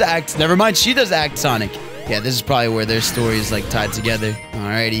 she does Act. Never mind, she does Act Sonic. Yeah, this is probably where their story is like tied together.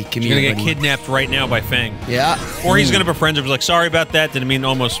 Alrighty, come here, He's gonna get kidnapped right now by Fang. Yeah. Or he's gonna befriend her. Like, sorry about that. Didn't mean to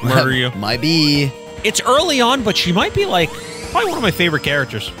almost murder you. Might be. It's early on, but she might be like probably one of my favorite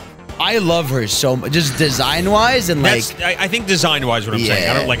characters. I love her so much, just design-wise and like. I think design-wise, what I'm saying.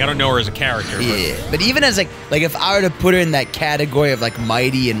 I don't know her as a character. Yeah, but even as like if I were to put her in that category of like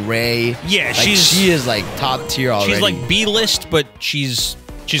Mighty and Ray. Yeah, like, she is like top tier already. She's like B-list, but she's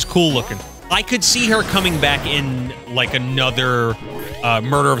cool looking. I could see her coming back in like another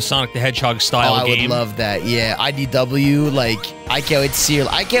Murder of Sonic the Hedgehog style game. I would love that. Yeah, IDW. Like, I can't wait to see her.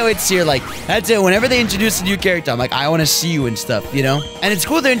 I can't wait to see her. Like, that's it. Whenever they introduce a new character, I'm like, I want to see you and stuff. You know. And it's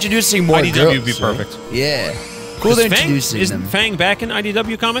cool they're introducing more IDW girls. would be perfect. Yeah. Cool they're introducing Isn't them. Fang back in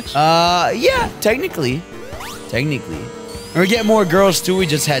IDW comics? Yeah, technically. And we get more girls too. We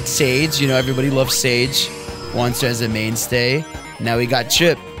just had Sage. You know, everybody loves Sage. Once as a mainstay. Now we got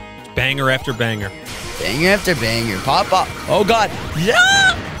Chip. Banger after banger. Banger after banger. Pop up. Oh, God.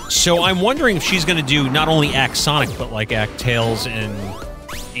 Yeah! So I'm wondering if she's going to do not only act Sonic, but like act Tails and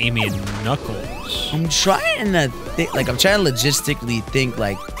Amy and Knuckles. I'm trying to think, like, I'm trying to logistically think,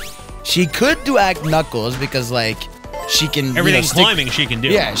 like, she could do act Knuckles because, like, she can... Everything climbing she can do.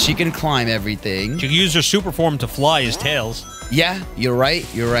 Yeah, she can climb everything. She can use her super form to fly as Tails. Yeah, you're right.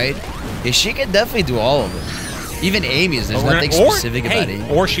 Yeah, she can definitely do all of it. Even Amy's, there's nothing specific about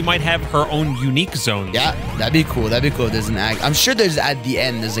Amy. Or she might have her own unique zones. Yeah, that'd be cool. That'd be cool if there's an act. I'm sure there's at the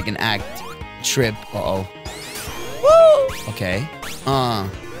end, there's like an act Trip. Uh-oh. Woo! Okay. Uh-oh.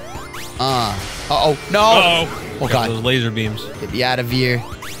 No! Uh-oh. Oh, God. Those laser beams. Get me out of here.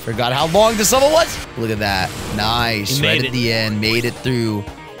 Forgot how long this level was. Look at that. Nice. Right at the end. Made it through.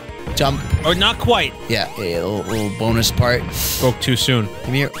 Jump. Oh, not quite. Yeah, a little bonus part. Spoke too soon.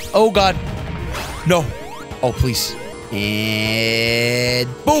 Come here. Oh, God. No. Oh, please. And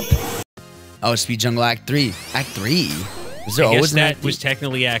boop. Oh, Speed Jungle Act 3. Act 3? Was there always that was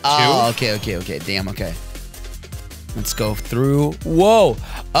technically Act 2. Oh, okay. Damn, okay. Let's go through. Whoa.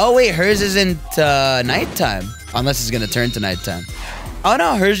 Oh, wait. Hers isn't nighttime. Unless it's going to turn to nighttime. Oh,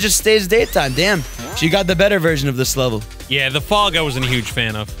 no. Hers just stays daytime. Damn. She got the better version of this level. Yeah, the fog I wasn't a huge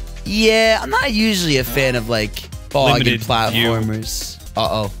fan of. Yeah, I'm not usually a fan of, like, fog Limited and platformers. View.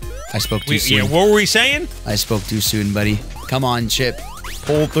 Uh-oh. I spoke too soon. Yeah, what were we saying? I spoke too soon, buddy. Come on, Chip.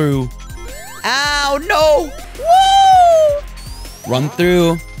 Pull through. Ow, no! Woo! Run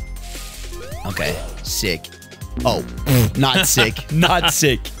through. Okay, sick. Oh, not sick. Not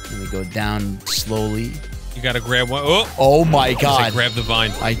sick. Let me go down slowly. You gotta grab one. Oh my God. Grab the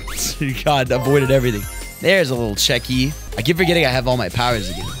vine. God, avoided everything. There's a little checky. I keep forgetting I have all my powers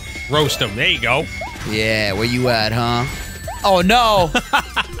again. Roast them. There you go. Yeah, where you at, huh? Oh, no.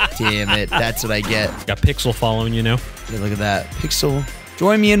 Damn it. That's what I get. Got Pixel following you now. Yeah, look at that. Pixel.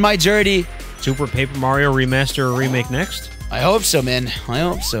 Join me in my journey. Super Paper Mario Remaster or Remake next? I hope so, man. I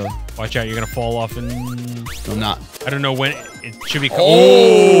hope so. Watch out. You're going to fall off and... I'm not. I don't know when. It should be...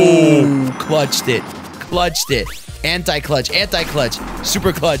 Oh! Clutched it. Clutched it. Anti-clutch. Anti-clutch.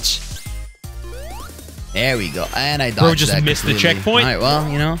 Super clutch. There we go. And I dodged Bro just that missed completely. the checkpoint. All right, well,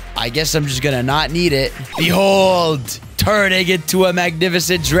 you know, I guess I'm just going to not need it. Behold, turning into a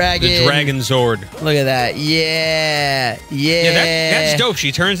magnificent dragon. The Dragon Zord. Look at that. Yeah. Yeah. Yeah, that's dope.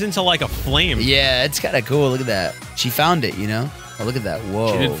 She turns into like a flame. Yeah, it's kind of cool. Look at that. She found it, you know? Oh, look at that.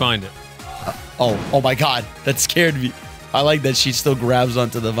 Whoa. She did find it. Oh my God. That scared me. I like that she still grabs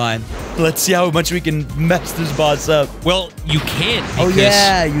onto the vine. Let's see how much we can mess this boss up. Well, you can't. Oh,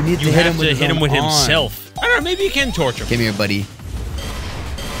 yeah. You need to hit him with himself. I don't know. Maybe you can torch him. Come here, buddy.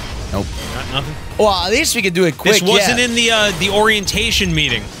 Nope. Nothing. Well, at least we could do it quick. This wasn't in the orientation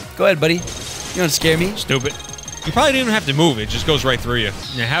meeting. Go ahead, buddy. You don't scare me. Stupid. You probably didn't even have to move. It just goes right through you.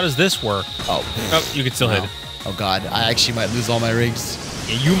 Now, how does this work? Oh, you can still hit it. Oh, God. I actually might lose all my rings.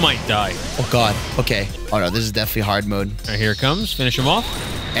 Yeah, you might die. Oh, God. Okay. Oh, no. This is definitely hard mode. All right, here it comes. Finish him off.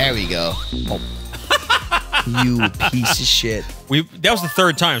 There we go. Oh. You piece of shit. That was the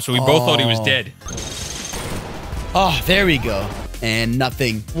third time, so we both thought he was dead. Oh, there we go. And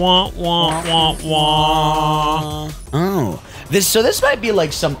nothing. Wah, wah, wah, wah. Oh. This might be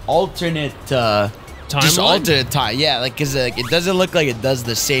like some alternate just alternate time. Yeah, like cuz it doesn't look like it does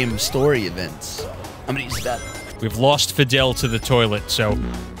the same story events. I'm going to use that. We've lost Fidel to the toilet, so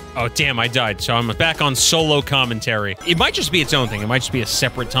oh damn, I died. So I'm back on solo commentary. It might just be its own thing. It might just be a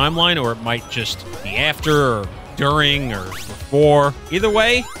separate timeline, or it might just be after or during or before. Either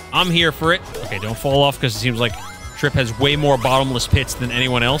way, I'm here for it. Okay, don't fall off because it seems like Trip has way more bottomless pits than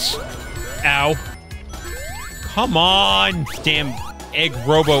anyone else. Ow. Come on, damn egg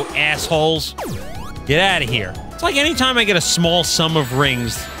robo assholes. Get out of here. It's like anytime I get a small sum of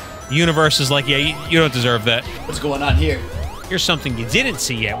rings, the universe is like, yeah, you don't deserve that. What's going on here? Here's something you didn't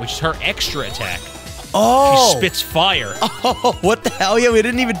see yet, which is her extra attack. Oh! She spits fire. Oh, what the hell? Yeah, we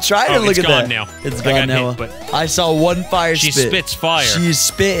didn't even try to look at that. It's gone now. It's gone now. Hit, I saw one fire spit. She spits fire. She's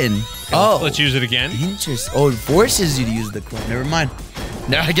spitting. Oh. Let's use it again. Interesting. Oh, it forces you to use the coin. Never mind.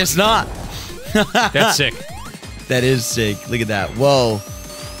 No, I guess not. That's sick. That is sick. Look at that. Whoa.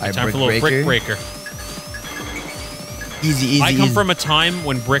 Time for a little Brick Breaker. Easy. I come from a time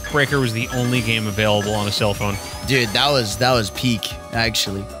when Brick Breaker was the only game available on a cell phone. Dude, that was peak,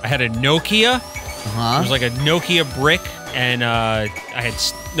 actually. I had a Nokia. It was like a Nokia brick, and I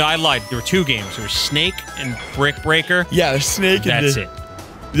lied. There were two games. There was Snake and Brick Breaker. Yeah, Snake. That's it.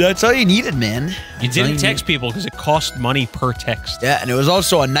 That's all you needed, man. You didn't text people because it cost money per text. Yeah, and it was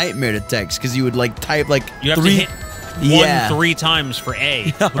also a nightmare to text because you would like type like you have to hit 3 times for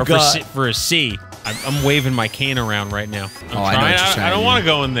A or for a C. I'm waving my cane around right now. I don't want to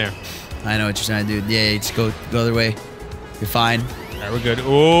go in there. I know what you're trying to do. Yeah, just go the other way. You're fine. All right, we're good.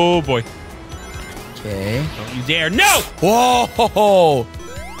 Oh boy. Okay. Don't you dare! No! Whoa!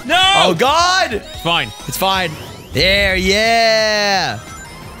 No! Oh God! It's fine. It's fine. There, yeah.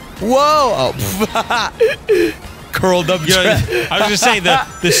 Whoa! Oh. Curled up. I was gonna say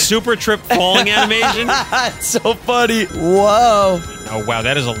the super trip falling animation. That's so funny. Whoa! Oh wow,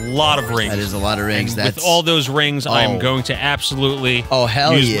 that is a lot of rings. That is a lot of rings. With all those rings, I'm going to absolutely. Oh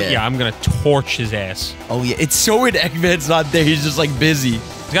hell yeah! Yeah, I'm gonna torch his ass. Oh yeah, it's so weird. Eggman's not there. He's just like busy.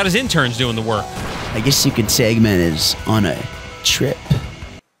 He's got his interns doing the work. I guess you could say Eggman is on a trip.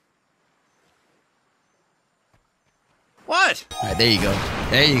 What? All right, there you go.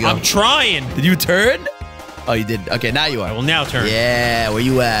 There you go. I'm trying. Did you turn? Oh, you did. Okay, now you are. I will now turn. Yeah, where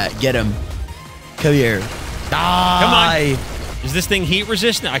you at? Get him. Come here. Die. Come on. Is this thing heat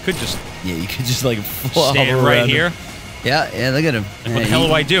resistant? I could just... Yeah, you could just like... stand right here. Him. Yeah, look at him. Like, what the hell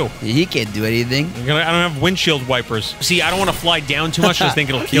do I do? He can't do anything. I don't have windshield wipers. See, I don't want to fly down too much because I think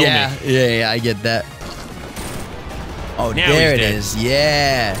it'll kill me. Yeah, I get that. Oh, now there it is.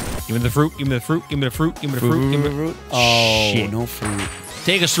 Yeah. Give me the fruit, give me the fruit, give me the fruit, give me the fruit, give me the fruit. Oh, shit. No fruit.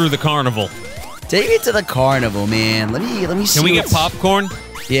 Take us through the carnival. Take me to the carnival, man. Let me see. Can we get popcorn?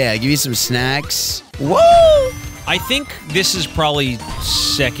 Yeah, give you some snacks. Whoa! I think this is probably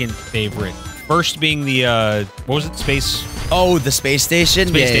second favorite. First being the, what was it, space? Oh, the space station?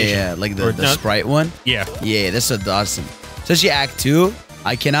 Space station. Yeah, like the Sprite one? Yeah. Yeah, this is awesome. Especially Act 2.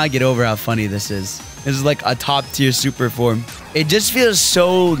 I cannot get over how funny this is. This is like a top-tier super form. It just feels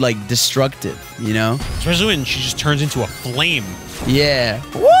so, like, destructive, you know? Especially when she just turns into a flame. Yeah.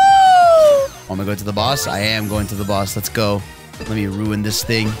 Woo! Oh, am I going to the boss? I am going to the boss. Let's go. Let me ruin this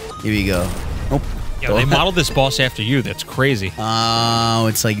thing. Here we go. Nope. Yeah, they modeled this boss after you. That's crazy. Oh,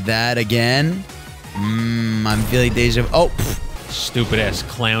 it's like that again? I'm feeling deja vu. Oh. Stupid ass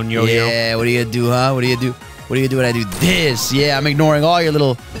clown yo-yo. Yeah, what are you gonna do, huh? What are you gonna do? What are you gonna do when I do this? Yeah, I'm ignoring all your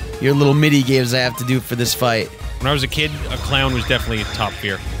little mini games I have to do for this fight. When I was a kid, a clown was definitely a top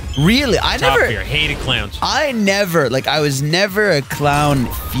fear. Really? Top fear. Hated clowns. I was never a clown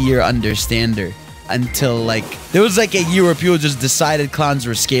fear understander until like there was like a year where people just decided clowns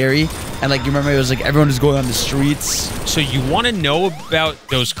were scary. And like, you remember it was like everyone was going on the streets. So you want to know about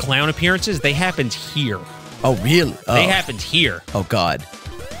those clown appearances? They happened here. Oh, really? Oh. They happened here. Oh, God.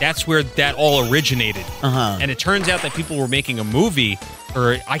 That's where that all originated. And it turns out that people were making a movie,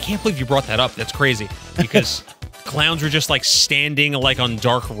 or I can't believe you brought that up. That's crazy. Because clowns were just like standing like on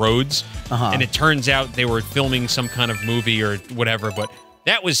dark roads. And it turns out they were filming some kind of movie or whatever, but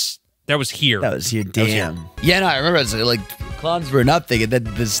that was here. That was here, damn. Yeah, no, I remember it was like clowns were nothing, and then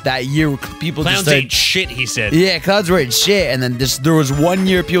that year people clowns just started, ain't shit, he said. Yeah, clowns were ain't shit, and then there was 1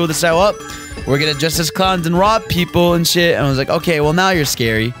 year people decided, well, we're gonna dress as clowns and rob people and shit, and I was like, okay, well now you're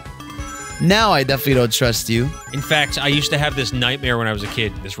scary. Now I definitely don't trust you. In fact, I used to have this nightmare when I was a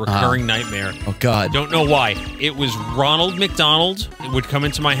kid, this recurring nightmare. Oh, God. Don't know why. It was Ronald McDonald would come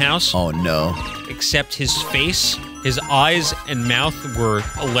into my house. Oh, no. Except his face, his eyes, and mouth were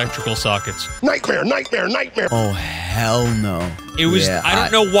electrical sockets. Nightmare, nightmare, nightmare. Oh, hell no. It was, I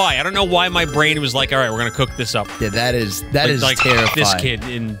don't know why. I don't know why my brain was like, all right, we're going to cook this up. Yeah, that is like terrifying. This kid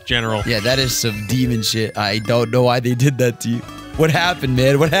in general. Yeah, that is some demon shit. I don't know why they did that to you. What happened,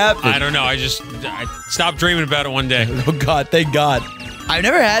 man? What happened? I don't know. I stopped dreaming about it one day. Oh, God. Thank God. I've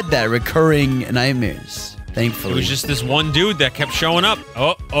never had that recurring nightmares, thankfully. It was just this one dude that kept showing up.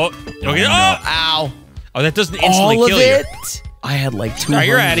 Oh. Okay. No. Ow. Oh, that doesn't instantly kill you. I had like 200. All right,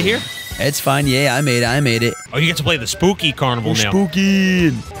 you're out of here. It's fine. Yeah, I made it. Oh, you get to play the spooky carnival now.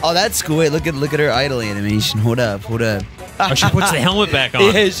 Spooky. Oh, that's cool. Wait, look at her idol animation. Hold up. Oh, she puts the helmet back on.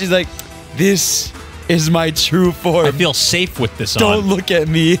 Yeah, she's like, this is my true form. I feel safe with this on. Don't look at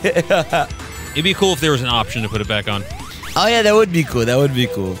me. It'd be cool if there was an option to put it back on. Oh, yeah, that would be cool. Look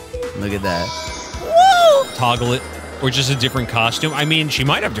at that. Woo! Toggle it. Or just a different costume. I mean, she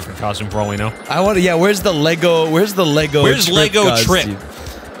might have a different costume for all we know. I want to, yeah, where's Lego Where's Lego Trip?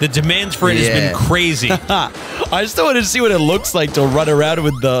 The demands for it has been crazy. I still want to see what it looks like to run around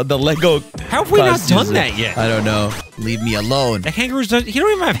with the Lego. How have we not done that yet? I don't know. Leave me alone. That kangaroo, he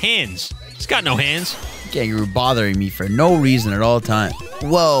don't even have hands. He's got no hands. Kangaroo bothering me for no reason at all time.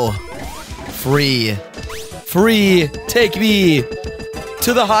 Whoa. Free. Take me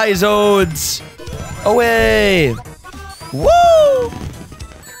to the high zones. Away. Woo!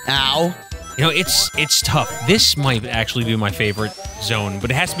 Ow. You know, it's tough. This might actually be my favorite zone, but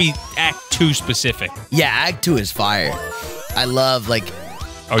it has to be Act 2 specific. Yeah, Act 2 is fire. I love, like...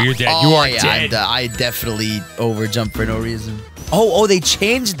 Oh, you're dead. You are dead. I definitely overjumped for no reason. Oh, they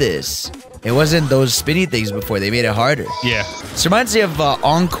changed this. It wasn't those spinny things before. They made it harder. Yeah. This reminds me of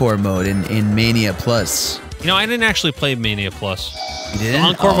Encore mode in Mania Plus. You know, I didn't actually play Mania Plus. You didn't? The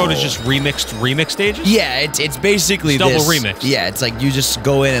Encore mode is just remix stages? Yeah, it's basically double this. remix. Yeah, it's like you just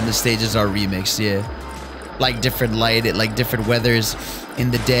go in and the stages are remixed, yeah. Like different light, like different weathers in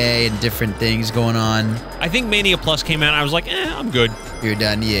the day and different things going on. I think Mania Plus came out and I was like, I'm good. You're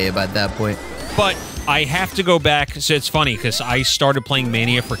done, yeah, about that point. But I have to go back. So it's funny because I started playing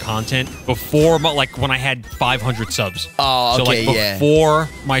Mania for content before, like when I had 500 subs. Oh, okay, so like before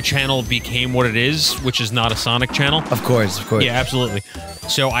my channel became what it is, which is not a Sonic channel. Of course. Yeah, absolutely.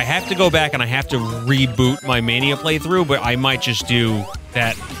 So I have to go back and I have to reboot my Mania playthrough, but I might just do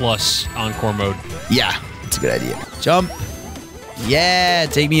that plus Encore mode. Yeah, it's a good idea. Jump. Yeah,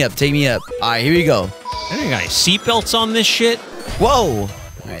 take me up. All right, here we go. I think I got seatbelts on this shit. Whoa. All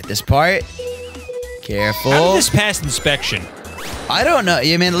right, this part. Careful. How did this pass inspection? I don't know.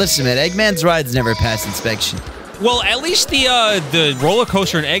 Yeah, man, listen, man. Eggman's rides never pass inspection. Well, at least the roller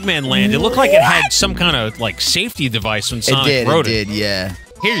coaster in Eggman Land, it looked like it had some kind of like safety device when Sonic rode it. It did, yeah.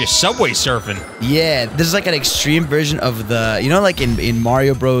 Here you're subway surfing. Yeah, this is like an extreme version of the, you know, like in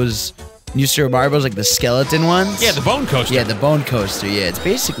Mario Bros. New Super Mario Bros. Like the skeleton ones. Yeah, the bone coaster. Yeah, the bone coaster. Yeah, it's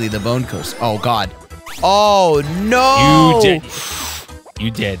basically the bone coaster. Oh God. Oh no. You did. You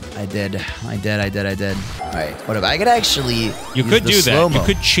did. I did. All right, whatever. I could actually. You could do that. You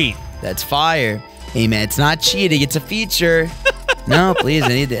could cheat. That's fire. Hey man, it's not cheating. It's a feature. No, please. I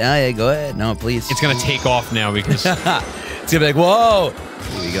need to. Oh yeah, go ahead. No, please. It's gonna take off now because it's gonna be like, whoa.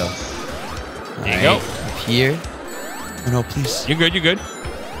 Here we go. There you go. Up here. Oh no, please. You're good.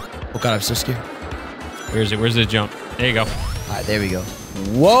 Oh God, I'm so scared. Where is it? Where's the jump? There you go. All right, there we go.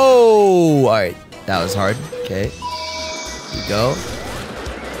 Whoa. All right, that was hard. Okay. Here we go.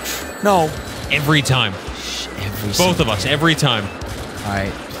 No. Every time. Both of us, every time. All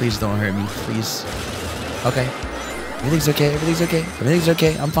right, please don't hurt me, please. Okay. Everything's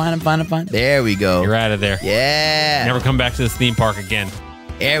okay. I'm fine. There we go. You're out of there. Yeah. Never come back to this theme park again.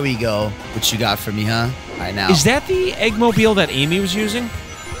 There we go. What you got for me, huh? All right, now. Is that the Eggmobile that Amy was using?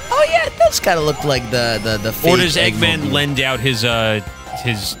 Oh, yeah, it does kind of look like the fake Or does Eggman lend out his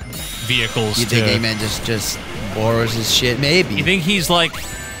vehicles You think Eggman just borrows his shit? Maybe. You think he's like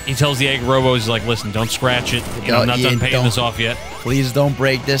He tells the egg robo, he's like, listen, don't scratch it. You know, I'm not done paying this off yet. Please don't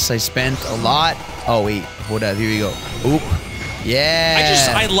break this. I spent a lot. Oh, wait. Hold up. Here we go. Oop.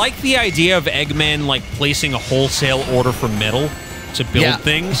 Yeah. I like the idea of Eggman, like, placing a wholesale order for metal to build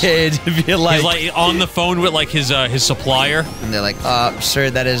things. It'd be like, he's like on the phone with like his supplier, and they're like, sir,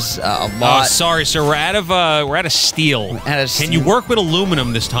 that is a lot. Sorry, sir, we're out of steel. Can you work with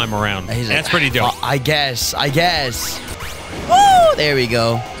aluminum this time around? That's pretty dope. I guess. Woo! There we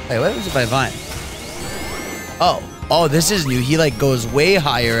go. Wait, what was it if I find? Oh, this is new. He like goes way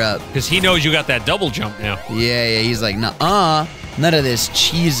higher up because he knows you got that double jump now. Yeah. He's like, none of this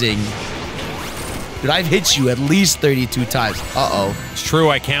cheesing. Dude, I've hit you at least 32 times. Uh-oh. It's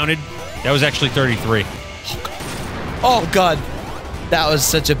true, I counted. That was actually 33. Oh, God. That was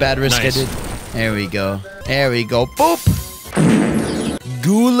such a bad risk I did. There we go. Boop.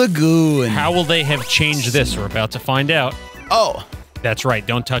 Goo Lagoon. How will they have changed this? We're about to find out. Oh. That's right.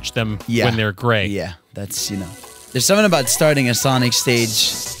 Don't touch them when they're gray. Yeah, that's, There's something about starting a Sonic stage and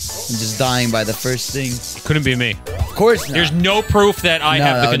just dying by the first thing. Couldn't be me. Of course not. There's no proof that I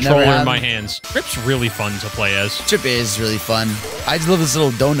have the controller in my hands. Trip's really fun to play as. Trip is really fun. I just love this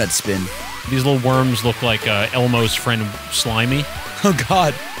little donut spin. These little worms look like Elmo's friend Slimy. Oh,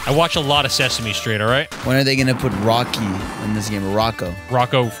 God. I watch a lot of Sesame Street, all right? When are they going to put Rocky in this game? Rocco.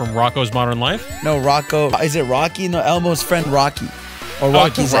 Rocco from Rocco's Modern Life? No, Rocco. Is it Rocky? No, Elmo's friend Rocky. Or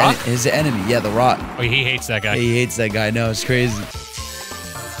Rocky's his enemy. Yeah, The Rock. Oh, he hates that guy. He hates that guy. No, it's crazy.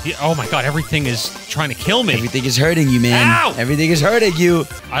 Oh my God, everything is trying to kill me. Everything is hurting you, man. Ow! Everything is hurting you.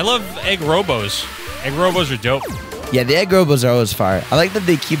 I love egg robos. Egg robos are dope. Yeah, the egg robos are always fire. I like that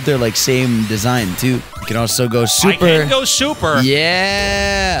they keep their like same design too. You can also go super. I can go super.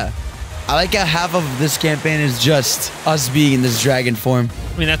 Yeah. I like how half of this campaign is just us being in this dragon form.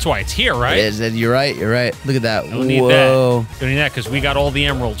 I mean, that's why it's here, right? It is. You're right. Look at that. Don't need that. Don't need that because we got all the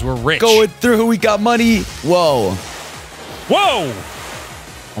emeralds. We're rich. Going through. We got money. Whoa. Oh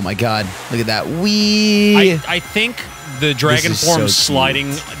my God. Look at that. I think the dragon form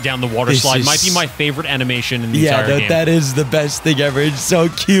sliding down the water slide might be my favorite animation in the entire game. Yeah, that is the best thing ever. It's so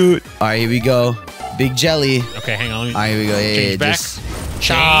cute. All right, here we go. Big jelly. Okay, hang on. All right, here we go. Change back.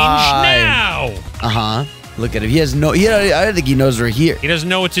 Change now. Uh-huh. Look at him. He has no. I don't think he knows we're here. He doesn't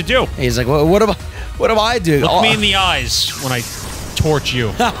know what to do. He's like, what am I doing? Look me in the eyes when I torch you.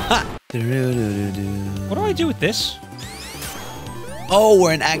 What do I do with this? Oh,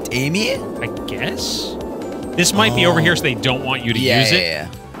 we're in Act Amy? I guess. This might be over here so they don't want you to use it. Yeah.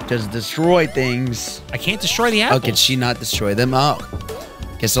 Just destroy things. I can't destroy the apples. Oh, can she not destroy them? Oh.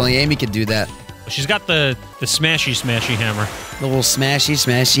 Guess only Amy can do that. She's got the smashy hammer. The little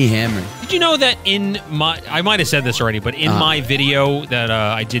smashy hammer. Did you know that in my... I might have said this already, but in my video that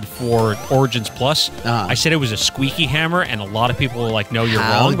I did for Origins Plus, I said it was a squeaky hammer, and a lot of people were like, no, you're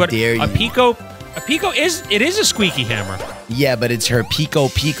wrong. But a Pico is a squeaky hammer. Yeah, but it's her Pico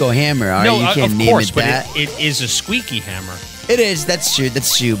hammer. All right? You can't name it that. It is a squeaky hammer. It is. That's true.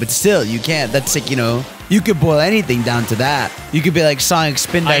 But still, you can't. That's like, you could boil anything down to that. You could be like Sonic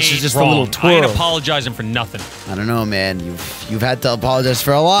Spin Dash is just a little twirl. I ain't apologizing for nothing. I don't know, man. You've had to apologize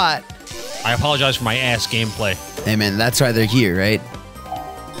for a lot. I apologize for my ass gameplay. Hey, man, that's why they're here, right?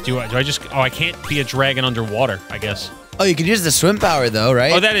 Do I just... Oh, I can't be a dragon underwater, I guess. Oh, you could use the swim power, though,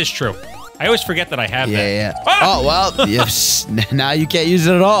 right? Oh, that is true. I always forget that I have that. Yeah. Ah! Oh, well, yes. Now you can't use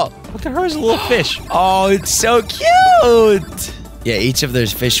it at all. Look at her as a little fish. Oh, it's so cute. Yeah, each of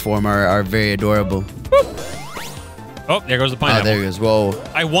those fish form are very adorable. Oh, there goes the pineapple. Oh, there it goes. Whoa.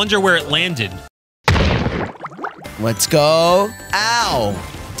 I wonder where it landed. Let's go. Ow.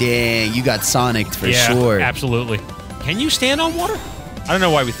 Dang, you got Sonicked for sure. Yeah, absolutely. Can you stand on water? I don't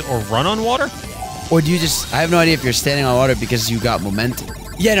know why or run on water? Or do you just... I have no idea if you're standing on water because you got momentum.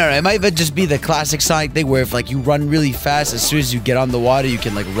 Yeah, no, it might just be the classic Sonic thing where if like you run really fast, as soon as you get on the water, you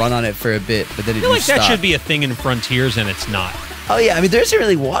can like run on it for a bit, but then I feel like that should be a thing in Frontiers, and it's not. Oh yeah, I mean there isn't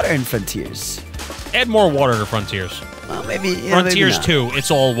really water in Frontiers. Add more water to Frontiers. Well, maybe Frontiers 2, it's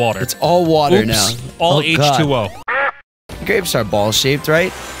all water. It's all water now. All H2O. Grapes are ball shaped,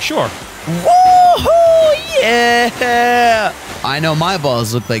 right? Sure. Woohoo! Yeah! I know my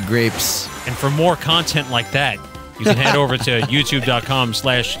balls look like grapes. And for more content like that, you can head over to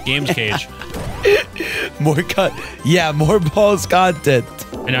youtube.com/gamescage. More balls content.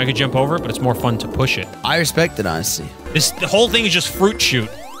 And I could jump over it, but it's more fun to push it. I respect it, honestly. The whole thing is just fruit shoot.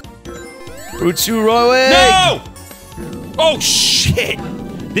 Fruit shoot rolling! No! Oh, shit!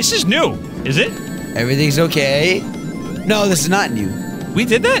 This is new, is it? Everything's okay. No, this is not new. We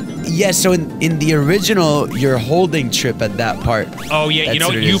did that? Yeah, so in the original, you're holding trip at that part. Oh, yeah. That's You know,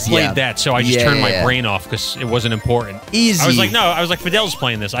 what it you is, played yeah. that, so I just turned my brain off because it wasn't important. Easy. I was like, no. I was like, Fidel's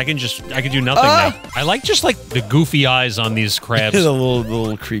playing this. I can do nothing now. I like just like the goofy eyes on these crabs. The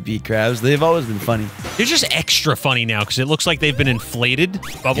little creepy crabs. They've always been funny. They're just extra funny now because it looks like they've been inflated.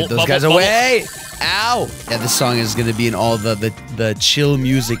 Bubble, Get those bubble, guys bubble. away! Ow! Yeah, this song is gonna be in all the chill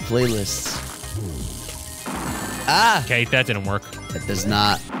music playlists. Ah! Okay, that didn't work. That does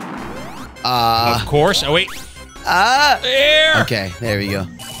not. Of course. Oh, wait. Ah! There! Okay, there we go.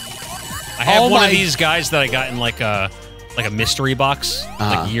 I have one of these guys that I got in like a mystery box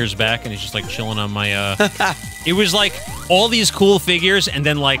like years back, and it's just like chilling on my. It was like all these cool figures, and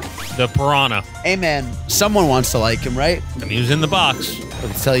then like the piranha. Hey man, someone wants to like him, right? And he was in the box.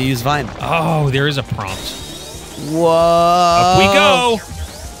 Let's tell you use Vine. Oh, there is a prompt. Whoa! Up we go.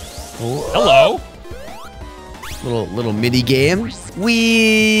 Whoa. Hello. Little mini game.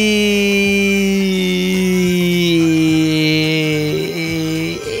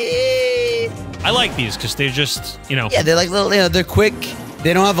 I like these because they're just, you know. Yeah, they're like little. They're quick.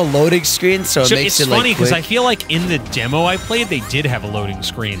 They don't have a loading screen, so it makes it like funny because quick. I feel like in the demo I played, they did have a loading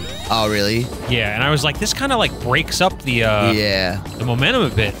screen. Oh, really? Yeah, and I was like, this kind of like breaks up the the momentum a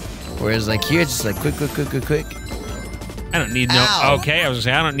bit. Whereas like here, it's just like quick. I don't need no. Ow. Okay, I was gonna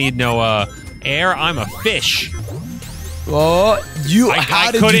say I don't need no air. I'm a fish. Oh,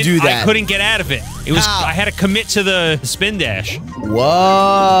 how did you do that? I couldn't get out of it. It was How? I had to commit to the spin dash.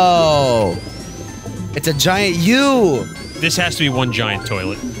 Whoa! It's a giant U. This has to be one giant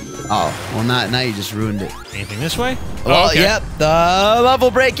toilet. Oh, well, now you just ruined it. Anything this way? Oh, okay. Yep, the level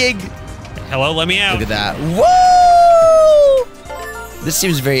breaking. Hello, let me out. Look at that. Woo! This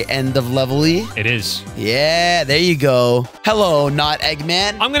seems very end of level-y. It is. Yeah, there you go. Hello, not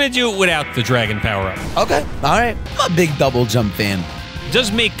Eggman. I'm gonna do it without the dragon power up. Okay, all right. I'm a big double jump fan. It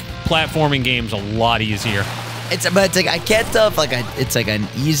does make platforming games a lot easier. But it's like I can't tell if like it's like an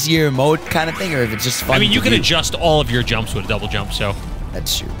easier mode kind of thing or if it's just fun. I mean, you to can do. adjust all of your jumps with a double jump, so.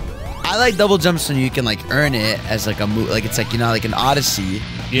 That's true. I like double jumps when you can like earn it as like a move. Like it's like, you know, like an Odyssey.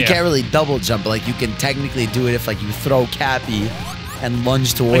 You Yeah. can't really double jump, but like you can technically do it if like you throw Cappy and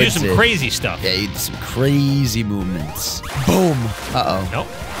lunge towards I it. do some crazy stuff. Yeah, you do some crazy movements. Boom. Uh-oh. Nope.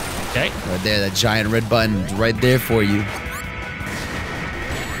 Okay. Right there, that giant red button is right there for you.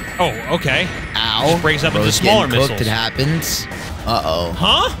 Oh, okay. Ow. Just breaks up into Bro's smaller getting cooked. missiles. It happens. Uh-oh.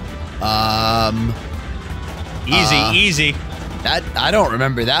 Huh? Easy. That I don't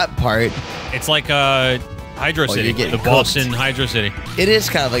remember that part. It's like Hydro Oh, City, you're getting the boss cooked. in Hydro City. It is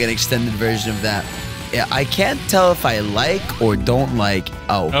kind of like an extended version of that. Yeah, I can't tell if I like or don't like.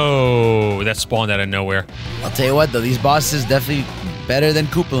 Oh, that spawned out of nowhere. I'll tell you what, though. These bosses definitely better than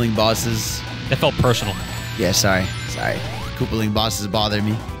Koopaling bosses. That felt personal. Yeah, sorry. Koopaling bosses bother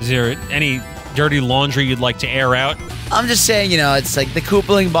me. Is there any dirty laundry you'd like to air out? I'm just saying, you know, it's like the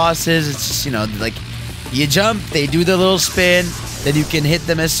Koopaling bosses. It's just, you know, like you jump, they do their little spin, then you can hit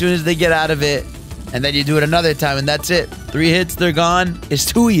them as soon as they get out of it, and then you do it another time, and that's it. 3 hits, they're gone. It's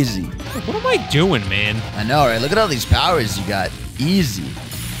too easy. What am I doing, man? I know, right? Look at all these powers you got. Easy.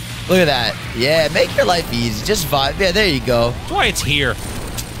 Look at that. Yeah, make your life easy. Just vibe. Yeah, there you go. That's why it's here.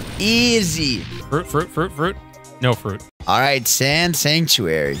 Easy. Fruit. No fruit. All right, Sand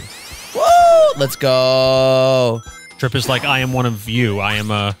Sanctuary. Woo! Let's go. Trip is like, I am one of you.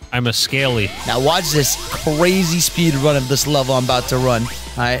 I'm a scaly. Now watch this crazy speed run of this level I'm about to run.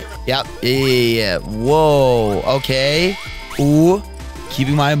 All right. Yep. Yeah. Whoa. Okay. Ooh.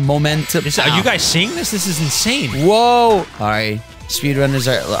 Keeping my momentum. Are you guys seeing this? This is insane. Whoa. All right. Speedrunners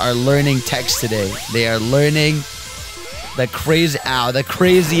are learning text today. They are learning the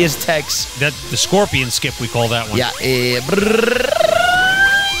craziest text. The scorpion skip, we call that one. Yeah.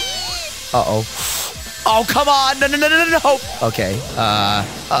 Uh-oh. Oh, come on. No. Okay.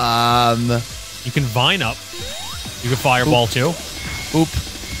 You can vine up. You can fireball too. Boop.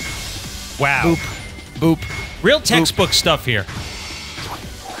 Wow. Boop. Real textbook stuff here.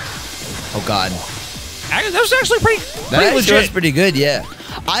 Oh, God. That was actually pretty That legit. was pretty good, yeah.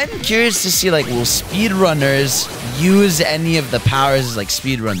 I'm curious to see, like, will speedrunners use any of the powers as, like,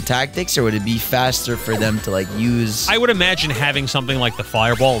 speedrun tactics, or would it be faster for them to, like, use... I would imagine having something like the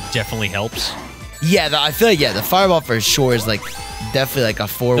fireball definitely helps. Yeah, I feel like, yeah, the fireball for sure is, like, definitely, like, a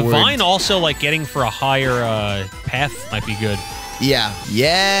forward... The vine also, like, getting for a higher path might be good. Yeah,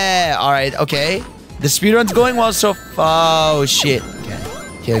 all right, okay. The speedrun's going well so far. Oh, shit.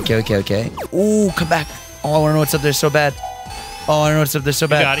 Okay. Ooh, come back. Oh, I want to know what's up there so bad. Oh, I want to know what's up there so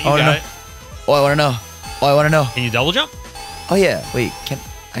bad. You got it. Oh, I want to know. Can you double jump? Oh, yeah. Wait,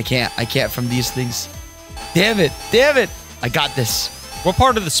 I can't from these things. Damn it. I got this. What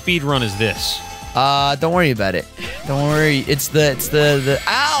part of the speed run is this? Don't worry about it. Don't worry. It's the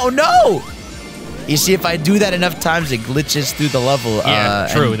ow, no! You see, if I do that enough times, it glitches through the level. Yeah,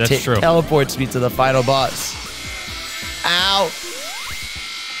 true, that's true. Teleports me to the final boss. Ow.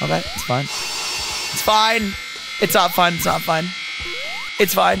 Okay, it's fine. It's fine. It's not fine. It's not fine.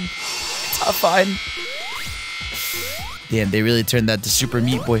 It's fine. It's not fine. Damn, they really turned that to Super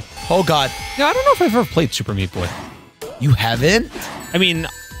Meat Boy. Oh, God. Yeah, I don't know if I've ever played Super Meat Boy. You haven't? I mean,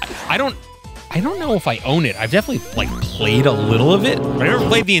 I don't know if I own it. I've definitely, like, played a little of it, but I never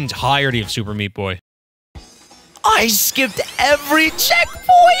played the entirety of Super Meat Boy. I skipped every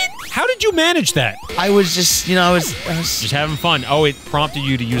checkpoint. How did you manage that? I was just, you know, I was just having fun. Oh, it prompted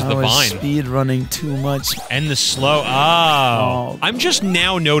you to use the vine. Speed running too much. And the slow. Oh. I'm just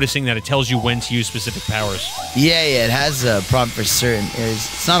now noticing that it tells you when to use specific powers. Yeah, it has a prompt for certain areas.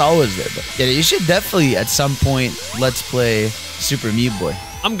 It's not always there, but yeah, you should definitely at some point let's play Super Meat Boy.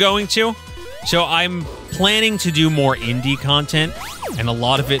 I'm going to. So I'm planning to do more indie content, and a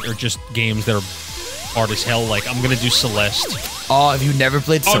lot of it are just games that are hard as hell. Like, I'm going to do Celeste. Oh, have you never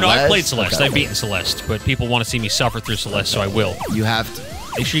played Celeste? Oh, no, I've played Celeste. Okay. I've beaten Celeste, but people want to see me suffer through Celeste, so I will. You have to.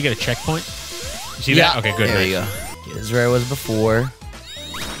 Make sure you get a checkpoint. You see that? Okay, good. There you go. Okay, this is where I was before.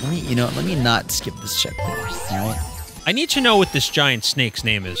 Let me not skip this checkpoint, all right? I need to know what this giant snake's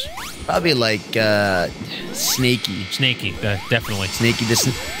name is. Probably like, Snaky. Snaky, definitely. Snaky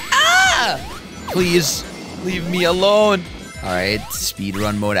the Ah! Please, leave me alone. All right,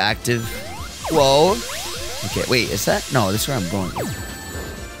 speedrun mode active. Whoa. Okay, wait, is that? No, this is where I'm going.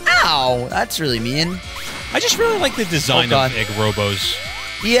 Ow, that's really mean. I just really like the design of Egg Robos.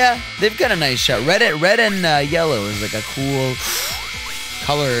 Yeah, they've got a nice shot. Red and yellow is like a cool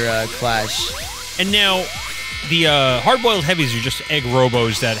color clash. And now, the hard-boiled heavies are just Egg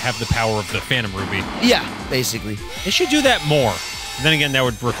Robos that have the power of the Phantom Ruby. Yeah, basically. They should do that more. Then again, that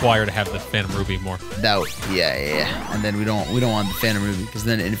would require to have the Phantom Ruby more. Yeah. And then we don't want the Phantom Ruby because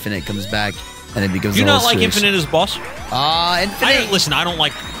then Infinite comes back and it becomes. Do you not like Infinite as boss? Infinite. Listen, I don't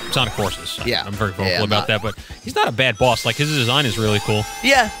like Sonic Forces. Yeah, I'm very vocal about that, but he's not a bad boss. Like, his design is really cool.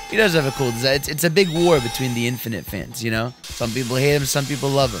 Yeah, he does have a cool design. It's a big war between the Infinite fans, you know? Some people hate him, some people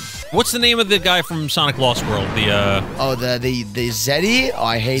love him. What's the name of the guy from Sonic Lost World? The Zeddy? Oh,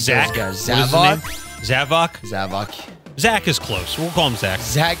 I hate Zach? those guys. Zavok? Zach is close. We'll call him Zach.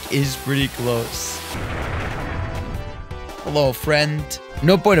 Zach is pretty close. Hello, friend.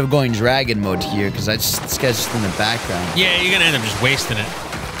 No point of going dragon mode here, because this guy's just in the background. Yeah, you're going to end up just wasting it.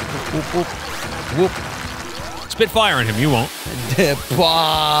 Whoop, whoop, whoop. Spit fire on him, you won't.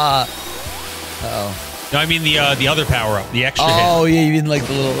 Uh-oh. No, I mean the other power-up, the extra hit. Oh, yeah, you mean like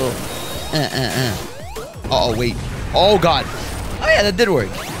the little... Uh-oh, wait. Oh, God. Oh, yeah, that did work.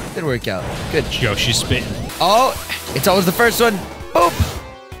 Did work out. Good. Yo, she's spitting. Oh, it's always the first one. Boop.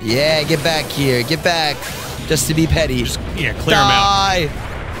 Yeah, get back here. Get back. Just to be petty. Clear them out.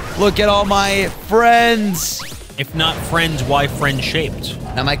 Look at all my friends. If not friends, why friend-shaped?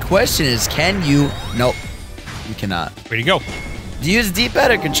 Now, my question is, can you... Nope. You cannot. Where'd you go? Do you use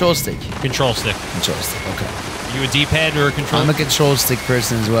D-pad or control stick? Control stick. Control stick, okay. Are you a D-pad or a control? I'm a control stick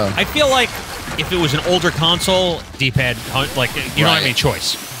person as well. I feel like if it was an older console, D-pad, like, you don't have any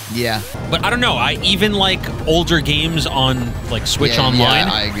choice. Yeah. But I don't know. I even like older games on, like, Switch Online.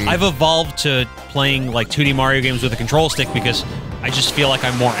 Yeah, I agree. I've evolved to playing, like, 2D Mario games with a control stick because I just feel like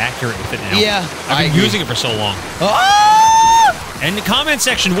I'm more accurate with it now. Yeah, I've been using it for so long. Oh! And the comment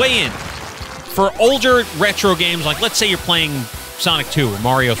section, weigh in. For older retro games, like, let's say you're playing Sonic 2 or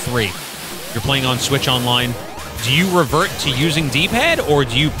Mario 3. You're playing on Switch Online. Do you revert to using D-pad or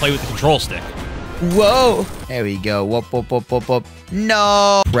do you play with the control stick? Whoa. There we go. Whoop, whoop, whoop, whoop, whoop.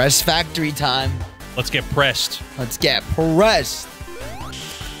 No. Press factory time. Let's get pressed. Let's get pressed.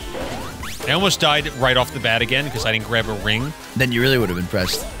 I almost died right off the bat again because I didn't grab a ring. Then you really would have been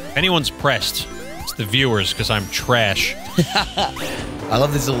pressed. If anyone's pressed, it's the viewers because I'm trash. I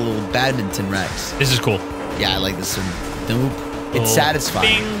love these little badminton racks. This is cool. Yeah, I like this one. Dope. It's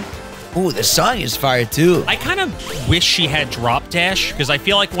satisfying. Bing. Ooh, the song is fire too. I kind of wish she had drop dash because I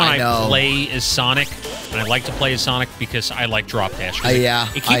feel like when I play as Sonic, and I like to play as Sonic because I like drop dash.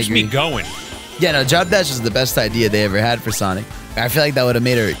 It keeps me going. Yeah, no, drop dash was the best idea they ever had for Sonic. I feel like that would have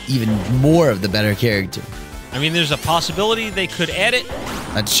made her even more of the better character. I mean, there's a possibility they could add it.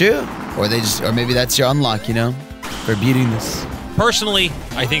 That's true. Or maybe that's your unlock, you know, for beating this. Personally,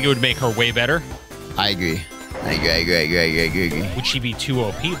 I think it would make her way better. I agree. I agree. Would she be too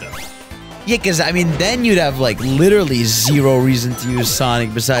OP though? Yeah, because, I mean, then you'd have, like, literally zero reason to use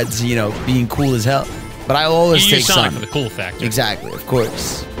Sonic besides, you know, being cool as hell. But I always take Sonic Sonic for the cool factor. Exactly, of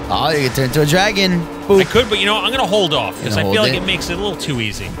course. Oh, you can turn into a dragon. I Boop. could, but you know what? I'm going to hold off because I Gonna feel hold like it? it makes it a little too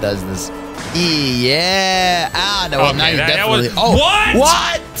easy. Does this. Yeah. Ah, no, Okay, now you that definitely. was- Oh, What?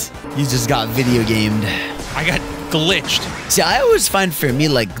 What? You just got video gamed. I got glitched. See, I always find for me,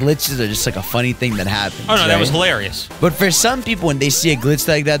 like, glitches are just like a funny thing that happens. Oh, no, that was right? hilarious. But for some people, when they see a glitch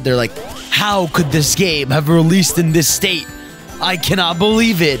like that, they're like, how could this game have released in this state? I cannot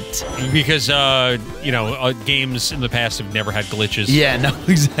believe it. Because, games in the past have never had glitches. Yeah, no,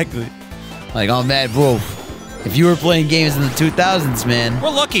 exactly. Like, oh, man, bro. If you were playing games in the 2000s, man. We're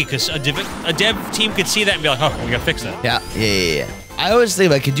lucky because a dev team could see that and be like, oh, we got to fix that. Yeah. I always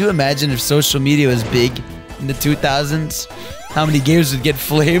think, like, could you imagine if social media was big in the 2000s? How many games would get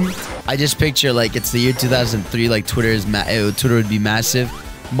flamed? I just picture, like, it's the year 2003, like, Twitter would be massive.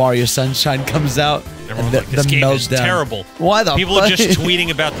 Mario Sunshine comes out. Everyone's like, this game is terrible. Why the People fuck? are just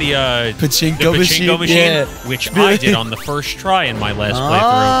tweeting about the Pachinko machine, yeah. which I did on the first try in my last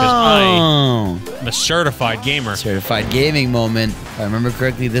playthrough because I'm a certified gamer. Certified gaming moment. If I remember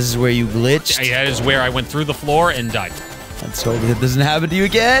correctly, this is where you glitched. That is where I went through the floor and died. Let's hope that doesn't happen to you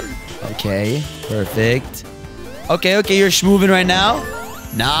again. Okay, perfect. Okay, you're schmoving right now.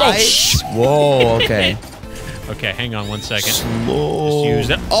 Nice. Whoa, okay. Okay, hang on 1 second. Slow. Just use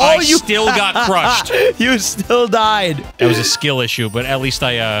that. Oh, I still got crushed. You still died. That was a skill issue, but at least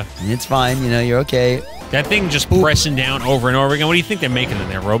I... It's fine, you're okay. That thing just pressing down over and over again. What do you think they're making in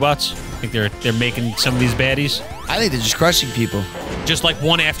there? Robots? I think they're making some of these baddies? I think they're just crushing people. Just like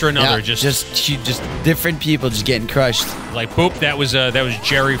one after another. Yeah, just different people just getting crushed. Like, boop, that was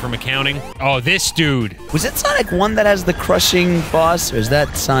Jerry from accounting. Oh, this dude. Was it Sonic 1 that has the crushing boss, or is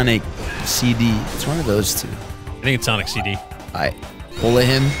that Sonic CD? It's one of those two. I think it's Sonic CD. All right, bullet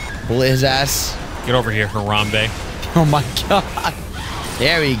him, bullet his ass. Get over here, Harambe. Oh my god.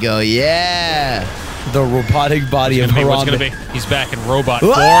 There we go, yeah. The robotic body of Harambe. What's gonna be? He's back in robot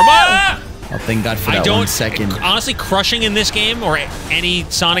Whoa! form. Ah! Oh, thank God for that 1 second. Honestly, crushing in this game or any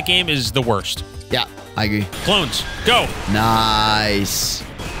Sonic game is the worst. Yeah, I agree. Clones, go. Nice.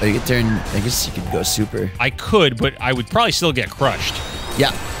 Oh, you could turn, I guess you could go super. I could, but I would probably still get crushed.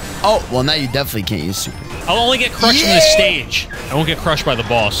 Yeah. Oh, well, now you definitely can't use super. I'll only get crushed in the stage. I won't get crushed by the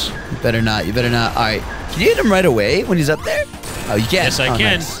boss. You better not. All right. Can you hit him right away when he's up there? Oh, you can. Yes, I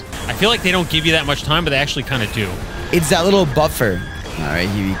can. Nice. I feel like they don't give you that much time, but they actually kind of do. It's that little buffer. All right,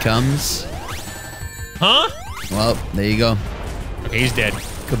 here he comes. Huh? Well, there you go. Okay, he's dead.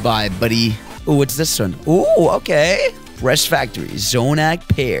 Goodbye, buddy. Oh, what's this one? Oh, okay. Rest Factory, Zone Act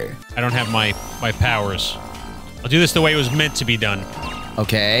Pair. I don't have my powers. I'll do this the way it was meant to be done.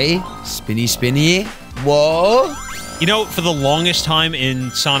 Okay. Spinny. Whoa. You know, for the longest time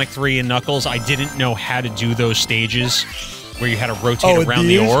in Sonic 3 and Knuckles, I didn't know how to do those stages where you had to rotate around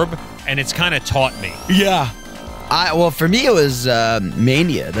the orb, and it's kind of taught me. Yeah. Well, for me, it was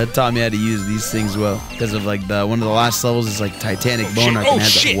Mania that taught me how to use these things well. Because of, like, one of the last levels is, like, Titanic Bone Arc. Oh,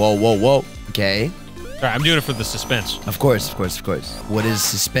 shit. Whoa. Okay. All right, I'm doing it for the suspense. Of course. What is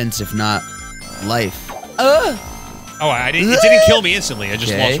suspense if not life? Oh, it didn't kill me instantly. I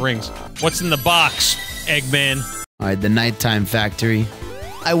just Okay. lost rings. What's in the box, Eggman? All right, the Nighttime Factory.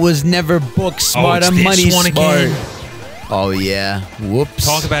 I was never book smart. it's I'm this money one smart. again. Oh, yeah. Whoops.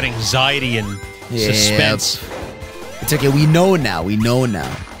 Talk about anxiety and suspense. It's okay. We know now.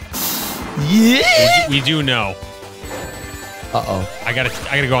 Yeah. We do know. Uh-oh. I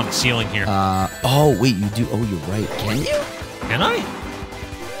gotta go on the ceiling here. Oh, wait. You do. Oh, you're right. Can you? Can I?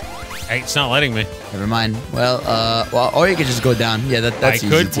 Hey, it's not letting me. Never mind. Well, or you could just go down. Yeah, that's I easy.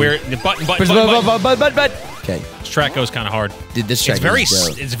 could. too. Where the button. But. Okay. This track goes kind of hard. Dude, this track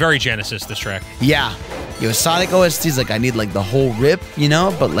It's very Genesis, this track. Yeah. Yo, Sonic OST's like, I need like the whole rip,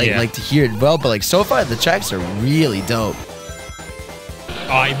 but like to hear it well. But like so far, the tracks are really dope.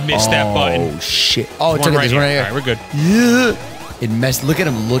 Oh, I missed that button. Oh, shit. Oh, it's One okay. There's one right here. All right, we're good. Yeah. It messed. Look at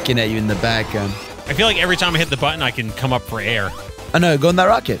him looking at you in the background. I feel like every time I hit the button, I can come up for air. Oh, no. Go in that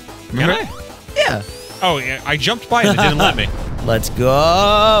rocket. Remember? Can I? Yeah. Oh, yeah, I jumped by it. It didn't let me. Let's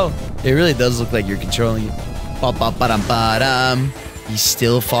go. It really does look like you're controlling it. Ba-ba-ba-dum-ba-dum. He's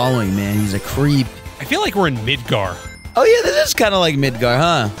still following, man. He's a creep. I feel like we're in Midgar. Oh, yeah, this is kind of like Midgar,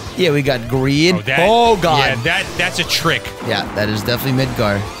 huh? Yeah, we got green. Oh, God. Yeah, that's a trick. Yeah, that is definitely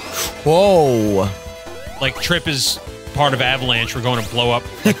Midgar. Whoa. Like, Trip is part of Avalanche. We're going to blow up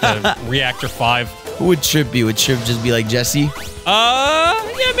like the Reactor 5. Who would Trip be? Would Trip just be like Jesse?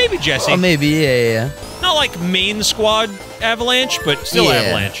 Yeah, maybe Jesse. Oh, maybe, yeah. Not like main squad Avalanche, but still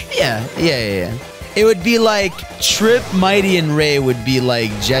Avalanche. Yeah. It would be like Trip, Mighty, and Ray would be like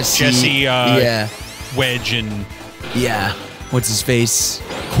Jesse. Wedge, and... Yeah. What's his face?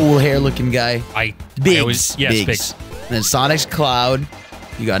 Cool hair looking guy. Biggs. Biggs. And then Sonic's Cloud.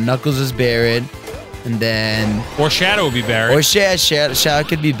 You got Knuckles as Barrett. And then... Or Shadow would be Barrett. Or Shadow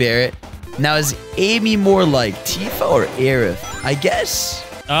could be Barrett. Now, is Amy more like Tifa or Aerith? I guess.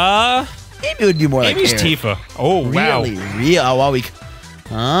 Amy would be more Amy's like Aerith. Tifa. Oh, wow. Really? Oh,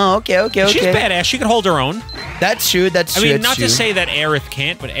 wow. Okay. She's badass. She can hold her own. That's true. That's true. I mean, not to say that Aerith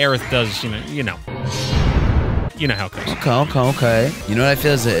can't, but Aerith does, you know. You know how it goes. Okay. You know what I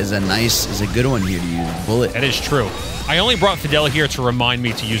feel is a good one here to use? Bullet. That is true. I only brought Fidel here to remind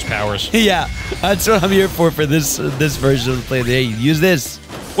me to use powers. Yeah, that's what I'm here for this version of the play. Hey, use this.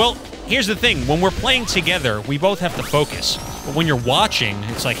 Well, here's the thing. When we're playing together, we both have to focus. But when you're watching,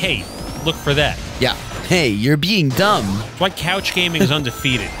 it's like, hey, look for that. Yeah. Hey, you're being dumb. That's why couch gaming is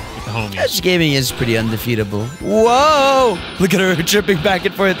undefeated with the homies. Couch gaming is pretty undefeatable. Whoa! Look at her tripping back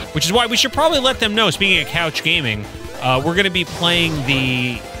and forth. Which is why we should probably let them know, speaking of couch gaming, we're going to be playing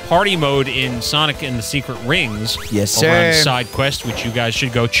the party mode in Sonic and the Secret Rings. Yes, over on sir. Side Quest, which you guys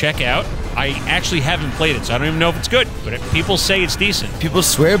should go check out. I actually haven't played it, so I don't even know if it's good, but people say it's decent. People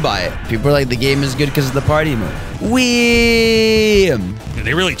swear by it. People are like, the game is good because of the party mode. Whee!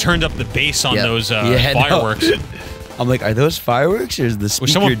 They really turned up the bass on those Yeah, fireworks. No. I'm like, are those fireworks or is the speaker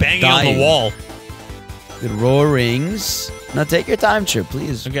Was someone banging dying? on the wall? Good roll of rings. Now take your time, Trip,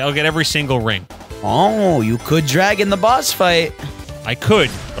 please. Okay, I'll get every single ring. Oh, you could drag in the boss fight. I could,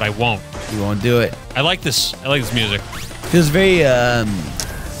 but I won't. You won't do it. I like this music. Feels very, how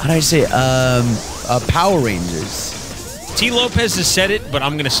do I say, Power Rangers. T. Lopez has said it, but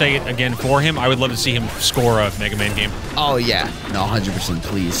I'm going to say it again for him. I would love to see him score a Mega Man game. Oh, yeah. No, 100%,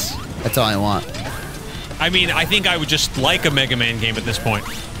 please. That's all I want. I mean, I think I would just like a Mega Man game at this point.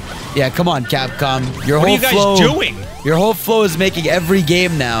 Yeah, come on, Capcom. What are you guys doing? Your whole flow is making every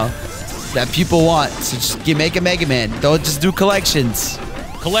game now that people want. So just make a Mega Man. Don't just do collections.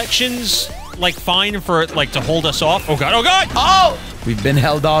 Collections, like, fine for, like, to hold us off. Oh, God. Oh, God! Oh! We've been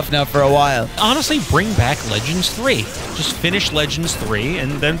held off now for a while. Honestly, bring back Legends 3. Just finish Legends 3,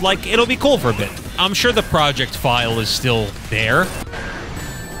 and then, like, it'll be cool for a bit. I'm sure the project file is still there.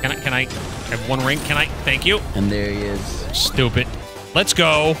 Can I have one ring? Can I? Thank you. And there he is. Stupid. Let's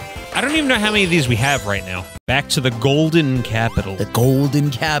go. I don't even know how many of these we have right now. Back to the Golden Capital. The Golden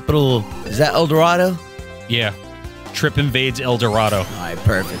Capital. Is that El Dorado? Yeah. Trip invades El Dorado. All right,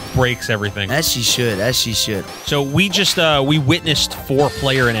 perfect. Breaks everything. As she should. As she should. So we just, we witnessed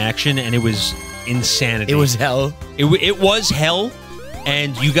 4-player in action, and it was insanity. It was hell. It was hell,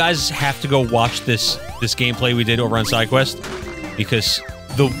 and you guys have to go watch this gameplay we did over on SideQuest, because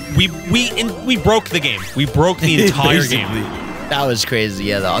we broke the game. We broke the entire game. That was crazy.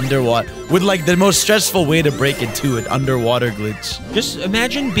 Yeah, the underwater with like the most stressful way to break into an underwater glitch. Just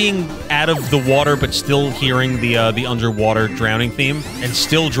imagine being out of the water but still hearing the underwater drowning theme and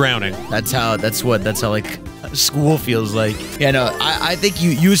still drowning. That's how like school feels like. Yeah, no, I think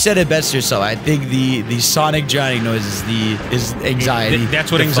you said it best yourself. I think the Sonic drowning noise is anxiety.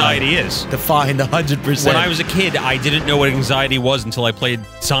 That's what anxiety is. Defined 100%. When I was a kid, I didn't know what anxiety was until I played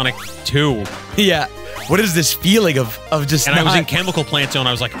Sonic 2. Yeah. What is this feeling of just? And I was in Chemical Plant Zone.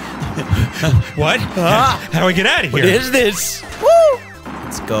 I was like, what? How do I get out of here? What is this? Woo!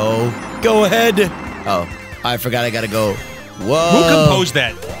 Let's go. Go ahead. Oh, I forgot I gotta go. Whoa. Who composed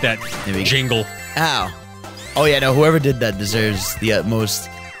that jingle? Ow. Oh yeah, no, whoever did that deserves the utmost.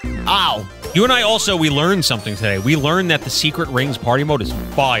 Ow. You and I also, we learned something today. We learned that the Secret Rings party mode is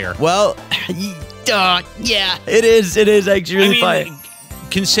fire. Well, yeah, it is. It is actually really fire.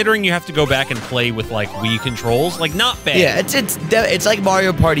 Considering you have to go back and play with like Wii controls, like not bad. Yeah, it's like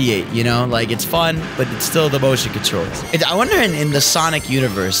Mario Party 8, you know, like it's fun, but it's still the motion controls. I wonder in the Sonic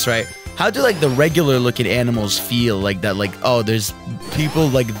universe, right? How do like the regular looking animals feel like that? Like, oh, there's people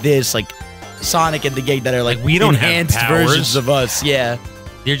like this, like Sonic and the gang that are like we don't enhanced have powers. versions of us. Yeah,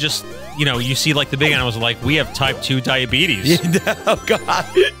 you're just, you know, you see like the big animals are like, we have type 2 diabetes. Oh God,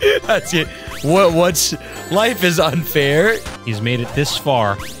 that's it. What's life is unfair. He's made it this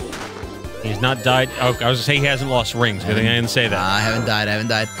far. He's not died. Oh, I was gonna say he hasn't lost rings. Good thing I didn't say that. I haven't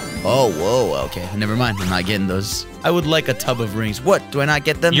died. Oh, whoa. Okay, never mind. I'm not getting those. I would like a tub of rings. What? Do I not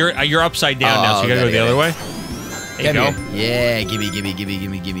get them? You're upside down now, so you gotta go the other way. There you go. Yeah,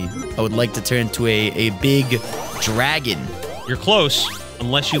 gimme. I would like to turn into a big dragon. You're close,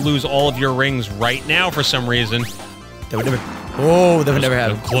 unless you lose all of your rings right now for some reason. That would never. Oh, that would never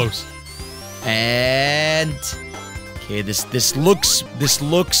happen. Close. And okay, this looks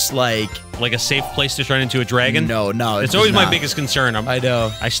like a safe place to turn into a dragon. No, it's always my biggest concern. I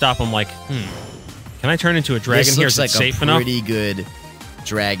know. I stop. I'm like, can I turn into a dragon here? Is it safe enough? Pretty good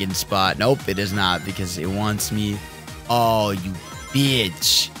dragon spot. Nope, it is not because it wants me. Oh, you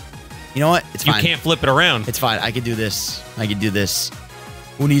bitch! You know what? It's fine. You can't flip it around. It's fine. I can do this.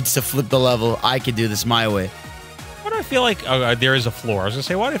 Who needs to flip the level? I can do this my way. Why do I feel like there is a floor? I was gonna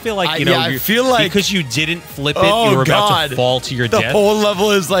say, why do I feel like I feel like because you didn't flip it, you were about to fall to your death. The whole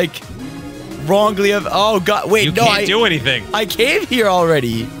level is like wrongly. Oh God! Wait, you can't do anything. I came here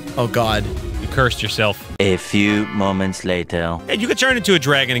already. Oh God! You cursed yourself. A few moments later. And you could turn into a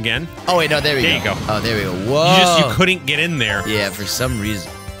dragon again. Oh wait, no, there we go. There you go. Oh, there we go. Whoa! You couldn't get in there. Yeah, for some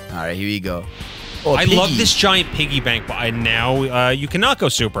reason. All right, here we go. Oh, I love this giant piggy bank, but now you cannot go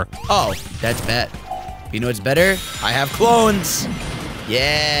super. Oh, that's bad. You know what's better? I have clones.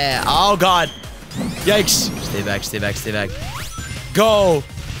 Yeah. Oh, God. Yikes. Stay back, stay back, stay back. Go.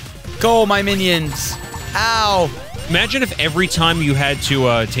 Go, my minions. Ow. Imagine if every time you had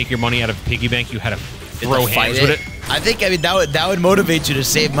to take your money out of a piggy bank, you had to throw hands with it. I mean, that would motivate you to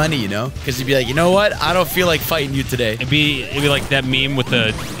save money, you know? Because you'd be like, you know what? I don't feel like fighting you today. It'd be like that meme with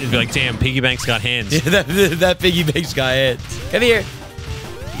it'd be like, damn, piggy bank's got hands. Yeah, that piggy bank's got hands. Come here.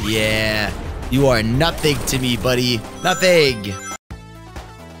 Yeah. You are nothing to me, buddy. Nothing. All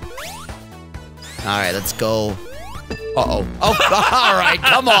right, let's go. Uh-oh. Oh, all right.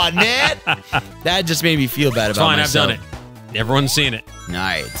 Come on, man. That just made me feel bad about myself. Fine, I've done it. Everyone's seen it. All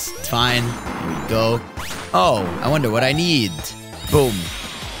right, it's fine. Here we go. Oh, I wonder what I need. Boom.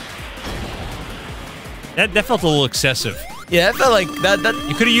 That felt a little excessive. Yeah, that felt like that.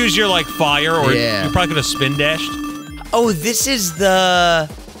 You could have used your like fire, or yeah. you probably could have spin dashed. Oh, this is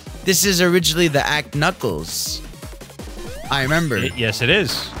originally the Act Knuckles. I remember. Yes, it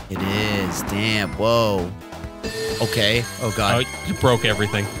is. It is. Damn. Whoa. Okay. Oh, God. Oh, you broke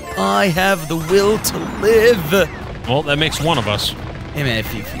everything. I have the will to live. Well, that makes one of us. Hey, man,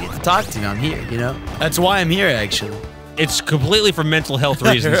 if you get to talk to me, I'm here, you know? That's why I'm here, actually. It's completely for mental health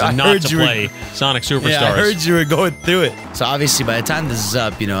reasons and not to play Sonic Superstars. Yeah, I heard you were going through it. So, obviously, by the time this is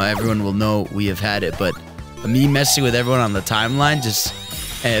up, you know, everyone will know we have had it. But me messing with everyone on the timeline, just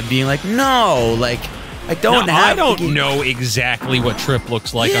being like, no, like, I don't know exactly what Trip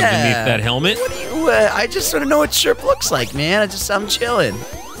looks like underneath that helmet. What do you, I just want to know what Trip looks like, man. I'm chilling.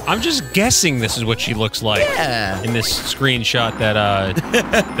 I'm just guessing this is what she looks like in this screenshot that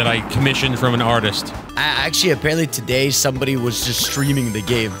that I commissioned from an artist. Actually, apparently today somebody was just streaming the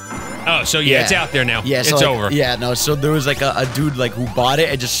game. Oh, so yeah, it's out there now. Yeah, so it's over. Yeah, no, so there was like a dude like who bought it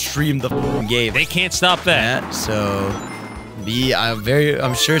and just streamed the game. They can't stop that. Yeah, so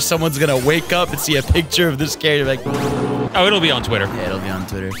I'm sure someone's gonna wake up and see a picture of this character like, oh, it'll be on Twitter. Yeah, it'll be on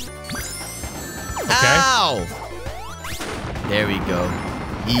Twitter. Okay. Ow! There we go.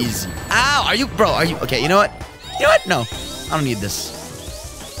 Easy. Ow! Are you okay? You know what? No, I don't need this.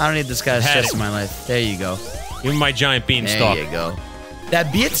 I don't need this kind of stress in my life. There you go. Give me my giant beanstalk. There you go.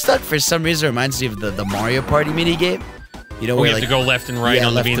 That beanstalk for some reason reminds me of the Mario Party minigame. You know, where you have to go left and right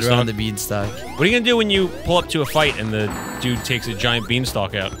on the beanstalk. Yeah, left and right on the beanstalk. What are you gonna do when you pull up to a fight and the dude takes a giant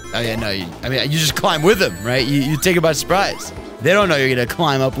beanstalk out? Oh yeah, no. You just climb with him, right? You take it by surprise. They don't know you're gonna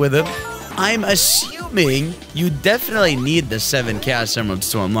climb up with him. I'm assuming you definitely need the 7 Chaos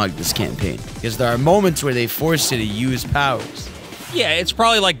Emeralds to unlock this campaign, because there are moments where they force you to use powers. Yeah, it's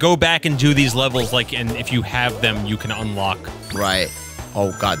probably like go back and do these levels, like, and if you have them, you can unlock. Right.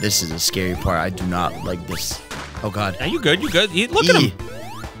 Oh God, this is a scary part. I do not like this. Oh God. Are you good? You good? Look at him.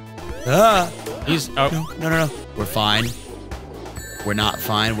 He's No. We're fine. We're not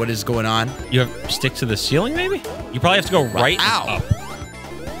fine. What is going on? You have to stick to the ceiling, maybe? You probably have to go right up.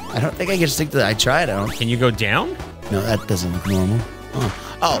 I don't think I can stick to that. I tried. I don't. Can you go down? No, that doesn't look normal.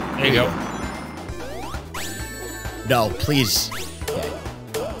 Oh, there you go. No, please.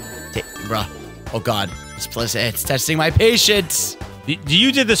 Okay. Bruh. Oh God. It's testing my patience.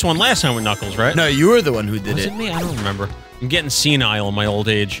 You did this one last time with Knuckles, right? No, you were the one who did it. Was it me? I don't remember. I'm getting senile in my old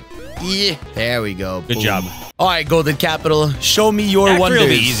age. Yeah. There we go. Good job. All right, Golden Capital. Show me your wonders. Act 3 will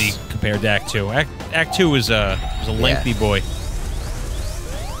be easy compared to Act 2. Act 2 was a lengthy boy.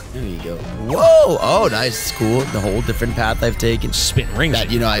 There you go. Whoa! Oh, nice. Cool. The whole different path I've taken. Spin rings. That,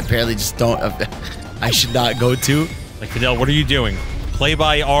 I apparently just don't... I should not go to. Like, Fidel, what are you doing? Play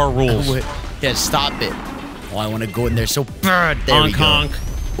by our rules. Yeah, stop it. Oh, I want to go in there so bad. There we go. Honk.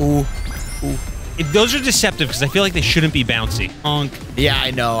 Ooh. Those are deceptive, because I feel like they shouldn't be bouncy. Honk. Yeah,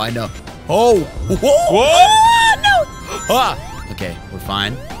 I know. Oh! Whoa! No! Ah! Okay, we're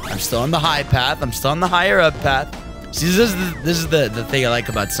fine. I'm still on the high path. I'm still on the higher up path. See, this is the thing I like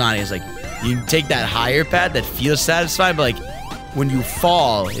about Sonic is like you take that higher path that feels satisfying, but like when you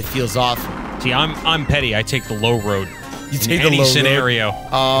fall, it feels awful. See, I'm petty. I take the low road. You take any scenario.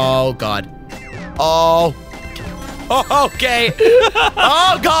 Oh God. Oh. Okay.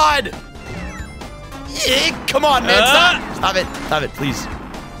 Oh God. Come on, man. Stop it, please.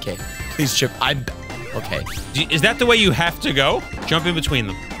 Okay, please, Chip. Okay. Is that the way you have to go? Jump in between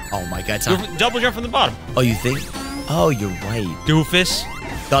them. Oh my God. Double jump from the bottom. Oh, you think? Oh, you're right. Doofus.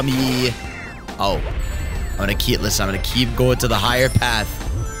 Dummy. Oh. I'm gonna keep going to the higher path.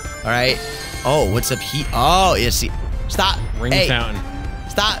 All right. Oh, what's up here? Oh, yeah, see. Stop. Ring hey. fountain.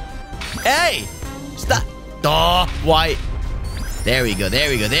 Stop. Hey. Stop. Oh, why? There we go.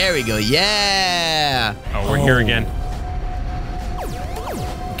 Yeah. Oh, we're here again.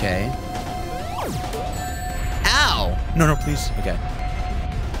 Okay. Ow. No, please. Okay.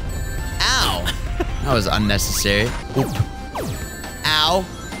 Ow. That was unnecessary. Oop. Ow.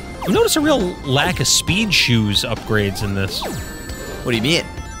 You notice a real lack of speed shoes upgrades in this. What do you mean?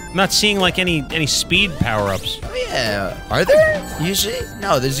 I'm not seeing like any speed power-ups. Oh yeah. Are there? Usually?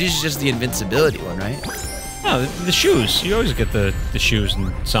 No, there's usually just the invincibility one, right? No, the shoes. You always get the shoes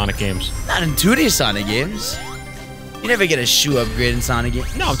in Sonic games. Not in 2D Sonic games. You never get a shoe upgrade in Sonic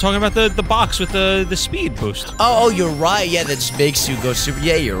games. No, I'm talking about the box with the speed boost. Oh, you're right. Yeah, that just makes you go super.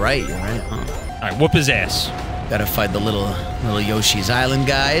 Yeah, you're right. Huh. All right, whoop his ass. Gotta fight the little Yoshi's Island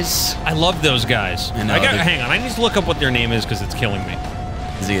guys. I love those guys. I know. Hang on, I need to look up what their name is because it's killing me.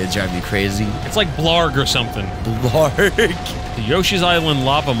 Is it gonna drive me crazy? It's like Blarg or something. Blarg. The Yoshi's Island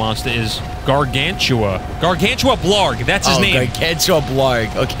lava monster is Gargantua. Gargantua Blarg. That's his name. Gargantua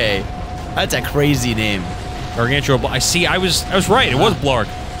Blarg. Okay, that's a crazy name. Gargantua Blarg. I see. I was right. It was Blarg,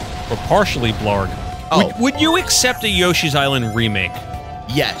 or partially Blarg. Oh. Would you accept a Yoshi's Island remake?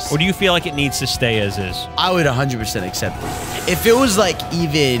 Yes. Or do you feel like it needs to stay as is? I would 100% accept it. If it was like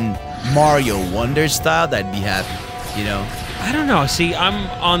even Mario Wonder style, I'd be happy. You know. I don't know. See, I'm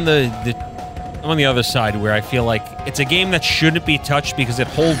on I'm on the other side where I feel like it's a game that shouldn't be touched because it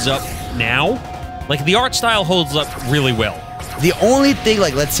holds up now. Like the art style holds up really well. The only thing,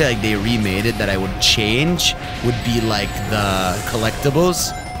 like let's say like they remade it that I would change would be like the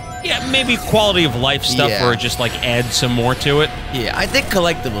collectibles. Yeah, maybe quality of life stuff or just like add some more to it. Yeah, I think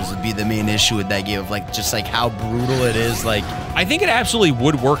collectibles would be the main issue with that game of like just like how brutal it is. Like I think it absolutely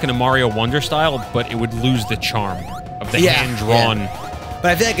would work in a Mario Wonder style, but it would lose the charm of the hand-drawn. Yeah. But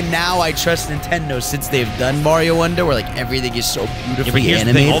I feel like now I trust Nintendo since they've done Mario Wonder where like everything is so beautifully here's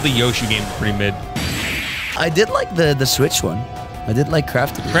animated. The thing, all the Yoshi games are pretty mid. I did like the Switch one. I did like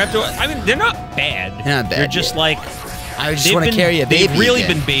Crafted. I mean, they're not bad. They're not bad. They're just like... I just want to carry a baby. They've really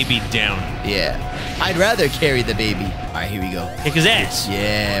been babied down. Yeah. I'd rather carry the baby. All right, here we go. Kick his ass.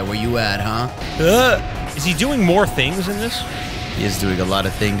 Yeah, where you at, huh? Is he doing more things in this? He is doing a lot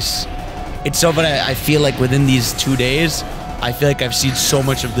of things. It's so funny. I feel like within these 2 days, I feel like I've seen so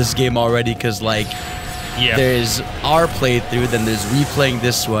much of this game already because, like, there's our playthrough, then there's replaying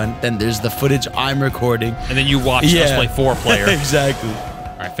this one, then there's the footage I'm recording. And then you watch us play 4-player. Exactly.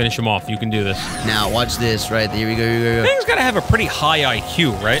 All right, finish him off. You can do this. Now, watch this, right? Here we go, here we go. Fang's got to have a pretty high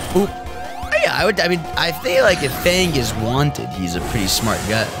IQ, right? Oop. Oh, yeah, I feel like if Fang is wanted, he's a pretty smart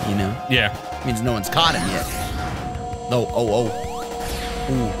guy, you know? Yeah. Means no one's caught him yet. No,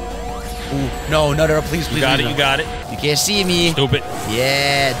 No, please. You got it. You can't see me. Stupid.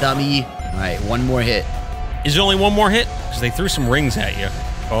 Yeah, dummy. All right, one more hit. Is there only one more hit? Because they threw some rings at you.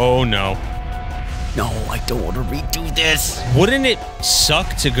 Oh, no. No, I don't want to redo this. Wouldn't it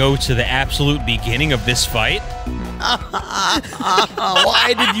suck to go to the absolute beginning of this fight?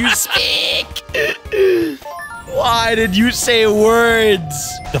 Why did you speak? Why did you say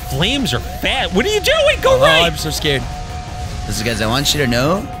words? The flames are fat. What are you doing? Go right. I'm so scared. Listen, guys, I want you to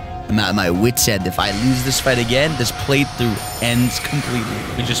know I'm at my wit's end. If I lose this fight again, this playthrough ends completely.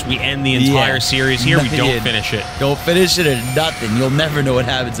 We end the entire series here. We don't finish it. Don't finish it or nothing. You'll never know what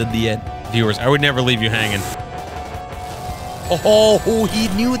happens at the end. Viewers, I would never leave you hanging. Oh, he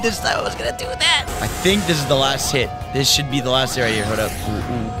knew this time I was gonna do that. I think this is the last hit. This should be the last hit right here. Hold up.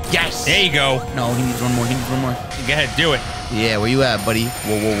 Ooh. Yes. There you go. No, he needs one more. Go ahead, do it. Yeah, where you at, buddy?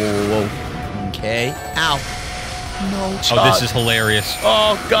 Whoa. Okay. Ow. No, Chuck. Oh, this is hilarious.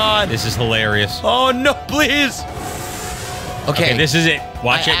 Oh, God. This is hilarious. Oh, no, please. Okay, this is it.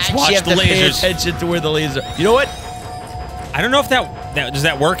 Watch it. Just watch the lasers. Pay attention to where the laser. You know what? I don't know if does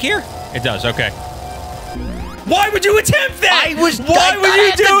that work here? It does. Okay. Why would you attempt that? Why would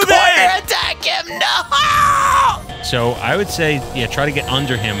you do that? Attack him. No. So I would say, try to get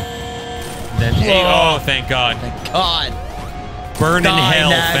under him. Then, thank God. Thank God. Burn in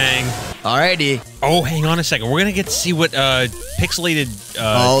hell, Fang. Alrighty. Oh, hang on a second. We're gonna get to see what pixelated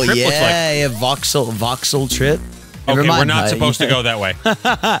trip looks like. Yeah, voxel trip. Okay, we're not supposed to go that way.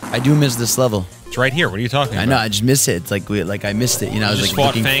 I do miss this level. It's right here. What are you talking about? I know. I just miss it. It's like I missed it. You know, I was just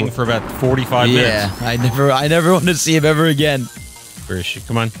like fought Fang for about 45 minutes. Yeah, I never want to see him ever again. Where is she?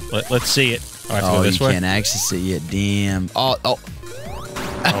 Come on, let's see it. Oh, I have to go this way. You can't access it yet. Damn. Oh.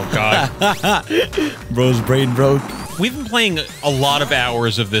 Oh, God. Bro's brain broke. We've been playing a lot of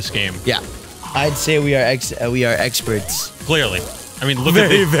hours of this game. Yeah. I'd say we are experts. Clearly. I mean, look at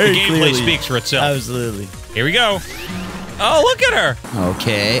the gameplay clearly. speaks for itself. Absolutely. Here we go. Oh, look at her.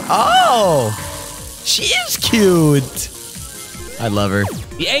 Okay. Oh, she is cute. I love her.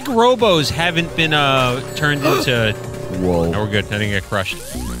 The egg robos haven't been turned into... Whoa. Oh, we're good. I didn't get crushed.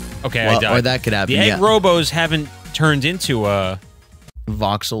 Okay, Well, I died. or that could happen, The egg yeah. robos haven't turned into...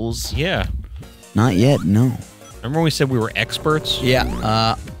 Voxels? Yeah. Not yet, no. Remember when we said we were experts? Yeah.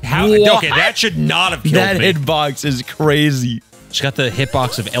 How? What? Okay, that should not have killed That me. hitbox is crazy. She's got the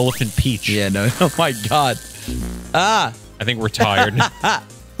hitbox of Elephant Peach. Yeah, no. Oh my God. Ah. I think we're tired.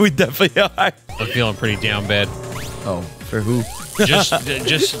 We definitely are. I'm feeling pretty down bad. Oh, for who? Just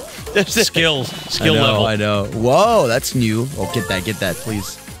skill level. I know. Whoa, that's new. Oh, get that,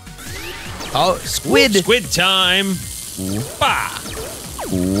 please. Oh, squid. Squid time. Bah.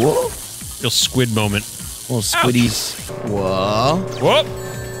 Whoa. Little squid moment. Little squiddies. Whoa. Whoop.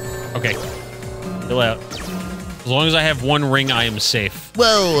 Okay. Chill out. As long as I have one ring, I am safe.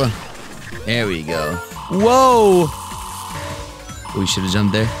 Whoa. There we go. Whoa. We should have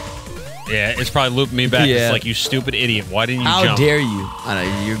jumped there. Yeah, it's probably looping me back. Yeah. It's like, you stupid idiot. Why didn't you How jump? dare you? I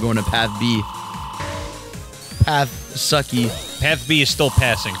know, you're going to path B. Path sucky. Path B is still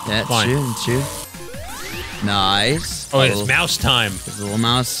passing. That's Fine. true, that's true. Nice. Oh, it's mouse time. It's a little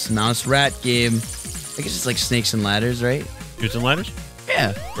mouse rat game. I guess it's like snakes and ladders, right? Shoots and ladders?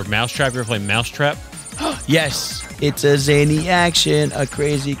 Yeah. Or Mousetrap. You ever play Mousetrap? Yes. It's a zany action, a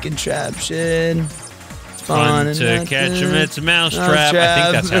crazy contraption. It's Fun and to nothing. catch him. It's a Mousetrap.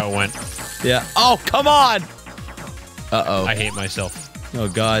 I think that's how it went. Yeah. Oh, come on. Uh-oh. I hate myself. Oh,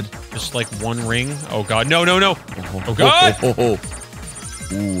 God. Just like one ring. Oh, God. No, no, no. Oh, God.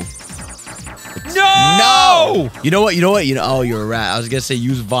 Ooh. No! You know what? Oh, you're a rat. I was going to say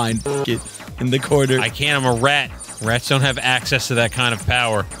use Vine in the corner. I can't. I'm a rat. Rats don't have access to that kind of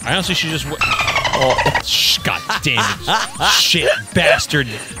power. I honestly should just... Oh, God damn it. Shit, bastard,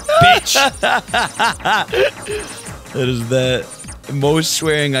 bitch. That is the most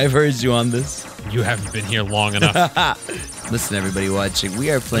swearing I've heard you on this. You haven't been here long enough. Listen, everybody watching, we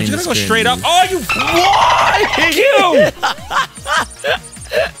are playing You're this gonna go game. straight up. Oh, you... What?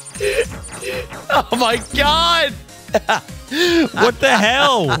 Oh, my God. What the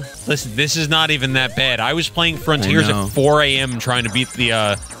hell? Listen, this is not even that bad. I was playing Frontiers know. at 4 a.m. trying to beat the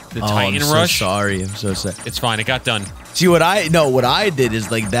Titan I'm Rush. So sorry. I'm so sorry. It's fine. It got done. See, what I did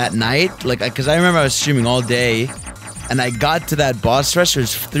is like that night, like, because I remember I was streaming all day, and I got to that boss rush. It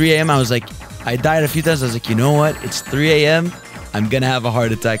was 3 a.m. I was like, I died a few times. I was like, you know what? It's 3 a.m. I'm gonna have a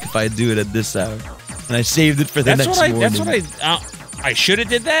heart attack if I do it at this hour. And I saved it for the next morning. That's what I should have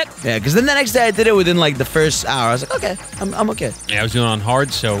did that. Yeah, because then the next day I did it within like the first hour. I was like, okay, I'm okay. Yeah, I was doing it on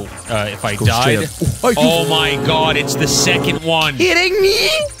hard, so if I Go died... straight up. Oh my God, it's the second one. Kidding me?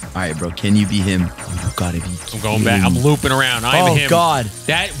 All right, bro, can you be him? Oh, you gotta be. I'm going back. I'm looping around. I'm him. Oh, God.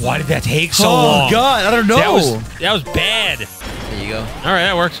 Why did that take so long? Oh, God, I don't know. That was bad. There you go. All right,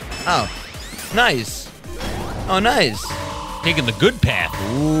 that works. Oh, nice. Oh, nice. Taking the good path.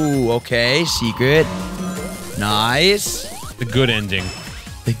 Ooh, okay, secret. Nice. The good ending.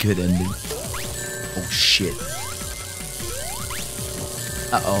 The good ending. Oh, shit.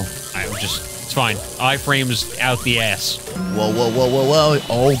 Uh-oh. It's fine. Iframes out the ass. Whoa, whoa, whoa, whoa, whoa.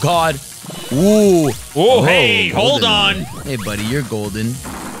 Oh, God. Ooh. Oh, hey, hold golden. on. Hey, buddy, you're golden.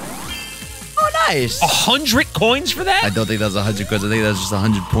 Oh, nice. 100 coins for that? I don't think that's 100 coins. I think that's just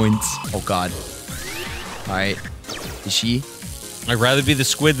 100 points. Oh, God. All right. Is she? I'd rather be the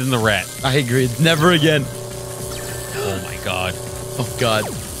squid than the rat. I agree. Never again. Oh, my God. Oh, God.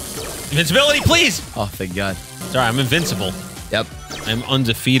 Invincibility, please. Oh, thank God. Sorry, I'm invincible. Yep. I'm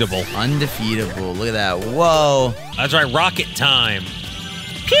undefeatable. Undefeatable. Look at that. Whoa. That's right, rocket time.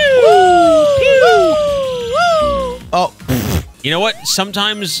 Pew! Oh. You know what?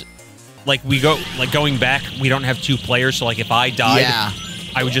 Sometimes, like, going back, we don't have two players, so, like, if I died, Yeah.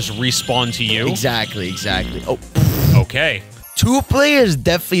 I would just respawn to you. Exactly. Oh. Okay. 2 players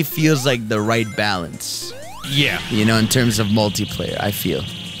definitely feels like the right balance. Yeah. You know, in terms of multiplayer, I feel.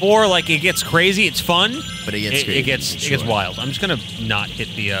 Or, like, it gets crazy, it's fun. But it gets crazy. It gets wild. I'm just gonna not hit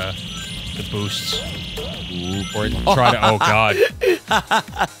the boosts. Or try to, oh, God.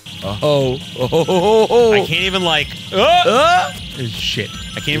 Oh. I can't even, like, shit.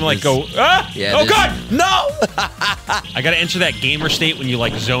 I can't even, like, go, Yeah, oh, God! No! I gotta enter that gamer state when you,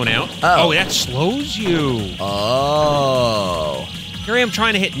 like, zone out. Oh. That slows you. Oh. Here I am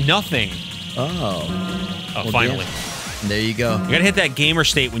trying to hit nothing. Oh. Oh, finally. Damn. There you go. You gotta hit that gamer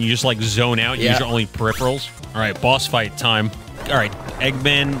state when you just, like, zone out and use your only peripherals. All right, boss fight time. All right,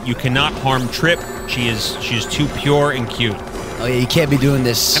 Eggman, you cannot harm Trip. She is too pure and cute. Oh, yeah, you can't be doing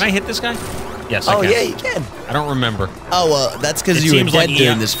this. Can I hit this guy? Yes, I Oh, can. yeah, you can. I don't remember. Oh, well, that's because It you were seems dead like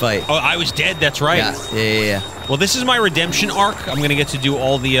during this fight. Oh, I was dead. That's right. Yeah. Well, this is my redemption arc. I'm gonna get to do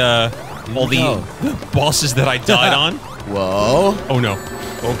all the bosses that I died on. Whoa. Oh no.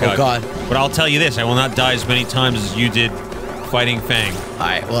 Oh god. Oh, God. But I'll tell you this: I will not die as many times as you did fighting Fang. All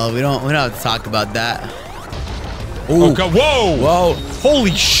right, well, we don't have to talk about that. Oh Ooh. god! Whoa! Whoa.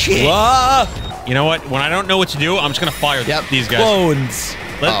 Holy shit! Whoa. You know what? When I don't know what to do, I'm just gonna fire these guys. Clones.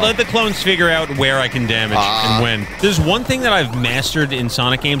 Let the clones figure out where I can damage and when. There's one thing that I've mastered in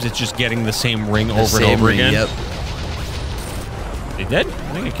Sonic games. It's just getting the same ring over and over again. Yep. They did?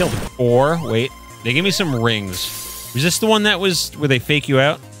 I think I killed him. Or, wait, they gave me some rings. Was this the one that was where they fake you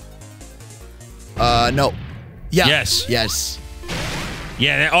out? No. Yeah. Yes. Yes.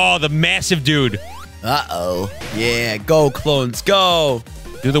 Yeah, oh, the massive dude. Uh-oh. Yeah, go, clones, go.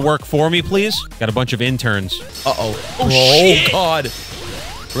 Do the work for me, please. Got a bunch of interns. Uh-oh. Oh, shit. God.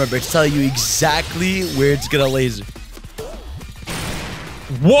 Remember, it's telling you exactly where it's gonna laser.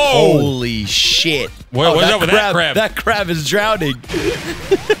 Whoa! Holy shit. What was up with that crab? That crab is drowning.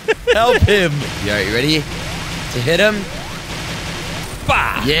 Help him. You ready to hit him?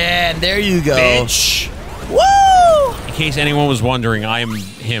 Bah! Yeah, and there you go. Bitch. Woo! In case anyone was wondering, I am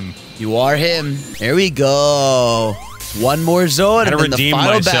him. You are him. There we go. One more zone Gotta and then the redeem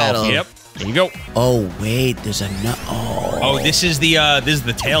final myself. battle. Yep. There you go. Oh, wait. There's another. Oh, this is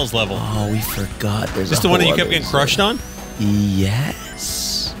the Tails level. Oh, we forgot. There's Is this the one that you kept getting crushed on?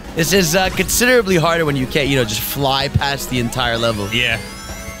 Yes. This is considerably harder when you can't, just fly past the entire level. Yeah.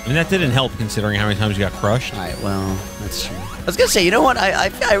 I mean, that didn't help considering how many times you got crushed. All right, well, that's true. I was going to say, you know what?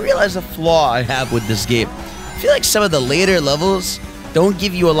 I realize a flaw I have with this game. I feel like some of the later levels don't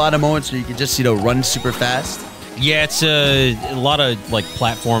give you a lot of moments where you can just, run super fast. Yeah, it's a lot of,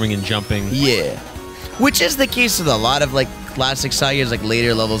 platforming and jumping. Yeah. Which is the case with a lot of, classic sagas.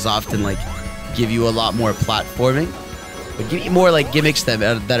 Later levels often, give you a lot more platforming. But give you more, gimmicks that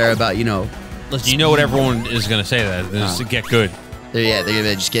are about, Listen, you know what everyone is going to say that. Is to get good. They're going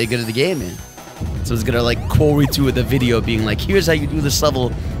to just get good at the game, man. So it's going to, quote you with a video being like, here's how you do this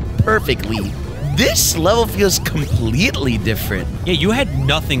level perfectly. This level feels completely different. Yeah, you had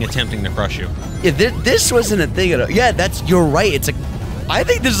nothing attempting to crush you. Yeah, this wasn't a thing at all. Yeah, you're right. I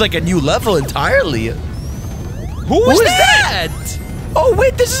think this is a new level entirely. Who is that? Oh,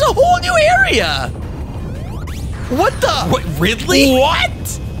 wait, this is a whole new area. What the? What, Ridley?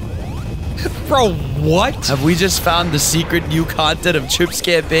 What? Bro, what? Have we just found the secret new content of Trip's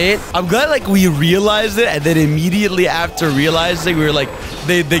campaign? I'm glad we realized it, and then immediately after realizing, we were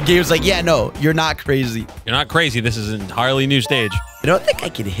the game's yeah, no, you're not crazy. You're not crazy. This is an entirely new stage. I don't think I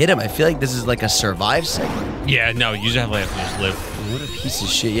can hit him. I feel like this is a survive segment. Yeah, no, you just have to just live. What a piece of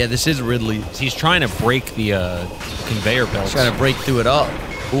shit. Yeah, this is Ridley. He's trying to break the conveyor belts. Trying to break through it all.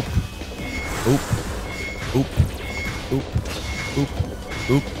 Oop. Oop. Oop. Oop. Oop.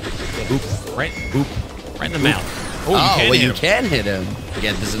 Oop. Oop. Right? Oop. Right in the mouth. Oh, you can hit him.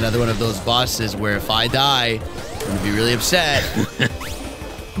 Again, this is another one of those bosses where if I die, I'm going to be really upset.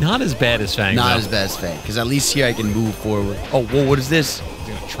 Not as bad as Fang. Not as bad as Fang, because at least here I can move forward. Oh, whoa, what is this? He's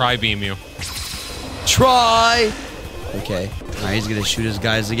going to tri-beam you. Try! Okay. All right, he's going to shoot his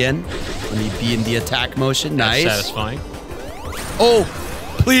guys again. Let me be in the attack motion. Nice. That's satisfying. Oh,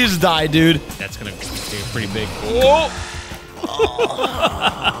 please die, dude. That's going to be pretty big. Oh!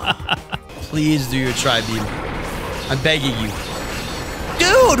 Please do your tri-beam. I'm begging you.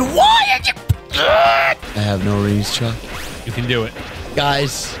 Dude, why are you... I have no rings, Chuck. You can do it.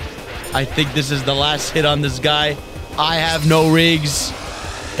 Guys, I think this is the last hit on this guy. I have no rings.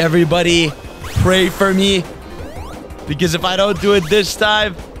 Everybody, pray for me. Because if I don't do it this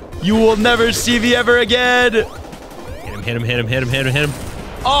time, you will never see me ever again. Hit him, hit him, hit him, hit him, hit him, hit him.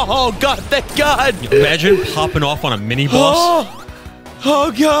 Oh, God, thank God. Imagine popping off on a mini-boss.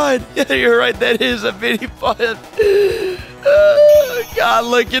 Oh, God. Yeah, you're right. That is a mini-boss. Oh, God,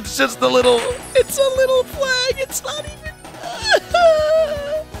 look, it's just a little flag. It's not even...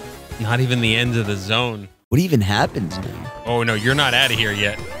 Not even the end of the zone. What even happens now? Oh, no, you're not out of here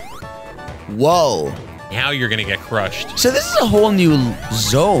yet. Whoa. Now you're going to get crushed. So this is a whole new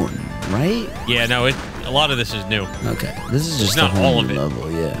zone, right? Yeah, no, a lot of this is new. Okay. This is just not a whole all of new it.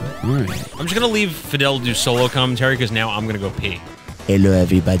 level, yeah. All right. I'm just going to leave Fidel do solo commentary because now I'm going to go pee. Hello,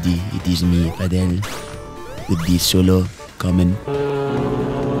 everybody. It is me, Fidel, with the solo comment.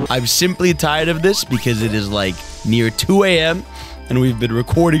 I'm simply tired of this because it is near 2 a.m. and we've been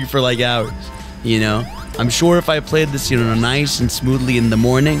recording for hours, I'm sure if I played this, nice and smoothly in the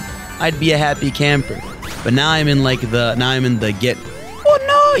morning, I'd be a happy camper. But now I'm in like the get. Oh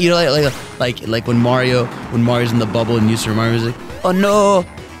no! You know, like when Mario's in the bubble and Super Mario was like, oh no,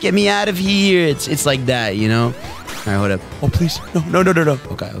 get me out of here. It's like that, you know. All right, hold up. Oh please, no.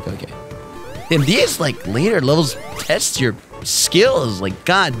 Okay. Damn, these like later levels test your skills. Like,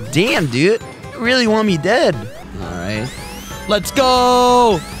 god damn, dude, you really want me dead? All right, let's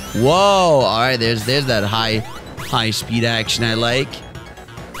go. Whoa! All right, there's that high speed action I like.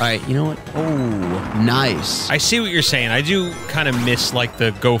 All right, you know what? Oh, nice. I see what you're saying. I do kind of miss like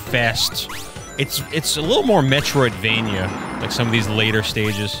the go fast. It's a little more Metroidvania, like some of these later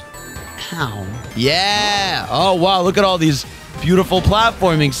stages. Ow. Yeah. Oh wow, look at all these beautiful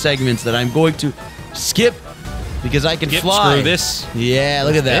platforming segments that I'm going to skip because I can fly. Screw this. Yeah,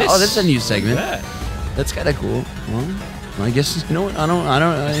 look at that. This? Oh, that's a new segment. That? That's kind of cool. Well, I guess you know what? I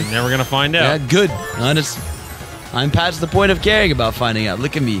don't. Never gonna find out. Yeah, good. I'm past the point of caring about finding out.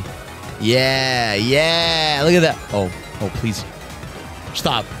 Look at me. Yeah. Look at that. Oh, please.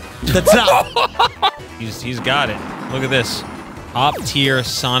 Stop. That's not. He's got it. Look at this. Top tier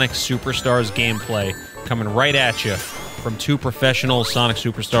Sonic Superstars gameplay coming right at you from two professional Sonic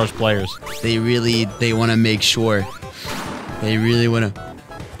Superstars players. They want to make sure. They really want to.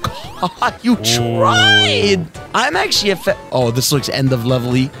 God, you tried. I'm actually oh, this looks end of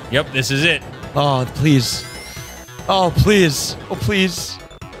level-y. Yep, this is it. Oh, please. Oh, please. Oh, please.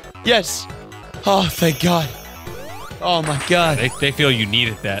 Yes. Oh, thank God. Oh, my God. They feel you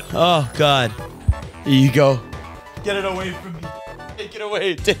needed that. Oh, God. Here you go. Get it away from me. Take it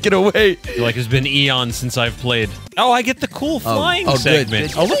away. Take it away. I feel like it's been eons since I've played. Oh, I get the cool flying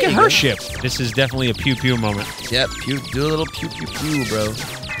segment. Good. Oh, look at her ship. This is definitely a pew-pew moment. Yep. Do a little pew-pew-pew, bro.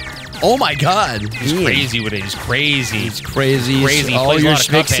 Oh, my God. He's crazy with it. He's crazy. He's crazy. He plays a lot of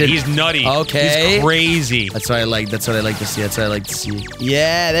Cuphead. He's nutty. Okay. He's crazy. That's what I like. That's what I like to see.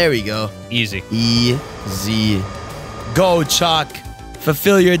 Yeah, there we go. Easy. Easy. Go, Choc.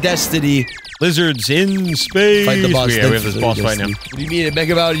 Fulfill your destiny. Lizards in space. Fight the boss. Yeah, we have this boss fight now. What do you mean?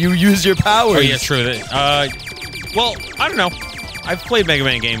 Mega Man, you use your powers. Oh, yeah, true. Well, I don't know. I've played Mega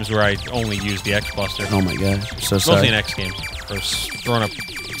Man games where I only use the X Buster. Oh, my God. I'm so sorry. Mostly an X game. For throwing up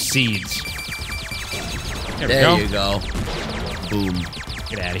seeds. There you go. Boom.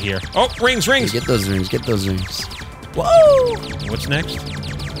 Get out of here. Oh, rings. Hey, get those rings. Whoa! What's next?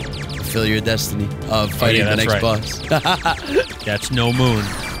 Fulfill your destiny of fighting the next boss. That's no moon.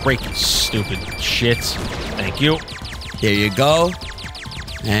 Break, you stupid shit. Thank you. There you go.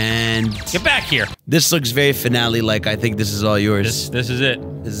 And get back here. This looks very finale-like. I think this is all yours. This is it.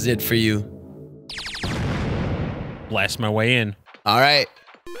 This is it for you. Blast my way in. All right.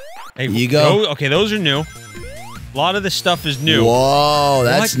 Hey, you go. Okay, those are new. A lot of this stuff is new. Whoa,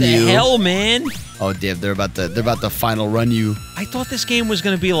 that's new. What the hell, man? Oh, damn! They're about to final run you. I thought this game was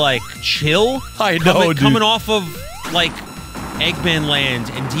gonna be like chill. I know, dude. Coming off of like Eggman Land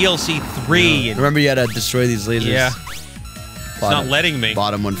and DLC 3. Yeah. Remember, you had to destroy these lasers. Yeah. It's not letting me.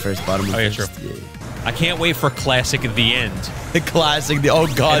 Bottom one first. Bottom one first. True. Yeah. I can't wait for classic The End. The classic. Oh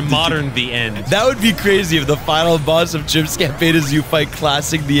God. And modern The End. That would be crazy if the final boss of Chip's campaign is you fight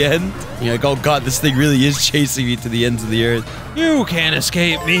classic The End. You're like, oh God, this thing really is chasing me to the ends of the earth. You can't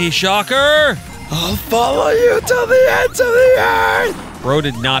escape me, Shocker. I'll follow you to the ends of the earth. Bro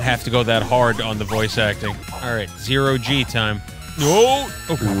did not have to go that hard on the voice acting. All right, 0G time. No.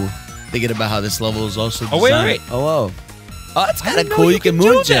 Oh. Thinking about how this level is also designed. Oh wait. Oh whoa. Oh, that's kind of cool. You can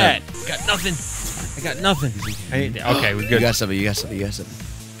moon jump. Got nothing. I got nothing. Okay, we're good. You got something. I was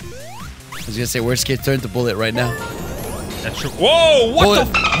gonna say, worst case turn to bullet right now. That's true. Whoa! What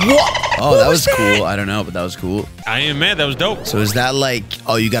the? What? Oh, that was cool. I don't know, but that was cool. I ain't mad. That was dope. So is that like?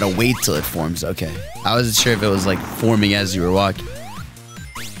 Oh, you gotta wait till it forms. Okay. I wasn't sure if it was like forming as you were walking.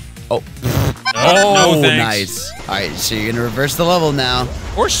 Oh. No, thanks. Nice. All right, so you're gonna reverse the level now.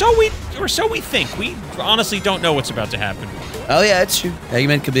 Or so we think. We honestly don't know what's about to happen. Oh yeah, that's true.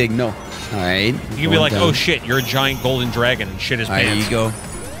 Eggman could be like, no. All right. You can be like, oh shit, you're a giant golden dragon and shit his pants. There you go.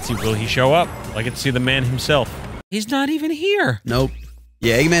 Let's see, will he show up? I get to see the man himself. He's not even here. Nope.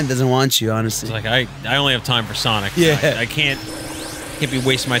 Yeah, Eggman doesn't want you, honestly. It's like I only have time for Sonic. Yeah. I can't be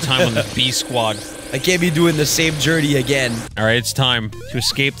wasting my time on the B Squad. I can't be doing the same journey again. All right, it's time to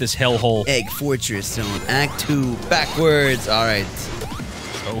escape this hellhole. Egg Fortress Zone, Act 2, backwards. All right.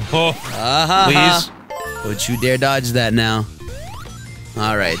 Please. Don't you dare dodge that now.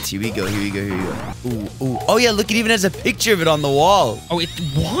 All right, here we go. Ooh. Oh yeah, look, it even has a picture of it on the wall. Oh, it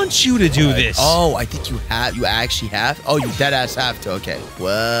wants you to do this. Oh, I think you actually have. Oh, you deadass have to. Okay.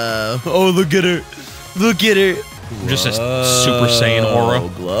 Whoa. Oh, look at her. Just a Super Saiyan aura.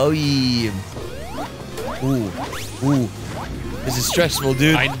 Glowy. Ooh. This is stressful,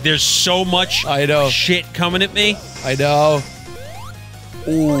 dude. There's so much shit coming at me. I know.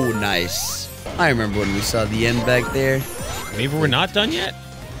 Ooh, nice. I remember when we saw the end back there. Maybe we're not done yet?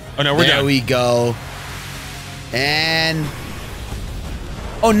 Oh, no, we're done. There we go. And...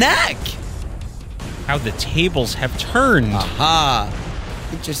 Oh, Knack! How the tables have turned. Aha.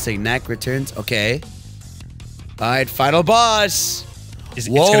 Interesting. Knack returns. Okay. All right, final boss.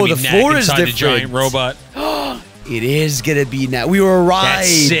 Whoa, the floor is different. The giant robot. It is gonna be Knack. We were right.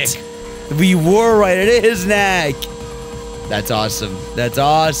 That's sick. We were right. It is Knack. That's awesome. That's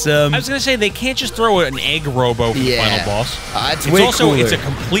awesome. I was gonna say they can't just throw an egg robo for the final boss. It's way cooler. It's a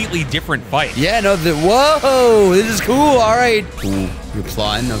completely different fight. Yeah, no. Whoa, this is cool. All right. Ooh, you're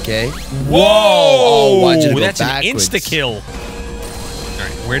plotting. Okay. Whoa! Oh, why'd you go that's backwards? an insta kill. All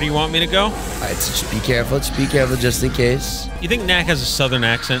right, where do you want me to go? All right, so just be careful. Just be careful, just in case. You think Knack has a southern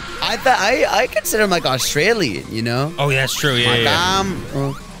accent? I consider him like Australian. You know? Oh, yeah, that's true.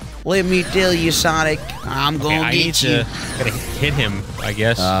 Yeah. Let me tell you, Sonic. I'm gonna get you. Gotta hit him, I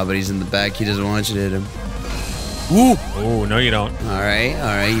guess. But he's in the back. He doesn't want you to hit him. Ooh. Oh, no, you don't. All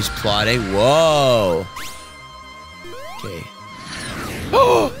right. He's plotting. Whoa. Okay.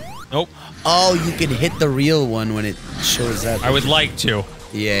 Nope. Oh, you can hit the real one when it shows up. I would like to.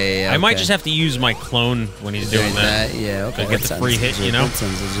 Yeah. I might just have to use my clone when he's doing that. Yeah, okay. To get the free hit, you know?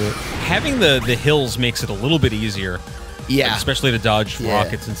 Having the hills makes it a little bit easier. Yeah. Like especially to dodge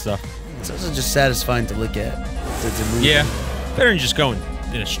rockets and stuff. It's also just satisfying to look at. Yeah. Better than just going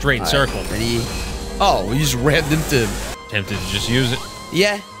in a straight circle. Ready? Oh, we just rammed into him. Tempted to just use it.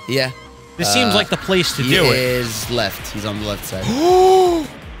 Yeah. This seems like the place to do it. He is left. He's on the left side. Oh,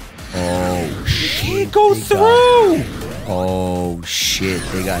 shit. He can't go through. Oh, shit.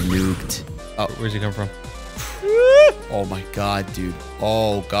 They got nuked. Oh, where's he come from? Oh, my God, dude.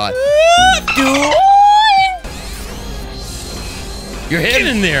 Oh, God. Dude. You're hit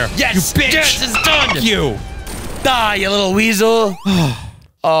in there. Yes. You bitch. Yes, it's done. Fuck you. Die, you little weasel.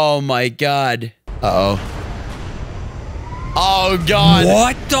 Oh, my God. Uh-oh. Oh, God.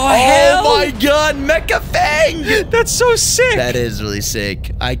 What the hell? Oh, my God. Mecha Fang. That's so sick. That is really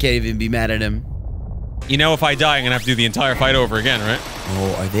sick. I can't even be mad at him. You know, if I die, I'm going to have to do the entire fight over again, right?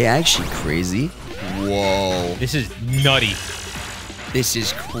 Oh, are they actually crazy? Whoa. This is nutty. This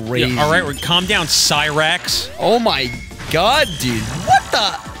is crazy. Yeah, all right, calm down, Cyrax. Oh, my God, dude. What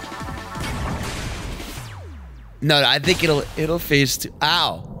the? No, I think it'll phase two.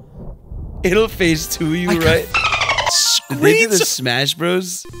 Ow. It'll phase two you, right? Did they do the Smash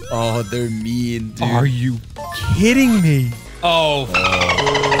Bros? Oh, they're mean, dude. Are you kidding me? Oh.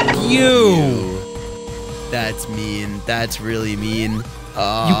 You. That's mean. That's really mean. You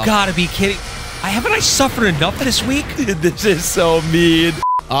gotta be kidding. Haven't I suffered enough this week? This is so mean.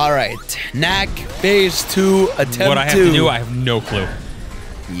 All right. Knack, phase 2, attempt 2. What I have to do, I have no clue.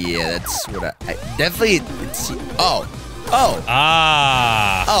 Yeah, that's what I definitely... Oh.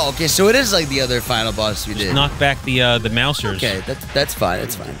 Oh, okay, so it is like the other final boss we did. Knock back the mousers. Okay, that's fine.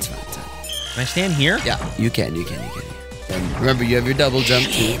 It's fine. Can I stand here? Yeah, you can. And remember, you have your double jump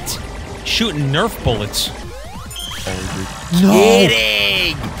too. Shooting Nerf bullets.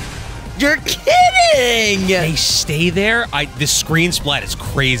 Kidding! You're kidding! They stay there? The screen splat is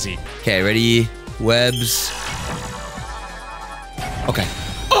crazy. Okay, ready? Webs. Okay.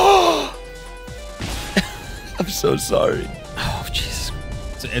 I'm so sorry. Oh, Jesus.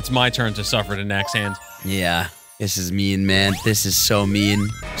 It's my turn to suffer to Knack's hand. Yeah. This is mean, man. This is so mean.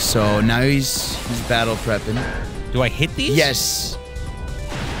 So now he's battle prepping. Do I hit these? Yes.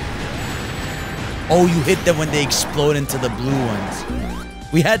 Oh, you hit them when they explode into the blue ones.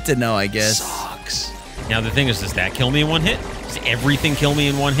 We had to know, I guess. Sucks. Now the thing is, does that kill me in one hit? Does everything kill me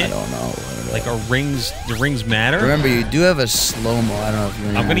in one hit? I don't know. Like the rings matter? Remember, you do have a slow-mo. I don't know if you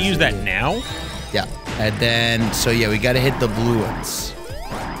I'm gonna use that now? Yeah. And then, so yeah, we gotta hit the blue ones.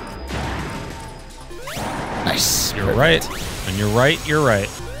 Nice. You're right. And you're right.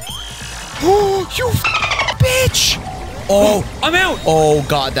 Oh, you bitch! Oh, I'm out! Oh,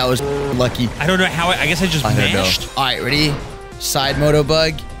 God, that was lucky. I don't know how, I guess I just mashed. All right, ready? Side moto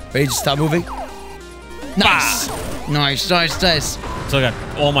bug. Ready to stop moving? Nice. Nice. So I got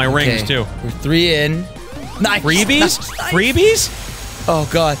all my rings, too. We're 3 in. Nice. Freebies? Nice. Freebies? Oh,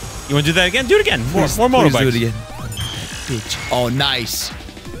 God. You want to do that again? Do it again. More motorbikes. Please do it again. Bitch. Oh, nice.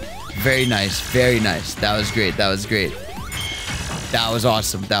 Very nice. That was great. That was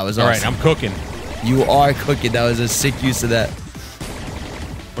awesome. All right, I'm cooking. You are cooking. That was a sick use of that.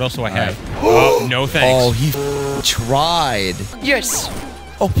 What else do I have? Oh, no thanks. Oh, he tried. Yes.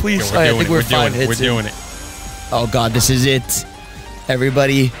 Oh, please. Okay, I think we're 5 hits. We're doing it. Oh, God, this is it.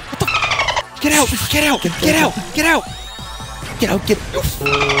 Everybody. Get out. Get out, get out.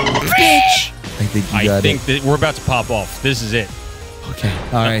 Bitch. I think you got it. I think that we're about to pop off. This is it. Okay,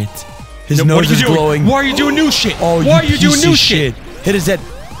 all right. His No, nose what are is you doing? glowing. Why are you doing new shit? Oh, Why are you doing piece new of shit? Hit his head.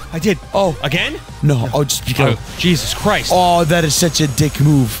 I did. Oh. Again? No, oh, just because. Oh, Jesus Christ. Oh, that is such a dick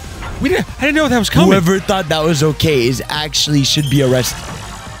move. I didn't know that was coming. Whoever thought that was okay is actually should be arrested.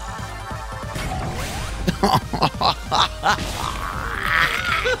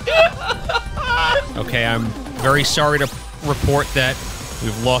 Okay, I'm very sorry to report that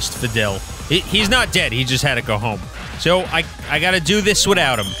we've lost Fidel. He's not dead. He just had to go home. So I got to do this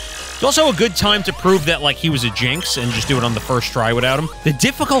without him. It's also a good time to prove that, like, he was a jinx and just do it on the first try without him. The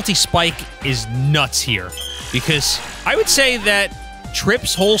difficulty spike is nuts here because I would say that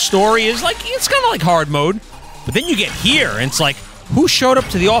Trip's whole story is like, it's kind of like hard mode, but then you get here and it's like, who showed up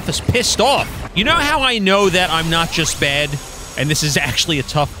to the office pissed off? You know how I know that I'm not just bad and this is actually a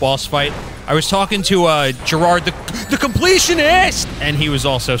tough boss fight? I was talking to Gerard, the completionist, and he was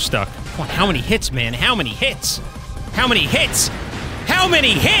also stuck. Come on, how many hits, man? How many hits? How many hits? How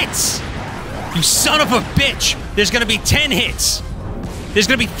many hits? You son of a bitch! There's gonna be 10 hits. There's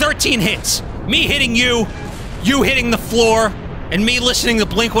gonna be 13 hits. Me hitting you, you hitting the floor, and me listening to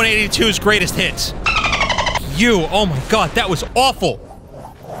Blink-182's greatest hits. You, oh my god, that was awful.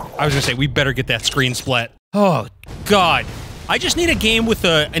 I was gonna say, we better get that screen splat. Oh, god. I just need a game with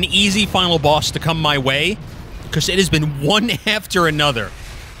an easy final boss to come my way, because it has been one after another.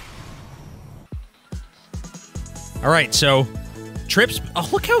 Alright, so, Trips, oh,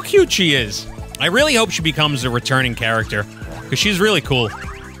 look how cute she is. I really hope she becomes a returning character, because she's really cool.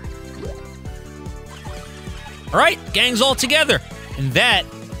 Alright, gang's all together. And that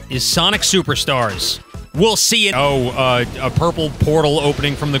is Sonic Superstars. We'll see it. Oh, a purple portal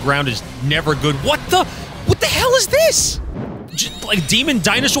opening from the ground is never good. What the hell is this? Just like demon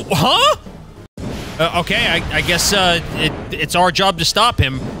dinosaur, huh? Okay, I guess it's our job to stop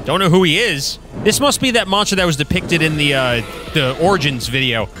him. Don't know who he is. This must be that monster that was depicted in the Origins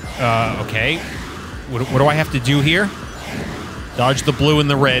video. Okay. What do I have to do here? Dodge the blue and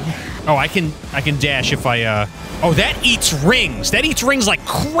the red. Oh, I can dash if I, Oh, that eats rings. That eats rings like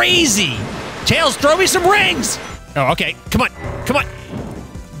crazy. Tails, throw me some rings! Oh, okay. Come on. Come on.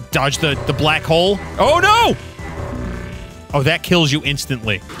 Dodge the black hole. Oh, no! Oh, that kills you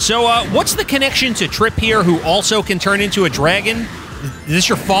instantly. So, what's the connection to Trip here, who also can turn into a dragon? Is this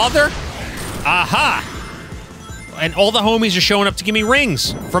your father? Aha! And all the homies are showing up to give me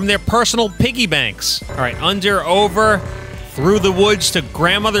rings from their personal piggy banks. All right, under, over, through the woods to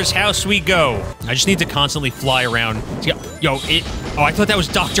grandmother's house we go. I just need to constantly fly around. Yo, oh, I thought that was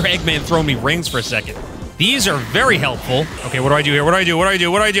Dr. Eggman throwing me rings for a second. These are very helpful. Okay, what do I do here? What do I do? What do I do?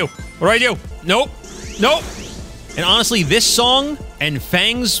 What do I do? What do I do? Nope. Nope. And honestly, this song and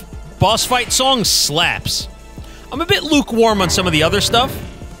Fang's boss fight song slaps. I'm a bit lukewarm on some of the other stuff.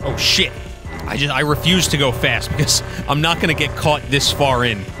 Oh, shit. I refuse to go fast because I'm not going to get caught this far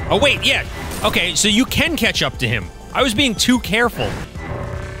in. Oh, wait, yeah. Okay, so you can catch up to him. I was being too careful.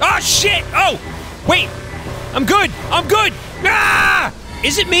 Oh, shit! Oh! Wait! I'm good! I'm good! Ah!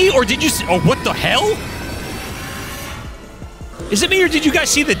 Is it me, or did you see— oh, what the hell? Is it me, or did you guys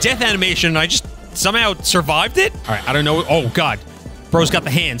see the death animation and I just somehow survived it? Alright, I don't know. Oh, God. Bro's got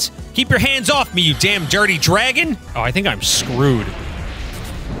the hands. Keep your hands off me, you damn dirty dragon! Oh, I think I'm screwed.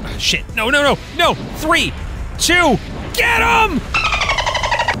 Oh, shit. No, no, no! No! 3, 2, get him!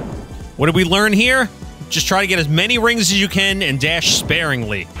 What did we learn here? Just try to get as many rings as you can and dash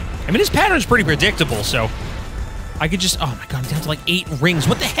sparingly. I mean, his pattern's pretty predictable, so I could just— oh my god, I'm down to like 8 rings.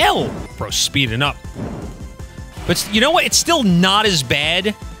 What the hell? Bro's speeding up. But you know what? It's still not as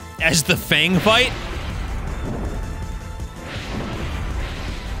bad as the Fang fight.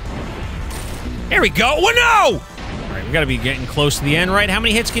 There we go. Oh, no! All right, we gotta be getting close to the end, right? How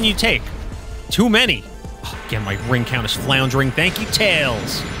many hits can you take? Too many. Oh, again, my ring count is floundering. Thank you,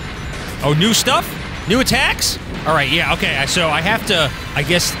 Tails. Oh, new stuff? New attacks? All right, yeah, okay. So I have to, I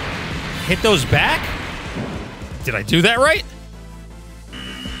guess, hit those back? Did I do that right?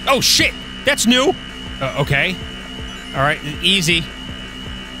 Oh, shit! That's new! Okay. All right, easy.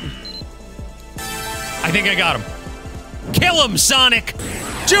 I think I got him. Kill him, Sonic!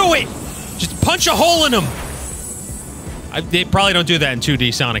 Do it! Just punch a hole in him! They probably don't do that in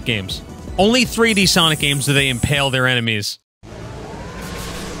 2D Sonic games. Only 3D Sonic games do they impale their enemies.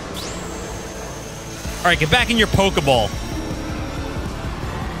 All right, get back in your Pokeball.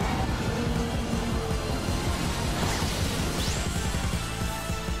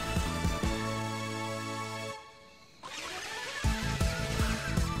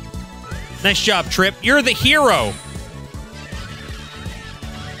 Nice job, Trip. You're the hero.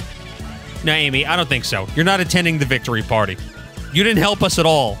 No, Amy, I don't think so. You're not attending the victory party. You didn't help us at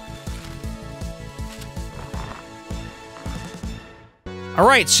all. All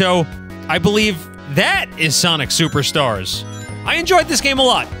right, so I believe that is Sonic Superstars. I enjoyed this game a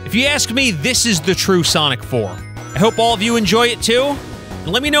lot. If you ask me, this is the true Sonic 4. I hope all of you enjoy it too, and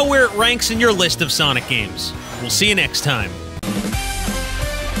let me know where it ranks in your list of Sonic games. We'll see you next time.